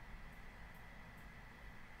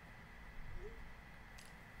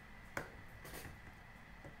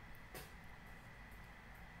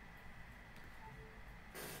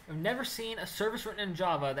 I've never seen a service written in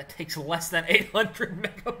Java that takes less than 800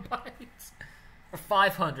 megabytes. Or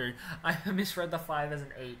 500. I misread the 5 as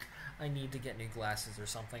an 8. I need to get new glasses or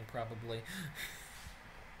something, probably.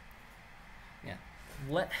 Yeah.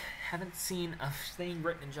 Haven't seen a thing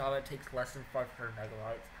written in Java that takes less than 500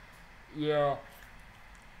 megabytes. Yeah.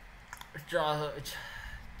 Java,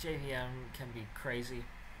 JVM can be crazy.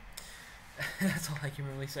 That's all I can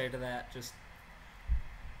really say to that. Just...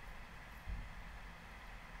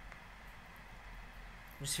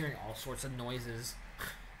 I'm just hearing all sorts of noises.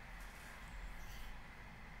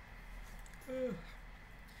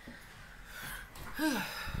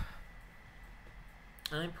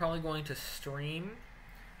 I'm probably going to stream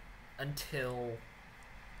until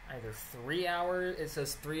either 3 hours. It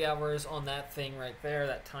says 3 hours on that thing right there,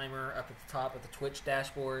 that timer up at the top of the Twitch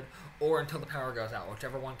dashboard, or until the power goes out,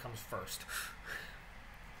 whichever one comes first.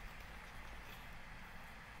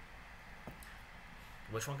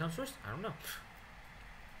 Which one comes first? I don't know.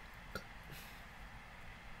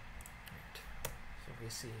 So we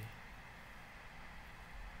see.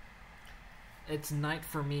 It's night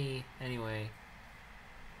for me, anyway.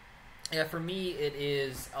 Yeah, for me it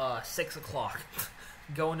is 6 o'clock.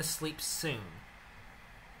 Going to sleep soon.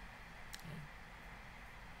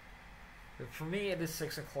 But for me it is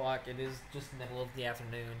 6 o'clock. It is just middle of the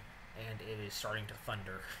afternoon, and it is starting to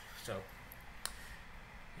thunder. So,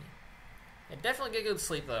 yeah, definitely get good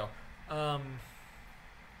sleep though.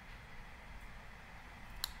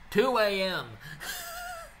 2 a.m.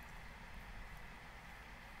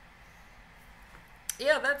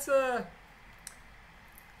 Yeah, that's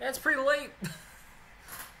pretty late.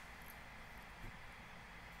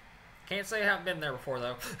 Can't say I haven't been there before,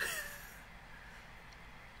 though.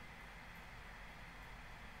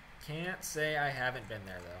 Can't say I haven't been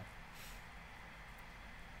there, though.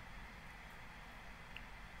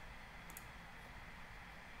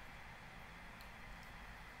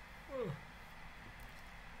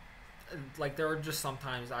 Like, there are just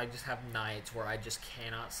sometimes I just have nights where I just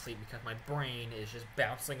cannot sleep because my brain is just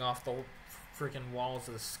bouncing off the freaking walls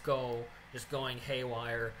of the skull, just going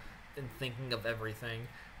haywire and thinking of everything,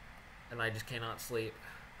 and I just cannot sleep.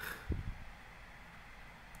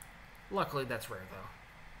 Luckily, that's rare, though.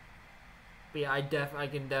 But yeah, I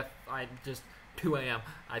just 2 a.m.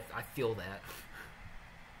 I feel that.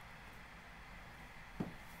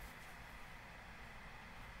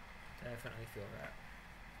 Definitely feel that.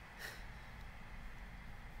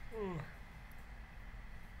 I'm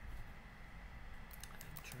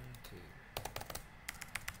trying to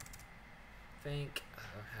think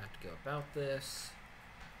of how to go about this.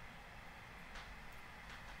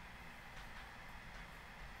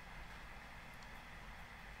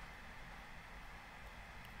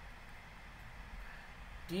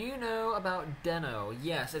 Do you know about Deno?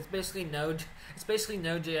 Yes, it's basically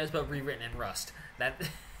Node.js but rewritten in Rust.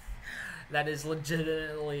 That is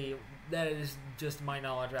legitimately, that is just my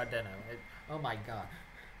knowledge about Deno. Oh my god.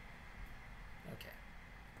 Okay.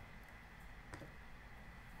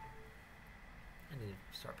 I need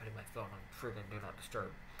to start putting my phone on friggin' do not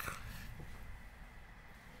disturb. But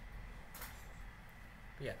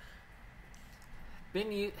yeah.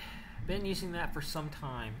 Been using that for some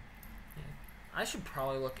time. Yeah. I should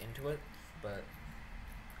probably look into it, but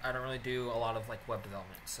I don't really do a lot of like web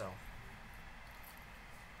development, so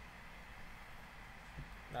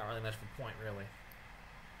not really much of a point, really.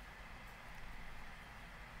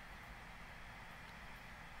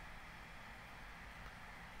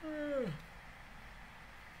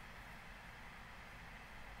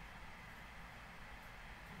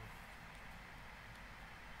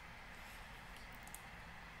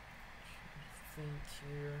 Think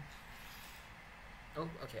here. Oh,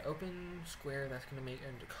 okay. Open square. That's going to make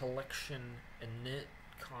a collection init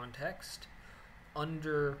context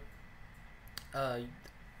under an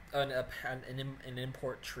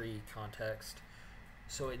import tree context.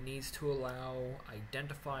 So it needs to allow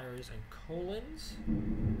identifiers and colons.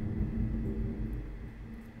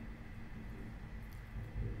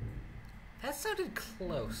 That sounded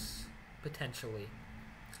close, potentially.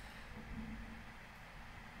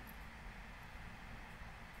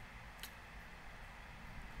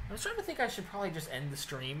 I was trying to think I should probably just end the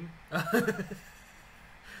stream.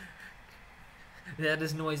 That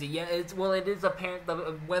is noisy. Yeah, it is apparent.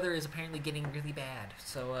 The weather is apparently getting really bad.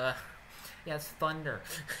 So, yeah, it's thunder.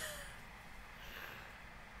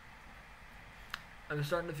 I'm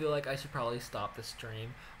starting to feel like I should probably stop the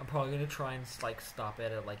stream. I'm probably gonna try and like stop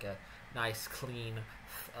it at like a nice, clean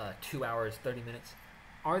 2 hours, 30 minutes.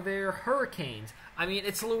 Are there hurricanes? I mean,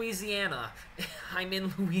 it's Louisiana. I'm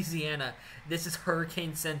in Louisiana. This is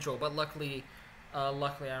Hurricane Central, but luckily I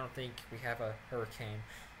don't think we have a hurricane.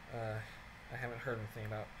 I haven't heard anything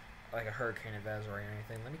about like a hurricane advisory or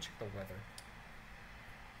anything. Let me check the weather.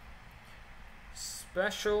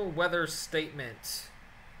 Special weather statement.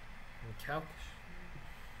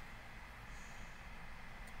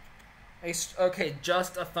 Okay,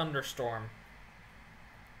 just a thunderstorm.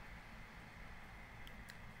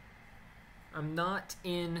 I'm not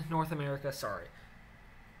in North America, sorry.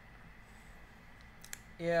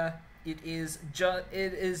 Yeah, it is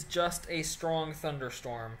just a strong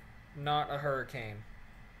thunderstorm, not a hurricane.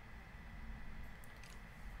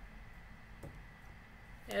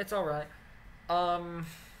 Yeah, it's alright.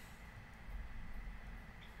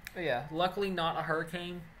 Yeah, luckily not a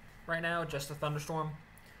hurricane right now, just a thunderstorm.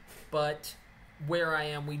 But where I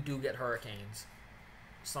am, we do get hurricanes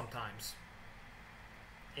sometimes.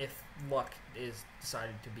 If luck is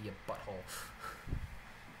decided to be a butthole.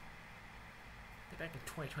 Back in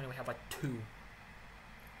 2020, we had like two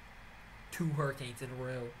hurricanes in a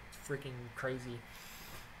row. It's freaking crazy.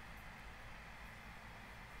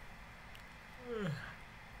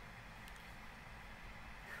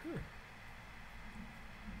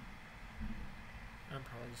 I'm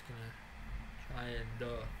probably just gonna try and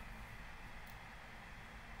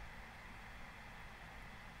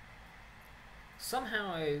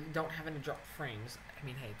somehow I don't have any drop frames. I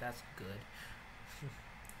mean, hey, that's good.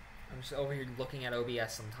 I'm just over here looking at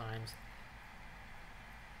OBS sometimes.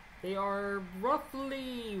 They are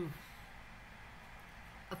roughly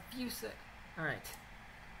a few Alright.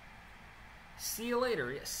 see you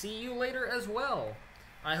later. Yeah, see you later as well.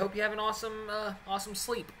 I hope you have an awesome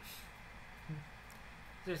sleep.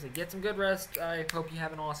 Seriously, get some good rest. I hope you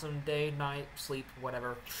have an awesome day, night, sleep,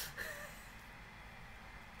 whatever.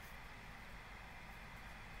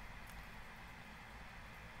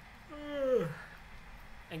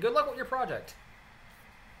 And good luck with your project.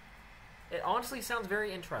 It honestly sounds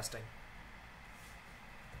very interesting.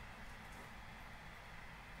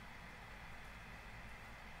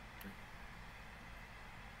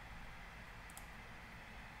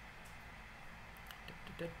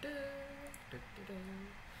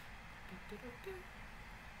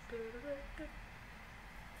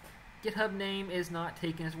 GitHub name is not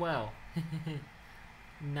taken as well.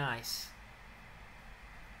 Nice.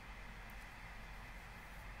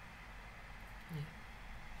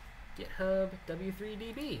 Yeah. GitHub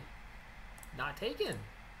W3DB. Not taken.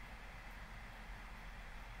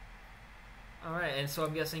 Alright, and so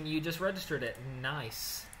I'm guessing you just registered it.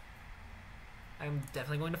 Nice. I'm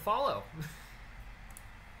definitely going to follow.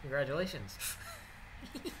 Congratulations.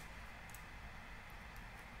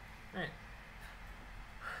 Alright.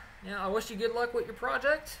 Yeah, I wish you good luck with your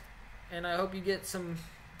project, and I hope you get some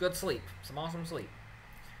good sleep. Some awesome sleep.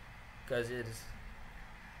 Because it is...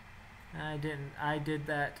 I did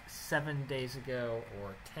that 7 days ago,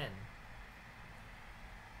 or 10.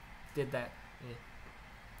 Did that, yeah,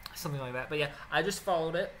 something like that. But yeah, I just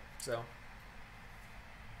followed it, so...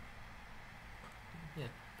 Yeah.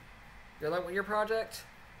 Good luck with your project.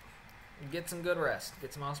 Get some good rest.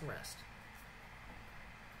 Get some awesome rest.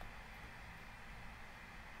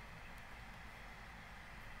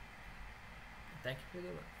 Thank you for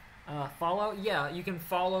the work. Follow? Yeah, you can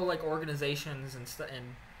follow like organizations and stuff.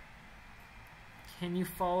 And can you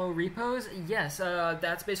follow repos? Yes.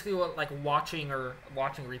 That's basically what like watching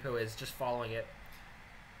repo is. Just following it.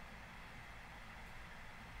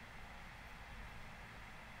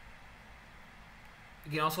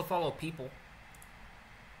 You can also follow people.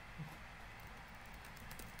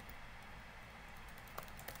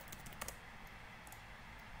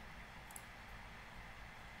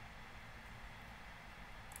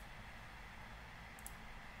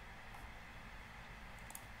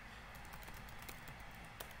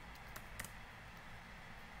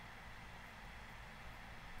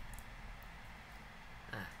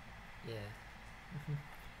 Yeah.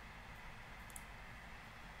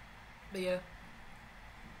 But yeah.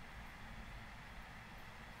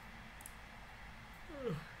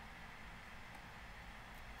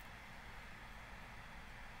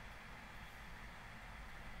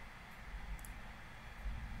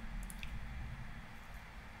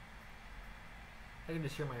 I can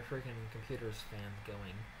just hear my freaking computer's fan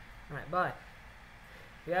going. Alright, bye.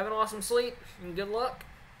 You have an awesome sleep, and good luck.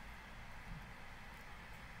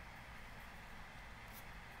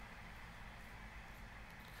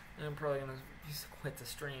 And I'm probably going to quit the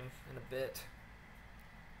stream in a bit.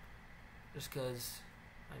 Just because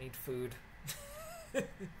I need food. Yeah.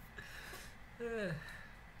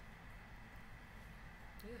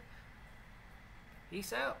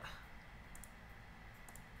 Peace out.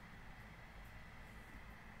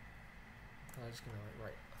 I'm just going to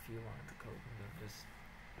write a few lines of code and then just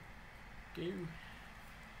go.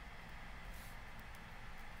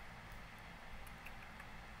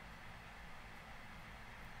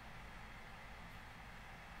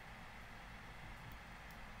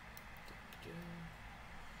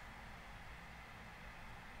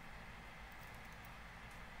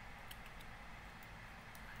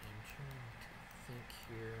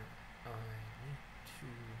 Here, I need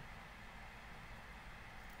to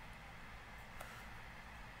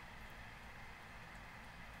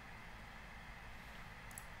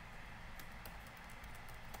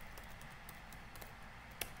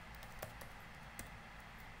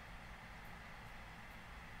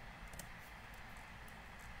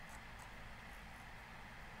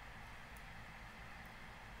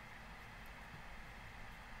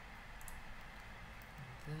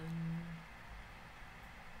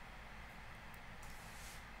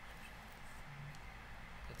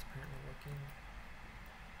apparently working.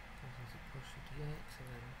 Doesn't push it yet, so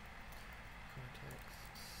then context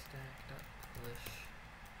stack.push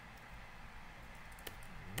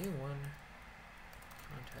new one,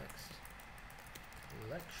 context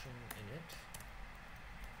collection init,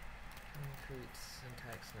 concrete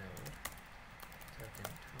syntax node,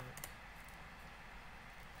 token talk,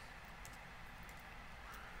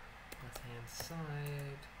 left hand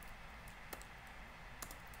side,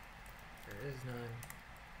 there is none.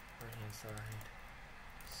 Right hand side,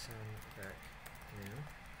 send back new.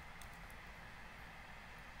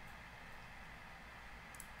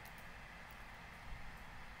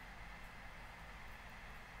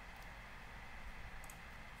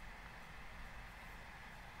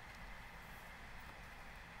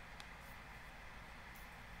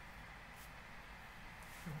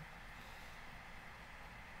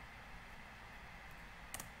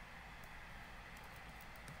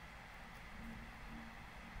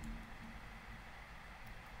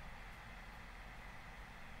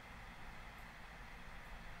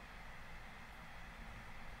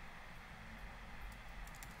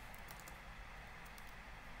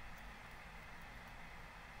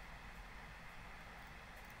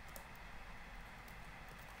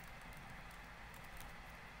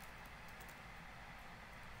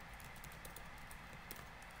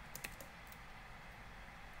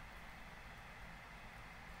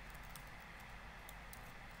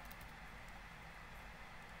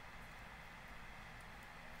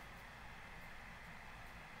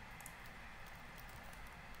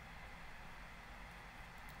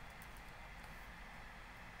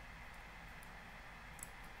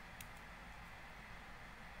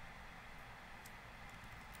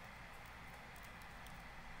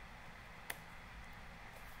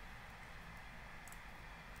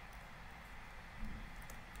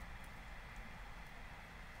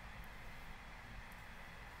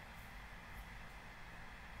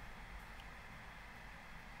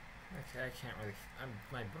 I can't really.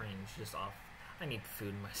 My brain's just off. I need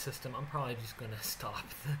food in my system. I'm probably just gonna stop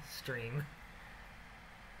the stream.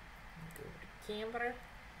 Go to camera. And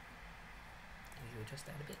you adjust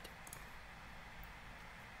that a bit.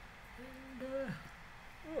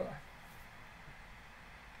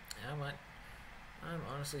 And I'm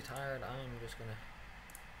honestly tired. I'm just gonna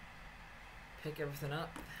pick everything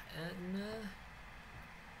up and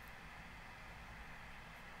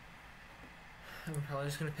I'm probably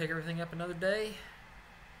just gonna pick everything up another day.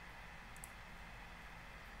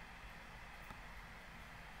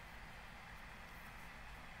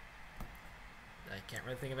 I can't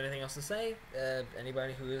really think of anything else to say.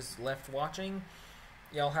 Anybody who is left watching,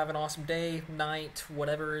 y'all have an awesome day, night,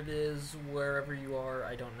 whatever it is, wherever you are.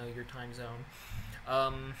 I don't know your time zone.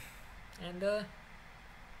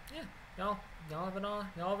 Yeah, y'all have an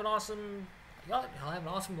awesome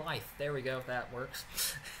life. There we go. That works.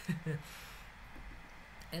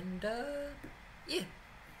 And yeah,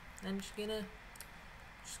 I'm just gonna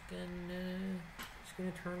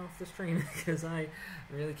turn off the stream because I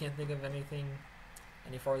really can't think of anything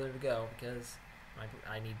any farther to go because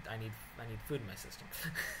I need food in my system.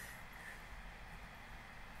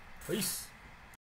 Peace.